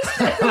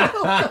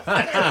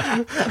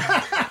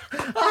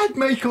 I had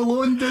Michael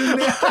Owen down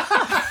there.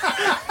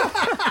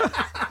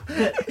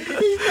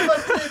 He's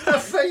never played the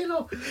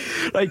final.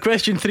 Right,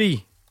 question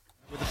 3.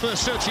 With the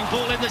first searching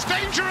ball in, that's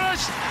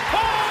dangerous.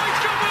 Oh,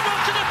 he's got them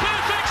up to the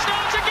perfect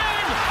start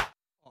again.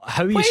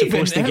 How are you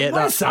supposed to get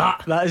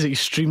that? That is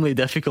extremely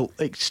difficult.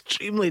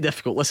 Extremely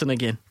difficult. Listen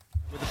again.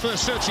 With the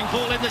first searching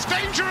ball in, that's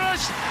dangerous.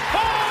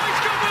 Oh,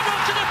 he's got them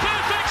up to the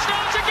perfect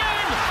start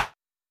again.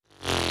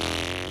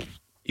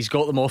 He's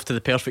got them off to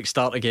the perfect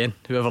start again.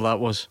 Whoever that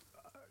was.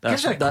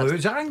 Give a clue.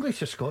 Is that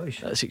English or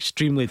Scottish? That's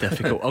extremely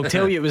difficult. I'll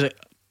tell you,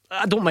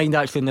 I don't mind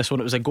actually in this one.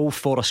 It was a goal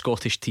for a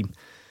Scottish team.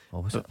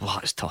 Oh, was it? Well,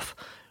 it's tough.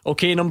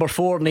 Okay, number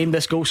 4. Name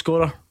this goal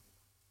scorer. A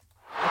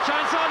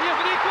chance on here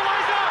for the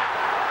equaliser.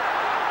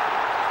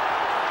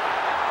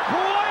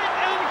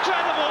 Quite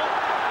incredible.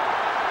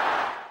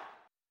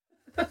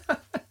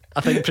 I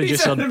think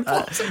producer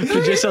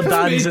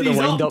Dan's at the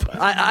wind up.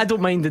 I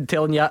don't mind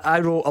telling you, I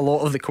wrote a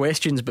lot of the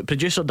questions, but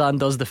producer Dan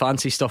does the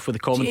fancy stuff with the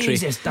commentary.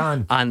 Jesus,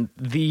 Dan. And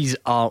these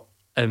are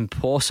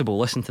impossible.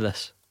 Listen to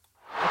this.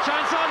 A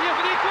chance on here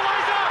for the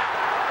equaliser.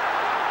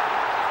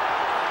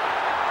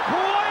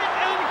 Quite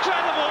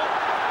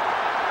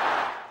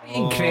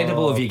incredible.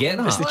 Incredible if you get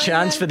that. It's the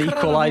chance for the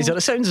equaliser.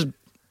 It sounds It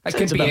a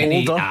could be bit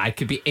any. older. It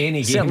could be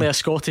any game. Certainly a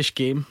Scottish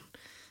game.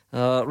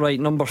 Right,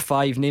 number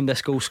 5. Name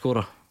this goal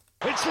scorer.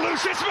 It's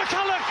Lucius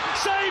McCulloch,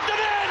 saved it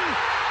in.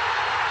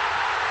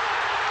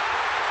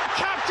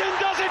 Captain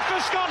does it for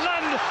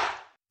Scotland.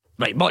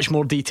 Right, much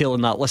more detail in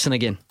that. Listen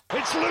again.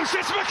 It's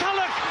Lucius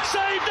McCulloch,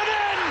 saved it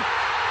in.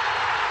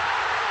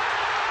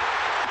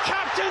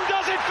 Captain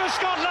does it for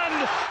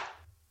Scotland.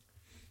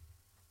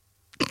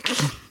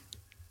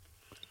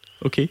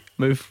 Okay,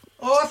 move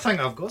Oh, I think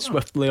I've got that.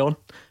 Swiftly on.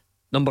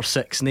 Number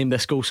 6, name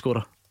this goal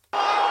scorer. What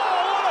about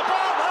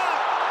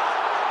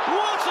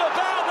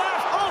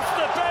that? Off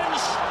the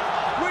bench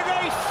with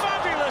a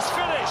fabulous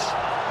finish.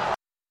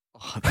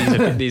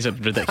 These are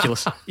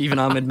ridiculous. Even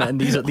I'm admitting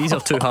these are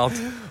too hard.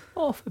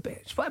 Off the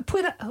bench. But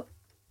put it out.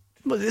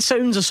 But it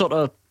sounds a sort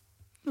of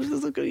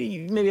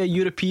maybe a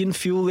European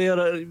feel there.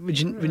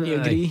 Wouldn't you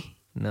agree?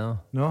 No.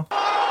 No. What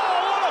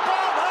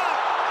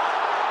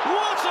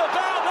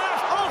about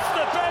that? Off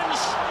the bench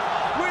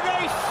with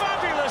a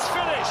fabulous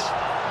finish.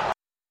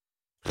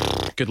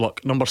 Good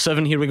luck. Number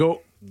 7, here we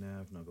go. No,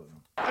 I've not got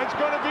that. It's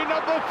going to be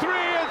number 3.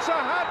 It's a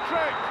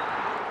hat-trick.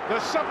 The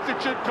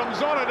substitute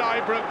comes on at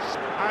Ibrox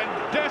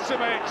and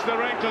decimates the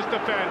Rangers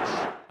defence.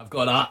 I've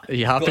got that. Are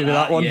you happy with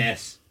that one?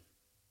 Yes.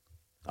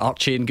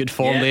 Archie in good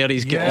form Yeah. there.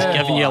 He's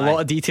giving you a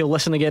lot of detail.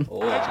 Listen again. It's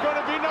going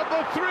to be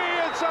number 3.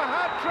 It's a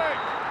hat-trick.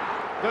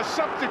 The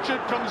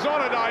substitute comes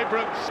on at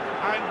Ibrox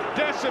and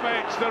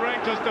decimates the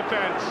Rangers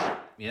defence.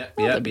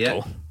 That'd be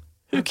cool.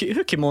 Who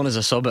came on as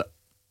a sub at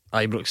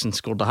Ibrox and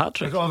scored a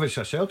hat-trick? It's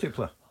obviously a Celtic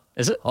player.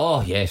 Is it?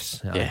 Oh,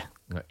 yes. Yeah.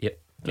 Yep.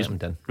 Get him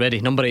done. Ready,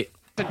 number 8.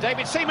 And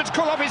David Seaman's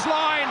call off his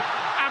line,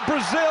 and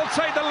Brazil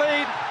take the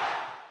lead.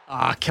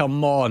 Ah,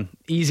 come on.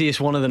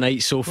 Easiest one of the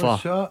night so far.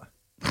 What's that?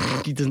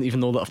 He doesn't even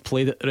know that I've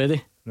played it.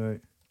 Ready?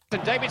 Right.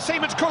 And David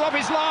Seaman's call off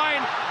his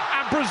line,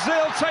 and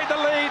Brazil take the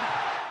lead.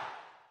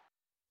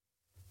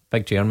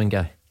 Big German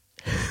guy.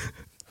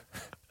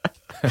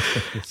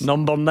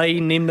 Number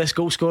 9, name this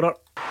goal scorer.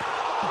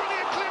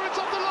 Brilliant clearance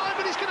off the line,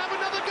 but he's going to have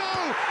another go.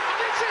 And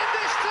it's in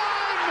this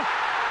time.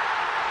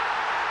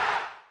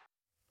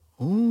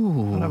 I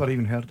Ooh. never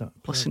even heard that.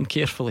 Listen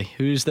carefully.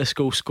 Who's this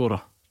goal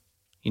scorer?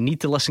 You need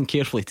to listen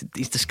carefully.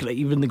 He's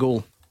describing the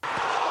goal.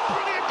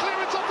 Brilliant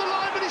clearance off the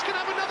line, but he's going to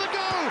have another go.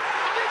 And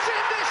it's in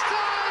this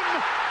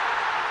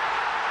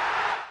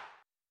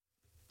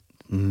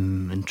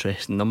time.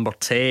 Interesting. Number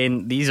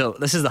 10.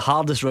 This is the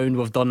hardest round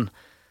we've done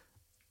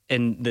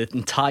in the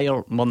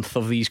entire month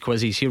of these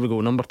quizzes. Here we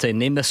go. Number 10.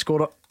 Name this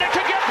scorer. It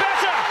could get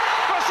better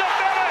for St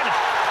Mirren.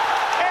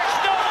 It's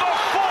number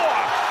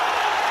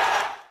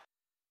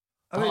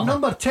 4. I mean,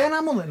 number 10,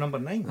 I'm only at number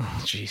 9.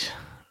 Oh, jeez.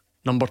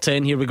 Number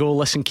 10. Here we go.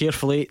 Listen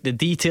carefully. The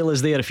detail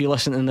is there if you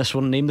listen in this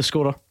one. Name the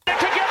scorer. It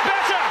could get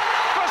better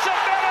for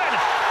St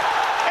Mirren.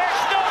 It's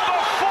number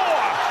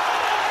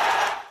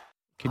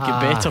 4. Could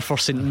get better for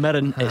St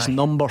Mirren. It's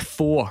number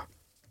 4.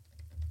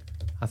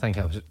 I think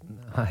I was.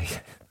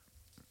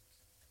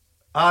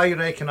 I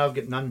reckon I've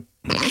got none.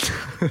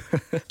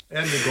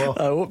 There you go.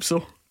 I hope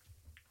so.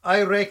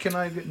 I reckon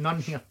I've got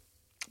none here.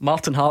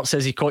 Martin Hart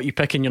says he caught you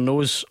picking your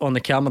nose on the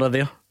camera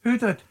there. Who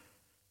did?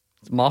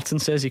 Martin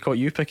says he caught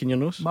you picking your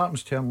nose.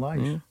 Martin's telling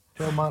lies. Yeah.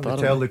 Tell Martin to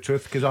Apparently. tell the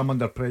truth, because I'm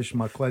under pressure in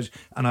my quiz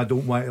and I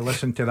don't want to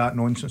listen to that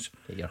nonsense.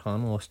 Get your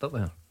hand lost up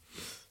there.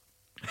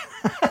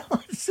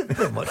 Listen to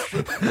the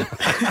mushroom.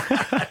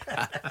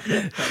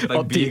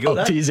 Up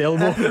to his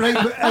elbow. Right,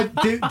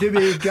 but, do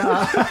we get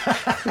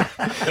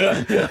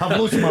I've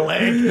lost my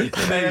leg.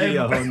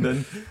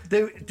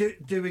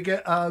 Do we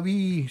get a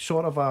wee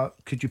sort of a,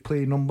 could you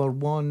play number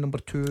 1, number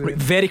 2? Right,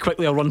 very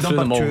quickly I'll run through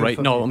Number them all. 2 Right,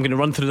 for no, me. I'm going to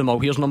run through them all.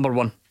 Here's number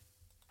 1.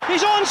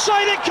 He's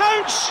onside, it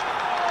counts.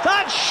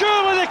 That's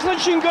surely the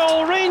clinching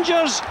goal.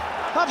 Rangers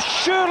have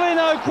surely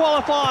now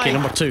qualified. Okay,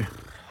 number 2.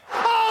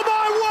 Oh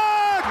my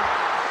word!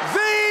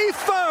 The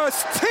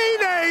first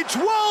teenage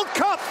World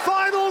Cup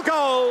final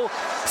goal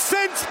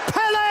since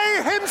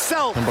Pele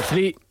himself. Number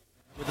 3.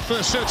 With the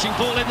first searching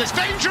ball in, that's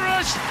dangerous. Oh,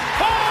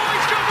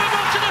 he's got them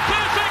up to the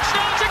perfect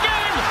start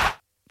again.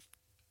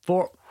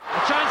 4. A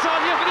chance on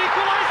here for the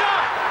equaliser.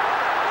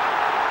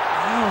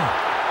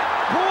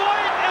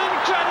 Quite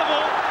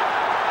incredible.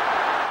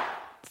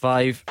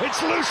 5.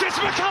 It's Lucius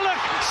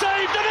McCulloch,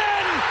 saved it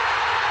in.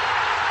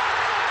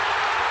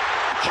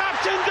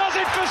 Captain does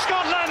it for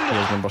Scotland.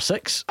 Here's number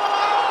 6. Oh,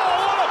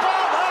 what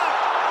about that?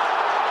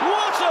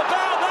 What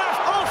about that?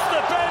 Off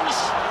the bench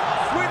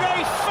with a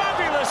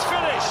fabulous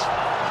finish.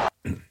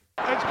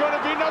 It's going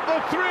to be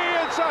number 3.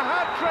 It's a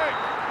hat-trick.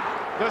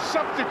 The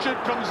substitute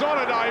comes on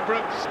at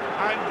Ibrox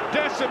and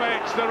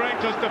decimates the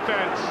Rangers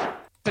defence.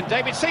 And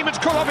David Seaman's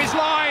call off his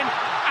line,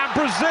 and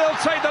Brazil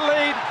take the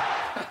lead.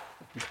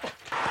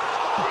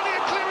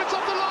 Brilliant clearance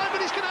off the line,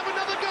 but he's going to have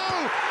another go.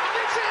 And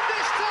it's in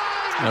this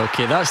time.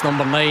 Okay, that's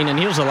number 9. And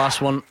here's the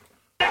last one.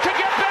 It could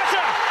get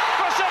better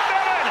for St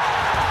Mirren.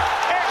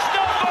 It's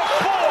number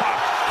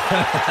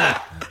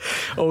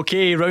 4.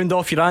 Okay, round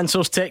off your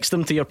answers. Text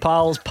them to your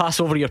pals. Pass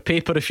over your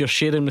paper if you're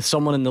sharing with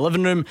someone in the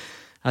living room,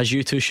 as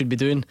you two should be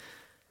doing.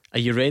 Are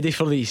you ready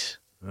for these?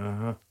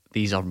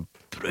 These are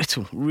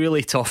brutal,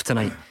 really tough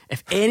tonight.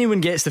 If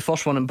anyone gets the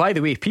first one, and by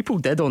the way, people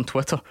did on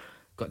Twitter.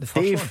 Got the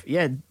first one?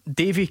 Yeah,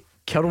 Davey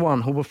Kirwan,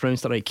 hope I've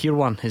pronounced it right.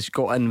 Kirwan has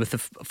got in with the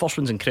first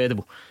one's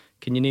incredible.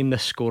 Can you name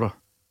this scorer?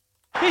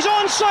 He's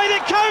onside,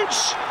 it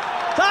counts.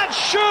 That's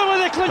surely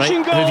the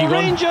clinching Right, who have you goal.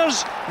 gone?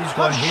 Rangers He's have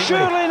gone Hately.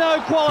 surely now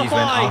He's went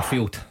qualified.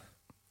 Arfield.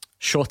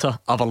 Shota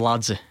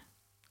Avaladze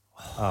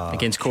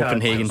against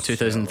Copenhagen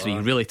 2003.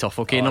 Really tough.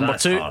 Okay, number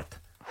 2. Oh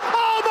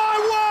my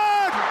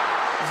word!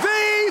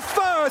 The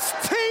first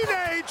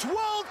teenage World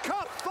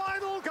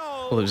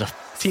Well, it was a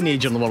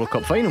teenager in the World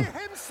Cup final.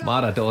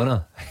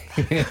 Maradona.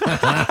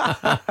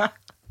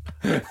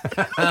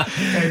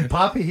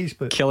 Mbappe, he's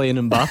put.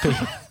 Kylian Mbappe.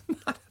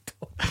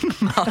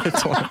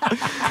 Maradona.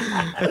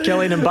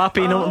 Kylian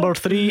Mbappe, number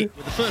 3.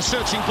 The first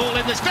searching ball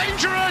in, that's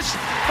dangerous.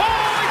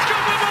 Oh, he's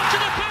got them up to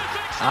the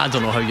perfect. I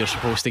don't know how you're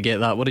supposed to get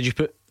that. What did you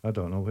put? I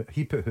don't know.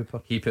 He put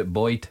Hooper. He put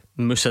Boyd.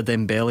 Moussa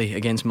Dembele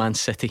against Man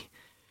City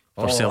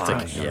for Celtic.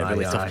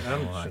 Really tough.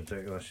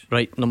 Ridiculous.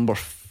 Right, number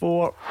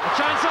 4. A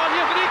chance on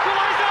here for the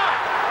equaliser.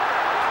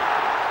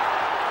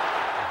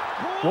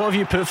 What have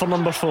you put for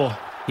number 4?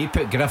 He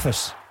put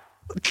Griffiths.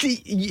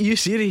 You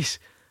serious?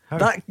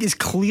 That is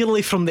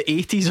clearly from the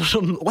 80s or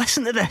something.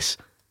 Listen to this.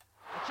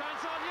 A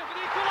chance on here for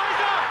the equaliser.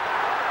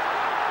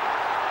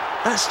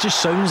 That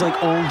just sounds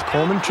like old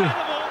commentary.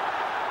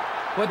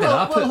 What did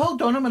I put? Well,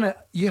 hold on a minute.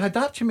 You had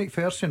Archie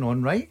McPherson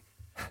on, right?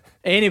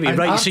 Anyway, And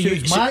right. So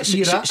you,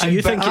 Archie's my era, so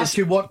you think it's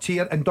Archie worked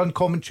here and done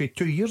commentary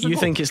 2 years ago. you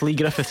think it's Lee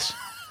Griffiths?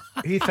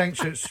 He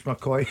thinks it's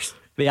McCoy.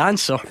 The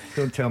answer.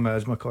 Don't tell me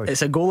it's McCoy.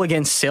 It's a goal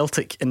against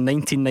Celtic in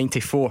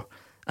 1994,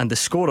 and the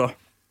scorer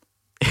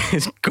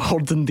is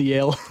Gordon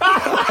Dalziel.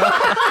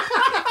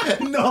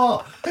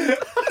 No.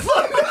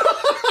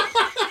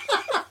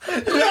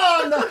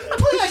 No.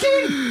 Play it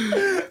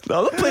again. No,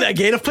 I'll play that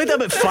again. I've played that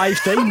about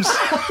 5 times.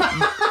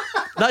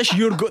 That's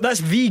your goal. That's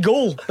the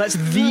goal. That's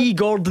the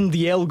Gordon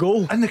Dalziel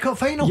goal in the cup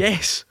final.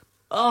 Yes.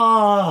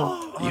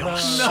 Oh, you're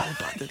so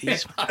bad at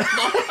these.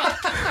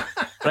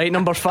 Right,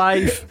 number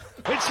 5.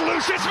 It's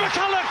Lucius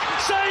McCulloch,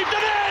 saved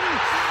it in.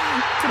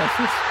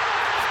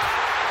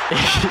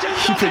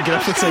 He put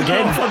Griffiths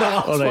again. For the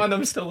last All right. one,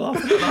 I'm still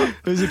laughing at that.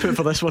 Who's he put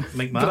for this one?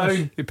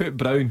 Brown. He put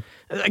Brown.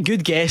 A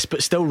good guess,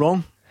 but still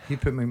wrong. He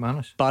put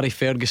McManus. Barry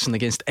Ferguson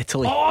against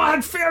Italy. Oh, I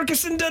had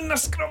Ferguson didn't I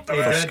scrubbed him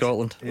For out.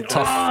 Scotland.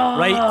 Tough.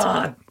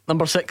 Right,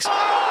 number 6. What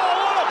about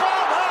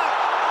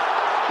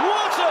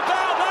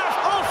that?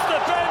 Off the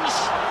bench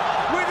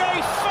with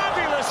a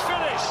fabulous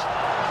finish.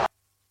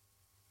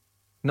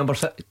 Number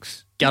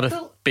 6. Gareth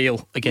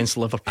Bale against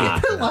Liverpool.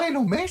 Put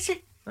Lionel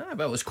Messi.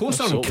 Well, it's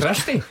closer So- than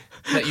Christie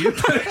that you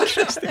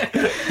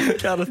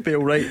put. Gareth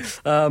Bale,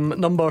 right.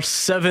 Number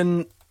 7.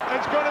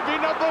 It's going to be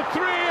number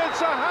 3.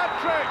 It's a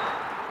hat-trick.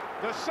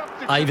 The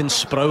substitute Ivan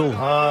Sproul.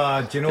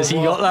 Do you know Has he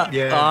what? got that?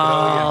 Yeah.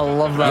 I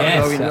love that. Yes.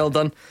 Brilliant. Well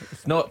done.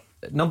 It's not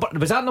number.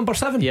 Was that number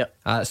 7? Yeah.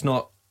 It's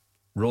not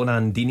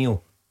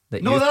Ronaldinho.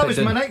 No, that was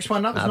my next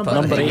one. That was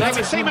number 8.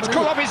 David Seaman's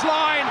caught up his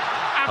line, and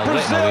I'll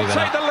let him away Brazil with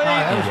take the lead.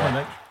 That was my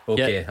next.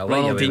 Okay, Yeah, I'll let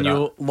you away with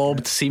Ronaldinho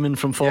lobbed Seaman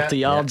from 40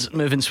 yards.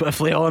 Moving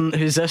swiftly on.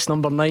 Who's this?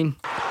 Number 9.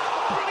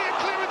 Brilliant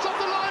clearance off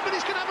the line, but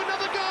he's going to have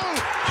another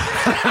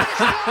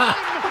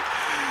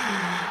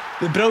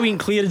go. The brilliant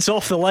clearance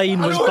off the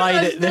line was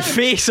by the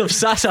face of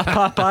Sasa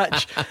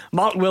Papac.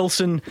 Mark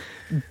Wilson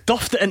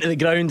duffed it into the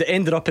ground. It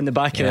ended up in the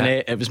back of the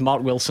net. It was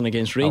Mark Wilson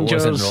against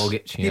Rangers. I wasn't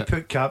Rogic, He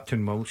put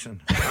Captain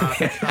Wilson.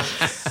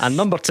 And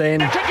number 10.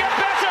 To get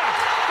better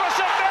for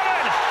St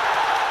Mirren.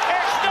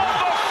 It's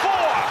number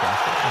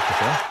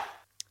 4.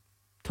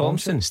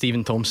 Thompson.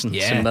 Stephen Thompson.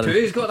 Yeah, St Mirren.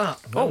 two's got that.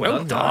 Oh,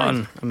 well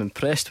done. I'm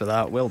impressed with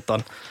that. Well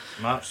done.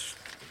 That's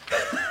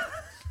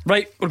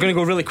Right, we're going to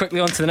go really quickly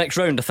on to the next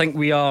round. I think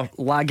we are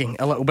lagging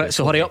a little bit,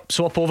 so hurry up,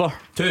 swap over.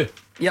 2.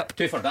 Yep.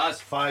 2 for Daz.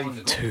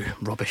 5. 2.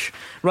 Rubbish.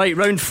 Right,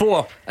 round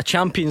 4, a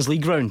Champions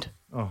League round.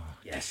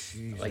 Yes.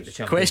 Like the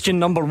champion. Question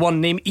number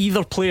 1. Name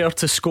either player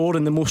to score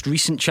in the most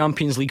recent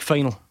Champions League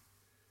final.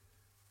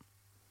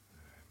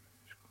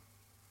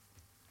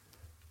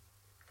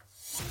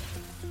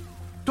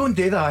 Don't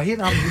do that. I hate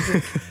that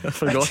music. I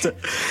forgot it.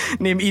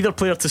 Name either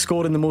player to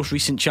score in the most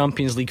recent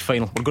Champions League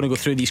final. We're going to go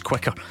through these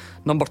quicker.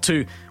 Number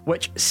 2.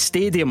 Which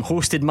stadium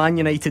hosted Man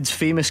United's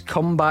famous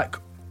comeback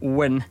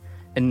win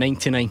in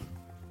 '99?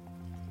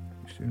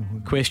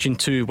 Question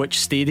 2. Which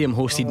stadium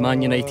hosted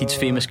Man United's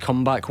famous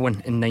comeback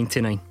win in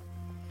 '99?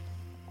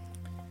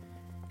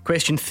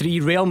 Question 3.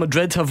 Real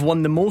Madrid have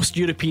won the most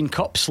European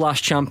Cups /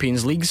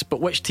 Champions Leagues,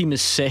 but which team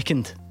is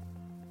second?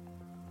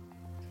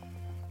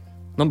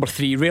 Number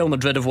 3. Real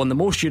Madrid have won the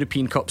most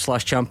European Cups /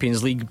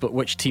 Champions League, but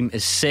which team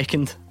is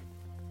second?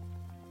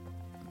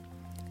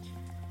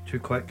 Too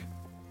quick.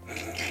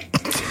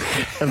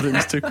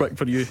 Everything's too quick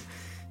for you.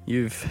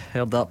 You've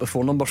heard that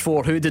before. Number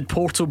 4. Who did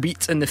Porto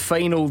beat in the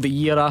final the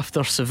year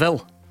after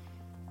Seville?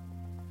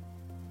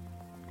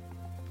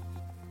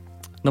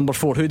 Number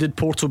 4. Who did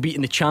Porto beat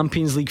in the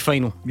Champions League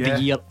final the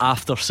year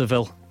after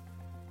Seville?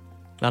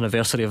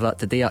 Anniversary of that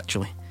today,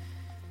 actually.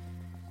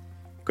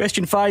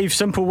 Question 5.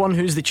 Simple one.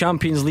 Who's the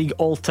Champions League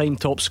all-time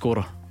top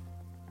scorer?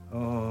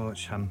 Oh,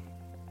 it's him.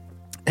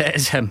 It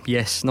is him,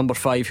 yes. Number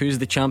 5. Who's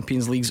the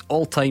Champions League's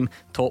all-time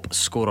top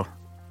scorer?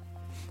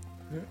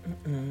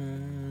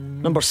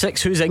 Number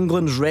 6. Who's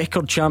England's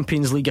record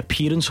Champions League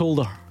appearance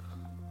holder?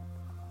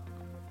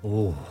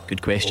 Oh,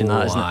 good question,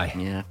 that, isn't aye.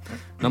 it? Yeah.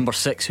 Number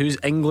 6. Who's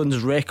England's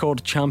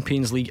record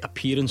Champions League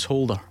appearance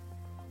holder?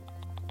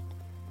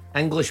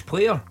 English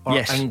player? Or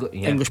Yes.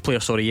 English player,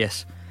 sorry,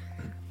 yes.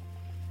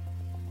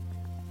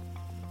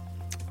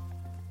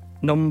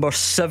 Number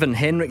 7.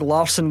 Henrik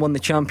Larsson won the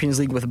Champions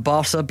League with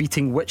Barca,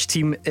 beating which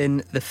team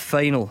in the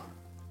final?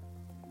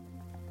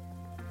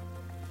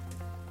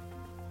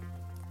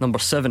 Number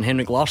 7,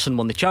 Henrik Larsson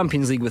won the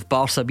Champions League with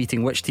Barca,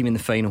 beating which team in the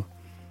final?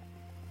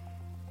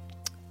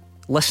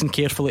 Listen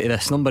carefully to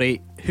this. Number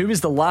 8, who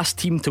was the last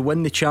team to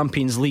win the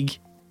Champions League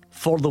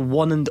for the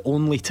one and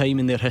only time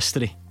in their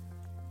history?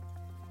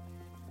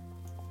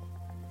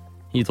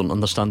 You don't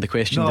understand the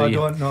question, do you?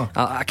 No, I don't know.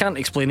 I can't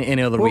explain it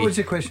any other way. What was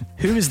the question?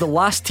 Who was the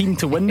last team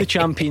to win the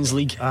Champions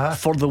League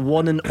for the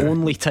one and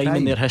only time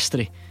in their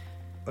history?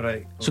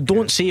 Right. So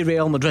don't say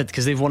Real Madrid,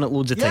 because they've won it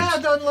loads of times. Yeah,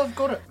 I don't love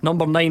got it.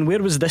 Number 9,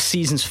 where was this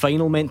season's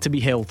final meant to be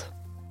held?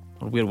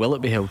 Or where will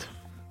it be held?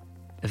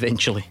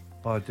 Eventually.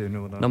 I do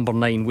know that. Number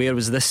 9, where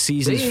was this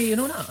season's you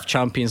know that?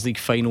 Champions League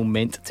final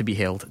meant to be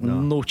held?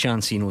 No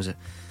chance he knows it.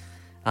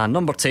 And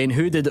number 10,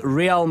 who did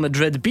Real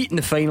Madrid beat in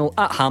the final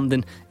at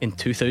Hampden in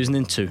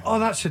 2002? Oh,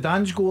 that's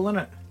Zidane's goal, isn't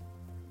it?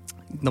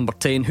 Number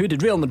 10, who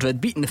did Real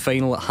Madrid beat in the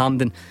final at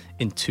Hampden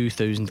in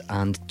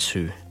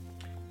 2002?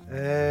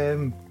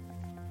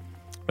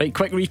 Right,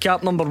 quick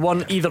recap. Number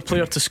 1, either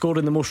player to score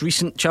in the most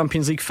recent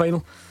Champions League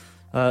final.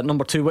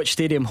 Number 2, which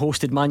stadium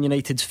hosted Man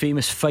United's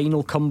famous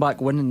final comeback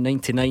win in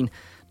 99?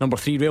 Number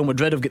 3, Real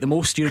Madrid have got the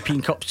most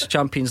European Cups,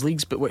 Champions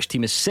Leagues, but which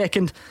team is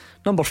second?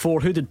 Number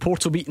 4, who did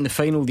Porto beat in the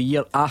final the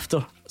year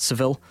after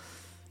Seville?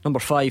 Number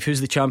 5,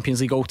 who's the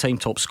Champions League all-time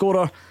top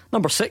scorer?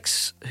 Number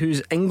 6,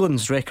 who's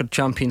England's record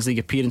Champions League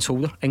appearance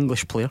holder?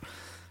 English player.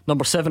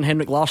 Number 7,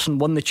 Henrik Larsson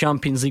won the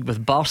Champions League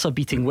with Barca,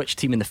 beating which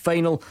team in the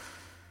final?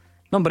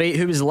 Number 8,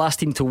 who was the last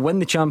team to win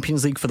the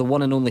Champions League for the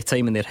one and only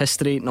time in their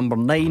history? Number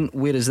 9,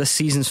 where is this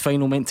season's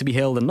final meant to be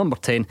held? And number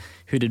 10,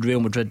 who did Real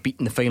Madrid beat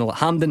in the final at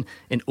Hampden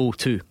in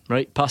 2002?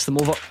 Right, pass them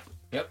over.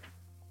 Yep.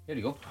 Here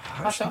you go.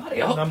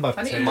 Number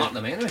I need 10. to mark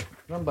them anyway.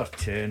 Number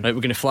 10. Right,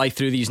 we're going to fly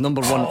through these.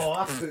 Number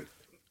 1,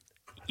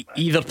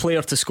 either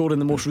player to score in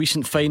the most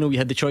recent final. You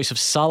had the choice of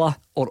Salah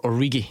or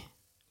Origi.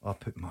 I'll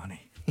put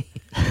money.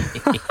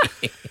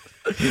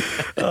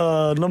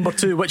 Number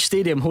 2, which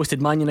stadium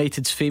hosted Man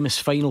United's famous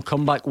final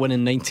comeback win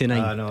in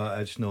 99? No,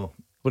 it's no.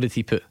 What did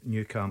he put?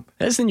 New Camp.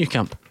 It's the New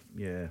Camp.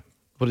 Yeah.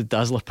 What did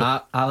Dazzler put?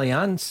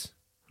 Allianz.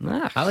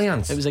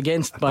 Allianz. It was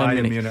against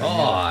Bayern Munich.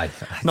 Oh,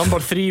 Number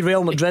 3,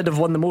 Real Madrid have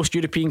won the most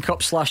European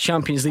Cup /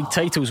 Champions League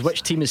titles.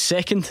 Which team is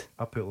second?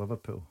 I put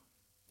Liverpool.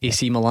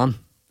 AC Milan.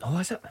 Oh,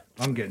 is it?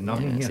 I'm getting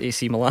nothing It's here.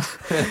 AC Milan.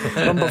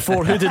 Number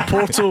 4, who did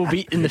Porto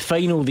beat in the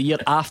final the year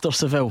after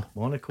Seville?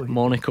 Monaco.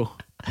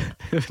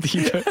 Who do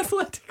you put?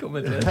 Atletico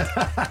Madrid.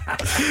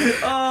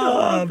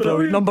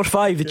 Brilliant. Number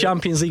 5, the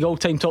Champions League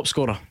all-time top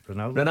scorer.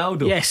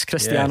 Ronaldo. Yes,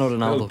 Cristiano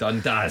Ronaldo. Well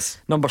done, Daz.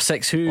 Number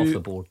 6, Off the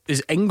who board.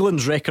 is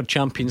England's record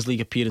Champions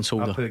League appearance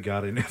holder? I put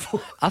Gary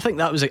Neville. I think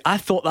that was I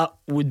thought that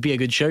would be a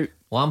good shout.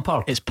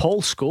 Lampard. It's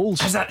Paul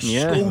Scholes. Is that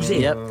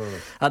Scholes? Yep.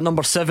 At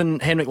number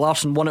 7, Henrik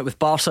Larsson won it with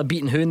Barca,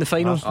 beating who in the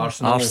final?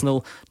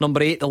 Arsenal.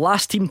 Number 8, the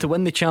last team to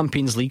win the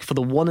Champions League for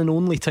the one and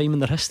only time in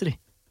their history.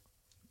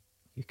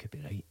 You could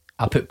be right.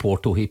 I put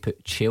Porto, he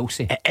put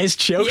Chelsea. It is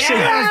Chelsea.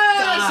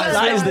 Yes!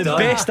 That is the done.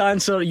 best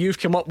answer you've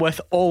come up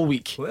with all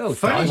week. Well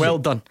done. Well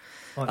done.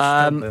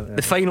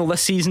 The final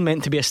this season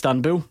meant to be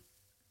Istanbul.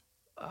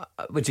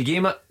 Would you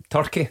game it?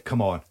 Turkey.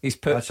 Come on. He's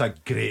put. That's a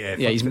great effort.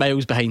 Yeah, he's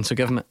miles behind, so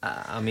give him it.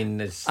 I mean,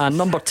 there's. And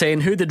number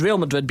 10, who did Real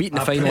Madrid beat in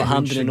the final at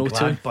Hampden in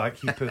 02? Back,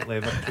 he put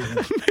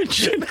Liverpool.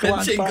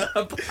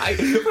 Mönchengladbach.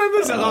 When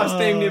was the last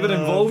time they were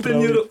involved in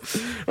Europe?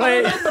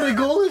 Right. I remember a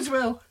goal as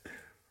well.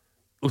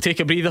 We'll take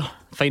a breather.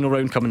 Final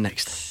round coming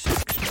next.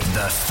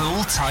 The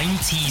full-time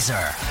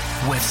teaser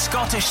with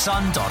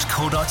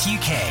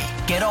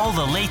ScottishSun.co.uk. Get all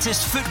the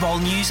latest football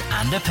news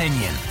and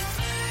opinion.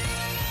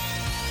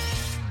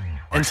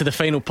 Into the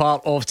final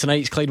part of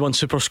tonight's Clyde 1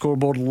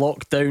 Superscoreboard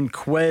Lockdown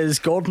Quiz.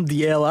 Gordon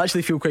Dalziel, I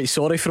actually feel quite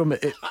sorry for him.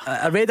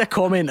 I read a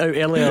comment out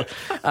earlier.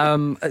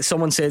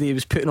 Someone said he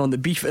was putting on the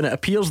beef, and it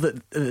appears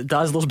that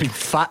Dazzler's been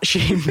fat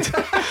shamed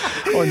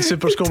on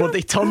Superscoreboard.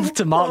 They turned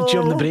to Mark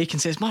during the break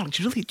and says, "Mark,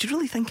 do you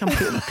really think I'm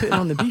putting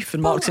on the beef?"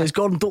 And Mark says,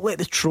 "Gordon, don't let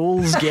the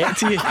trolls get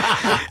to you."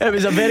 It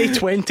was a very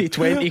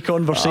 2020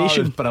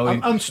 conversation.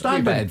 Brilliant. I'm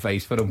standing. Bit of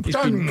advice for him. He's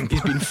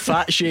been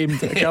fat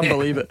shamed. I can't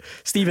believe it.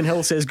 Stephen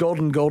Hill says,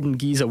 Gordon,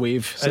 geese a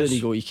wave. So there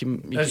you go.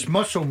 It's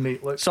muscle,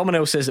 mate. Look. Someone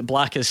else says that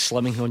black is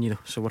slimming on you,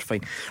 so we're fine.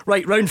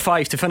 Right, round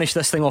 5 to finish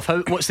this thing off.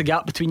 What's the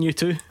gap between you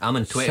two? I'm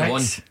in 21.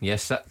 6.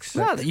 Yes, 6.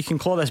 You can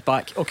claw this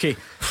back. Okay,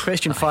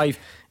 question 5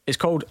 is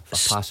called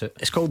pass it.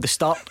 It's called the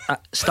start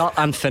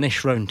and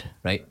finish round.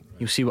 Right.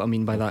 You'll see what I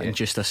mean by that in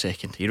just a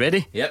second. You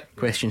ready? Yep.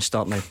 Questions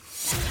start now.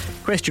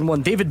 Question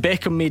 1. David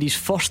Beckham made his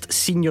first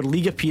senior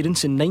league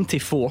appearance in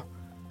 94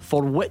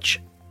 for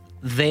which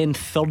then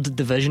third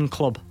division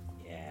club?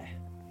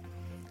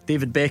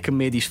 David Beckham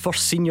made his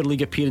first senior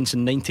league appearance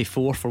in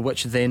 94 for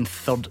which then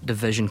third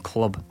division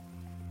club?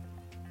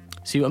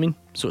 See what I mean?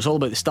 So it's all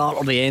about the start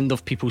or the end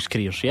of people's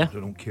careers, yeah? I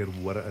don't care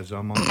what it is,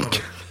 I'm on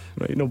it.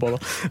 Right, no bother.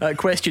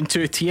 Question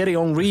 2. Thierry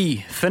Henry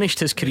finished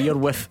his career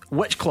with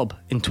which club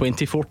in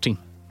 2014?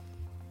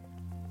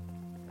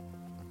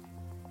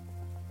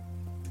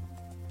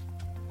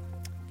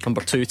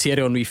 Number 2.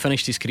 Thierry Henry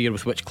finished his career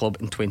with which club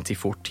in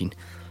 2014?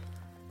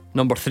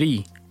 Number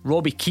 3.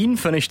 Robbie Keane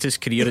finished his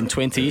career in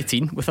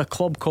 2018 with a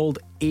club called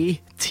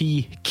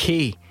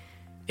ATK.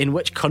 In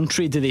which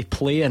country do they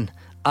play in?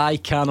 I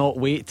cannot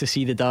wait to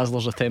see the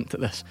Dazzlers' attempt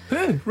at this.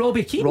 Who?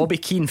 Robbie Keane? Robbie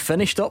Keane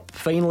finished up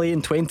finally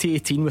in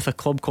 2018 with a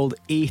club called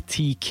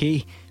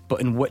ATK.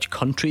 But in which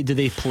country do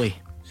they play?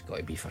 It's got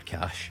to be for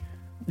cash.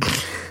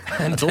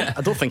 I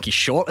don't think he's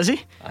short, is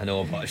he? I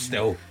know, but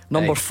still.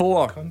 Number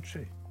 4.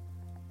 Country.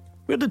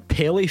 Where did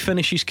Pele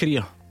finish his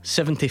career?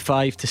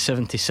 75 to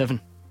 77.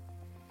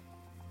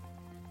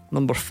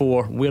 Number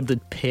 4. Where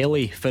did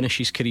Pele finish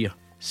his career?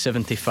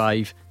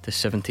 75 to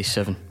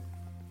 77.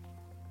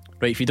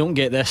 Right, if you don't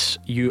get this,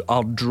 you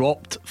are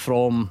dropped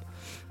from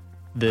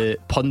the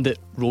pundit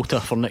rota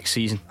for next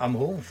season. I'm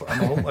home.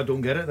 I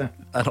don't get it then.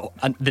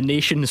 And the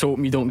nation's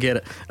hoping you don't get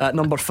it. At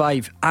number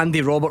 5,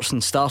 Andy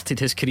Robertson started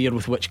his career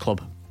with which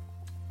club?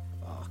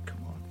 Oh,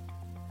 come on.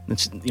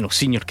 It's,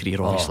 senior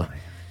career, obviously.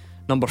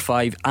 Number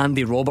 5,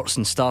 Andy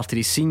Robertson started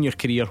his senior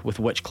career with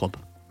which club?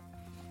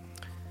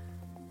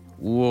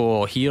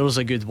 Whoa, here's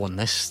a good one.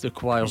 This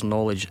requires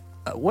knowledge.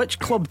 At which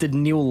club did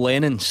Neil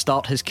Lennon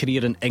start his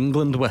career in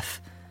England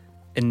with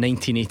in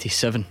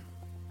 1987?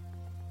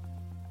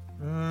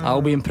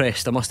 I'll be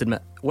impressed, I must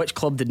admit. Which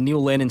club did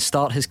Neil Lennon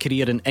start his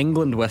career in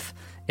England with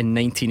in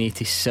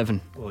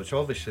 1987? Well, it's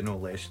obviously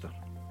not Leicester.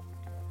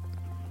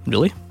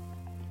 Really?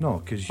 No,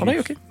 because alright,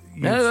 okay.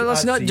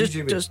 That's not just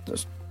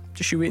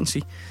you wait and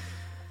see.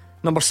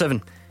 Number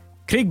 7,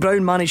 Craig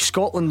Brown managed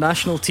Scotland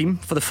national team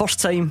for the first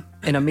time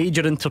in a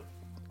major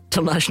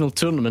international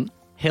tournament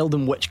held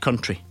in which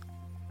country?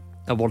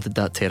 I worded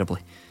that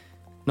terribly.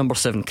 Number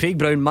 7, Craig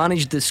Brown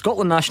managed the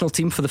Scotland national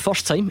team for the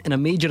first time in a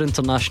major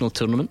international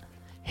tournament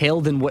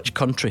held in which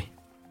country?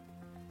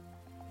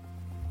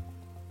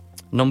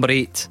 Number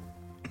 8,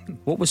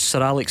 what was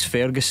Sir Alex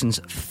Ferguson's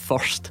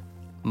first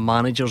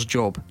manager's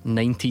job?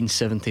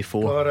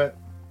 1974. Got it.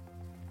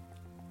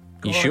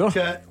 You sure?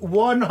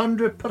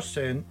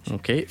 100%.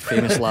 Okay,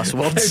 famous last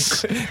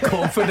words.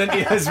 Confident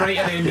he is right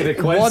at the end of the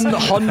quiz.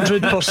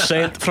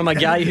 100% from a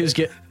guy who's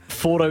got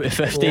 4 out of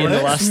 50 in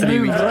the last 3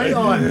 weeks. Right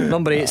on.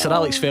 Number 8, Sir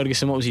Alex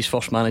Ferguson. What was his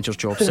first manager's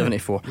job?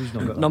 74.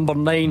 Number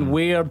 9,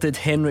 where did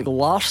Henrik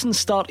Larsson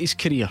start his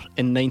career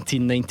in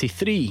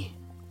 1993?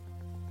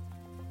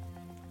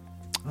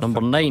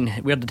 Number 9,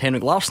 where did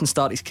Henrik Larsson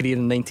start his career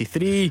in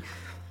 93?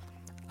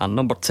 And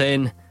number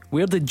 10,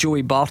 where did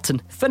Joey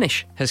Barton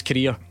finish his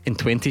career in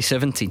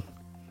 2017?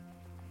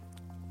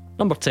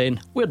 Number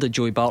 10, where did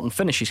Joey Barton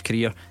finish his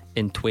career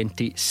in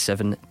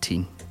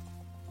 2017?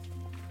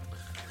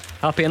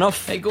 Happy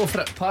enough? Hey, go for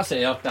it. Pass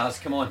it up, Daz.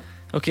 Come on.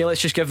 Okay,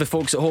 let's just give the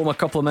folks at home a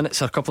couple of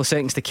minutes or a couple of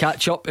seconds to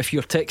catch up. If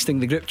you're texting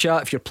the group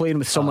chat, if you're playing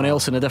with someone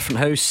else in a different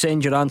house,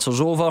 send your answers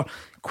over.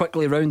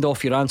 Quickly round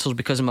off your answers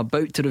because I'm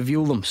about to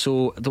reveal them,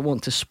 so I don't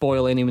want to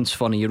spoil anyone's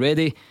fun. Are you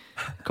ready?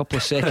 A couple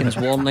of seconds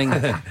warning.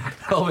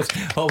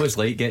 always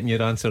like getting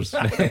your answers.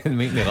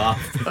 Make me laugh.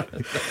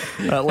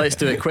 Let's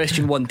do it.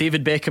 Question 1.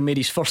 David Beckham made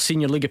his first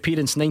senior league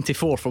appearance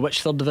 94 for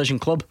which third division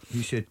club?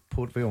 You said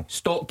Port Vale.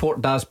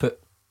 Stockport Daz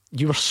put.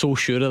 You were so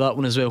sure of that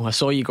one as well. I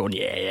saw you going,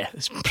 yeah,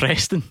 it's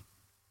Preston.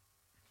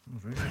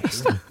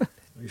 It's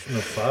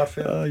not far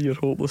from it. You're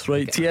hopeless,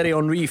 right? Thierry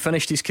Henry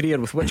finished his career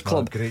with which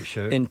club? Great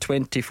shout. In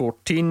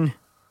 2014.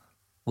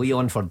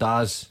 Leon for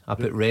Daz. I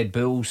put Red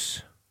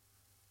Bulls.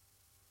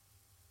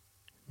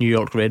 New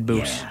York Red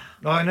Bulls. Yeah.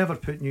 No, I never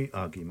put New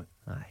argument.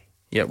 Aye.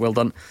 Yeah, well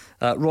done.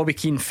 Robbie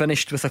Keane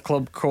finished with a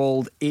club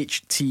called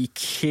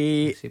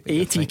ATK,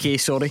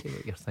 sorry.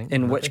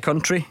 In which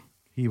country?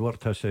 He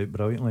worked us out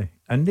brilliantly.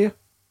 India?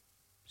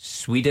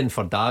 Sweden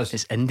for Daz.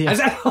 It's India. Is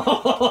it?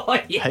 Oh,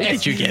 yes. How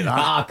did you get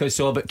that? Because it's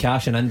all about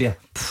cash in India.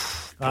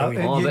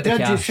 You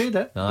did, you said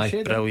it.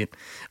 Aye. Brilliant.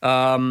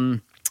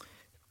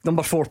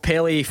 Number 4,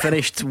 Pele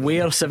finished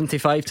where?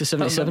 75 to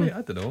 77?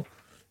 I don't know.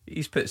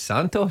 He's put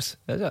Santos,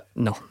 is it?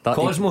 No,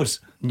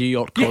 Cosmos. New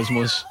York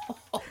Cosmos.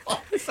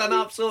 It's an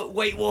absolute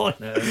white one.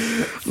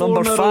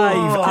 Number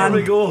 5, Here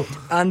we go.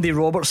 Andy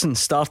Robertson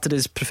started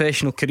his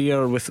professional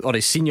career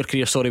his senior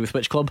career, with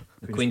which club?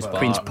 Queen's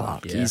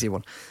Park. Yeah. Easy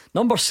one.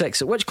 Number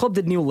 6, at which club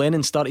did Neil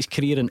Lennon start his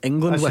career in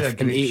England with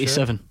in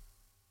 87?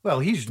 Well,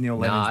 he's Neil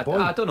Lennon's boy.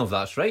 I don't know if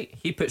that's right.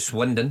 He put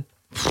Swindon.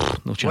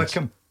 No chance.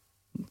 Wickham.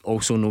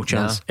 Also no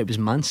chance. It was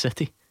Man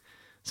City.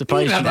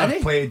 Surprised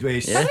you played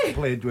with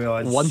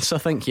us once, I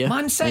think. Yeah,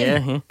 Man City.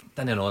 Yeah.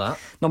 Didn't know that.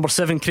 Number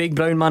 7, Craig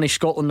Brown managed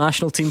Scotland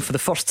national team for the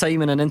first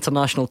time in an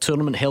international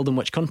tournament held in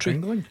which country?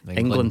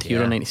 England.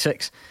 Euro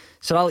 96.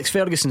 Sir Alex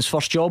Ferguson's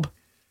first job?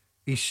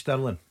 East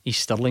Stirling.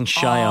 East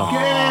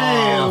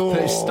Stirlingshire.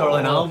 Put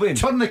Stirling Albion.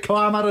 Turn the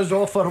cameras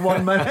off for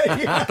 1 minute.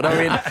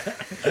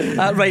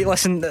 Brilliant. Right,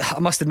 listen, I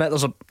must admit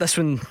there's this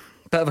one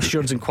bit of a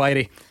Stewards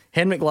inquiry.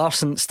 Henrik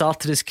Larsson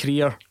started his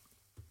career.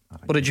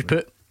 What did you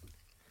put?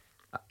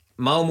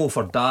 Malmo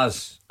for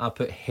Daz. I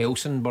put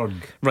Helsingborg.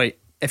 Right.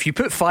 If you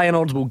put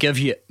Feyenoord, we'll give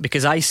you it,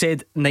 because I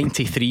said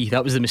 93.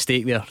 That was the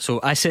mistake there.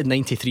 So I said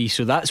 93.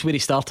 So that's where he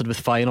started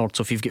with Feyenoord.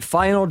 So if you've got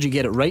Feyenoord, you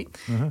get it right.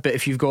 But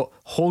if you've got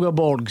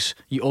Hogeborgs,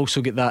 you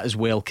also get that as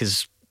well,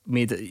 because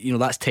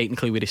that's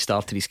technically where he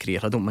started his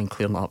career. I don't mind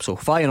clearing that up. So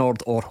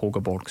Feyenoord or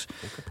Hogeborgs.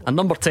 And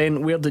number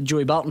 10, where did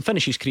Joey Barton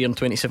finish his career in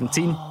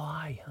 2017?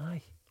 Aye.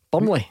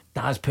 Burnley.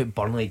 Daz put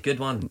Burnley. Good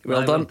one.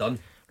 Well done.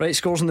 Right,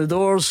 scores on the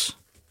doors.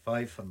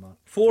 5 for Mark.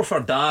 4 for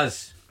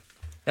Daz.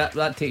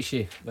 That takes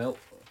you. Well,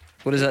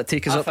 what does that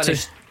take us up to?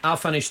 I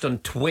finished on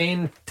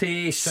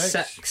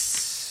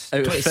 26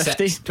 out of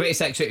 50.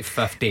 26 out of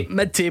 50.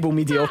 Mid-table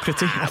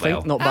mediocrity, I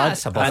think. Not bad.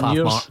 That's above and half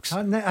yours? marks.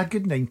 A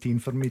good 19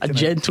 for me A tonight.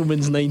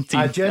 gentleman's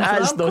 19.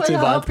 That's not too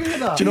bad.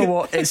 Do you know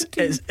what? It's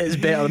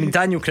better. I mean,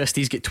 Daniel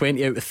Christie's got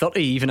 20 out of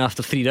 30 even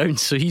after 3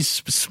 rounds, so he's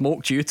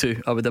smoked you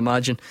two, I would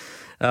imagine.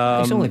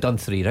 He's only done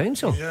 3 rounds,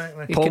 so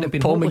exactly.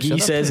 Paul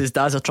McGee says his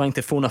dad's are trying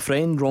to phone a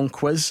friend. Wrong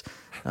quiz.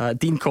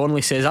 Dean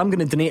Connolly says, I'm going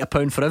to donate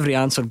 £1 for every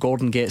answer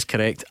Gordon gets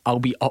correct. I'll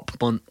be up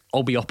on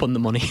the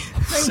money.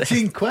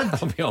 19 quid.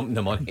 I'll be up on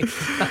the money.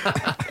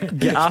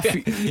 Get off.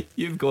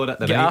 You've got it.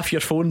 Get off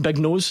your phone, big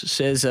nose,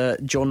 says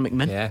John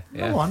McMinn. Yeah.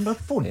 Go on, my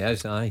phone.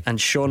 Yes, aye.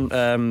 And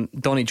Sean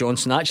Donny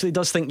Johnson actually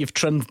does think you've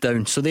trimmed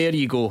down. So there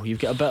you go. You've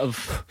got a bit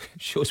of.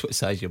 Shows what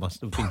size you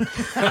must have been.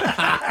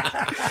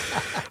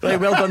 Right,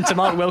 well done to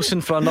Mark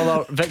Wilson for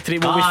another victory.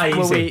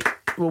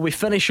 Will we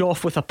finish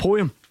off with a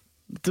poem?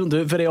 Don't do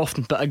it very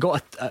often, but I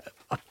got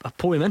a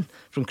poem in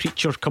from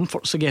Creature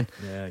Comforts again.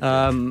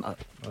 On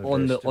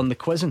the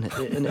quizzing,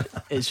 and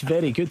it's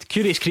very good.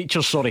 Curious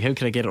Creatures, sorry, how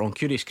can I get it wrong?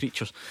 Curious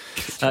Creatures.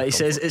 He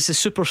says, it's the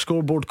Super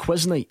Scoreboard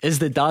quiz night. Is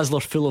the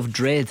Dazzler full of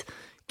dread?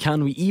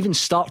 Can we even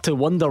start to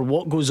wonder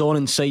what goes on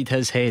inside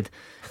his head?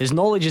 His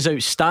knowledge is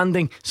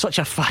outstanding, such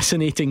a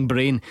fascinating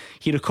brain.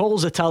 He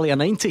recalls Italia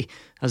 90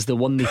 as the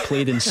one they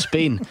played in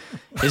Spain.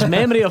 His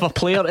memory of a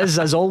player is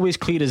as always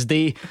clear as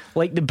day,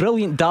 like the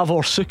brilliant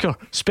Davor Suker,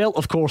 spelt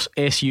of course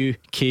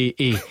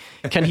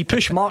S-U-K-A. Can he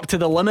push Mark to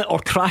the limit or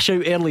crash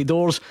out early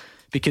doors?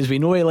 Because we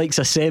know he likes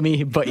a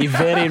semi, but he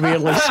very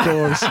rarely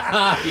scores.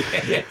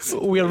 Yes.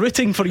 We're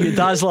rooting for you,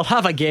 Dazzler.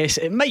 Have a guess.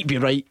 It might be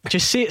right.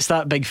 Just say it's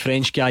that big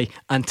French guy,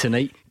 and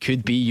tonight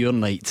could be your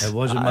night. It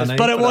wasn't my night,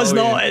 but it was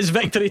not. It's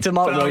victory to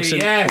Mark Wilson.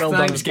 Yes, well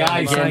thanks, done,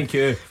 guys. Thank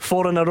you.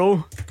 4 in a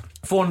row.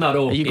 4 in a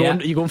row. Are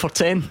you going for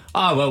 10?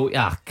 Well,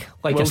 yeah.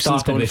 Like I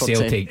started with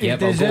Celtic. Yeah,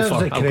 I'll go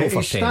for 10.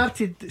 He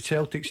started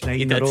Celtic's 9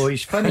 in a row.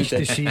 He's finished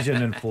the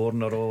season in 4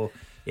 in a row.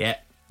 Yeah.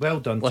 Well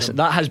done. Listen,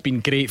 that has been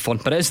great fun,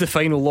 but it's the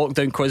final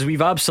lockdown quiz.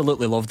 We've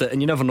absolutely loved it, and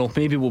you never know,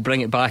 maybe we'll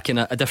bring it back in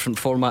a different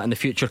format in the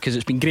future, because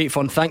it's been great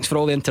fun. Thanks for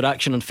all the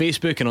interaction on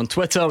Facebook and on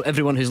Twitter,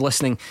 everyone who's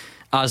listening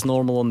as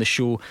normal on the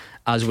show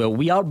as well.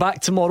 We are back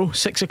tomorrow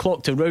 6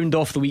 o'clock to round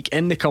off the week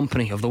in the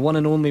company of the one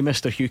and only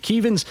Mr. Hugh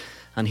Keevins,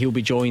 and he'll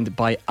be joined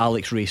by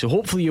Alex Ray, so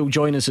hopefully you'll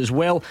join us as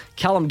well.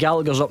 Callum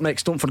Gallagher's up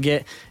next. Don't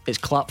forget, it's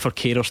clap for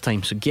carers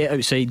time, so get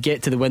outside,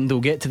 get to the window,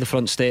 get to the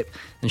front step,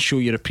 and show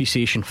your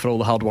appreciation for all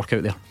the hard work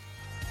out there.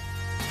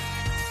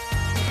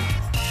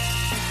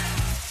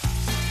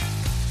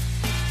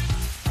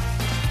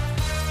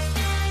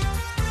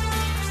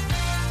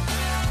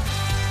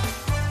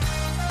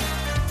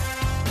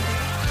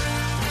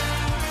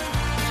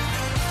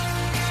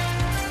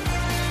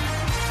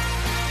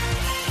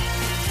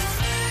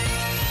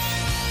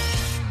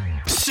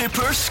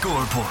 Super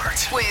Scoreboard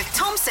with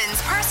Thompson's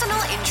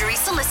personal injury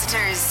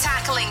solicitors,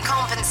 tackling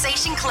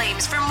compensation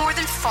claims for more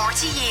than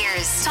 40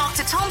 years. Talk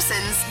to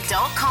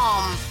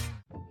Thompsons.com.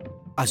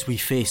 As we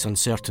face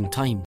uncertain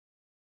times,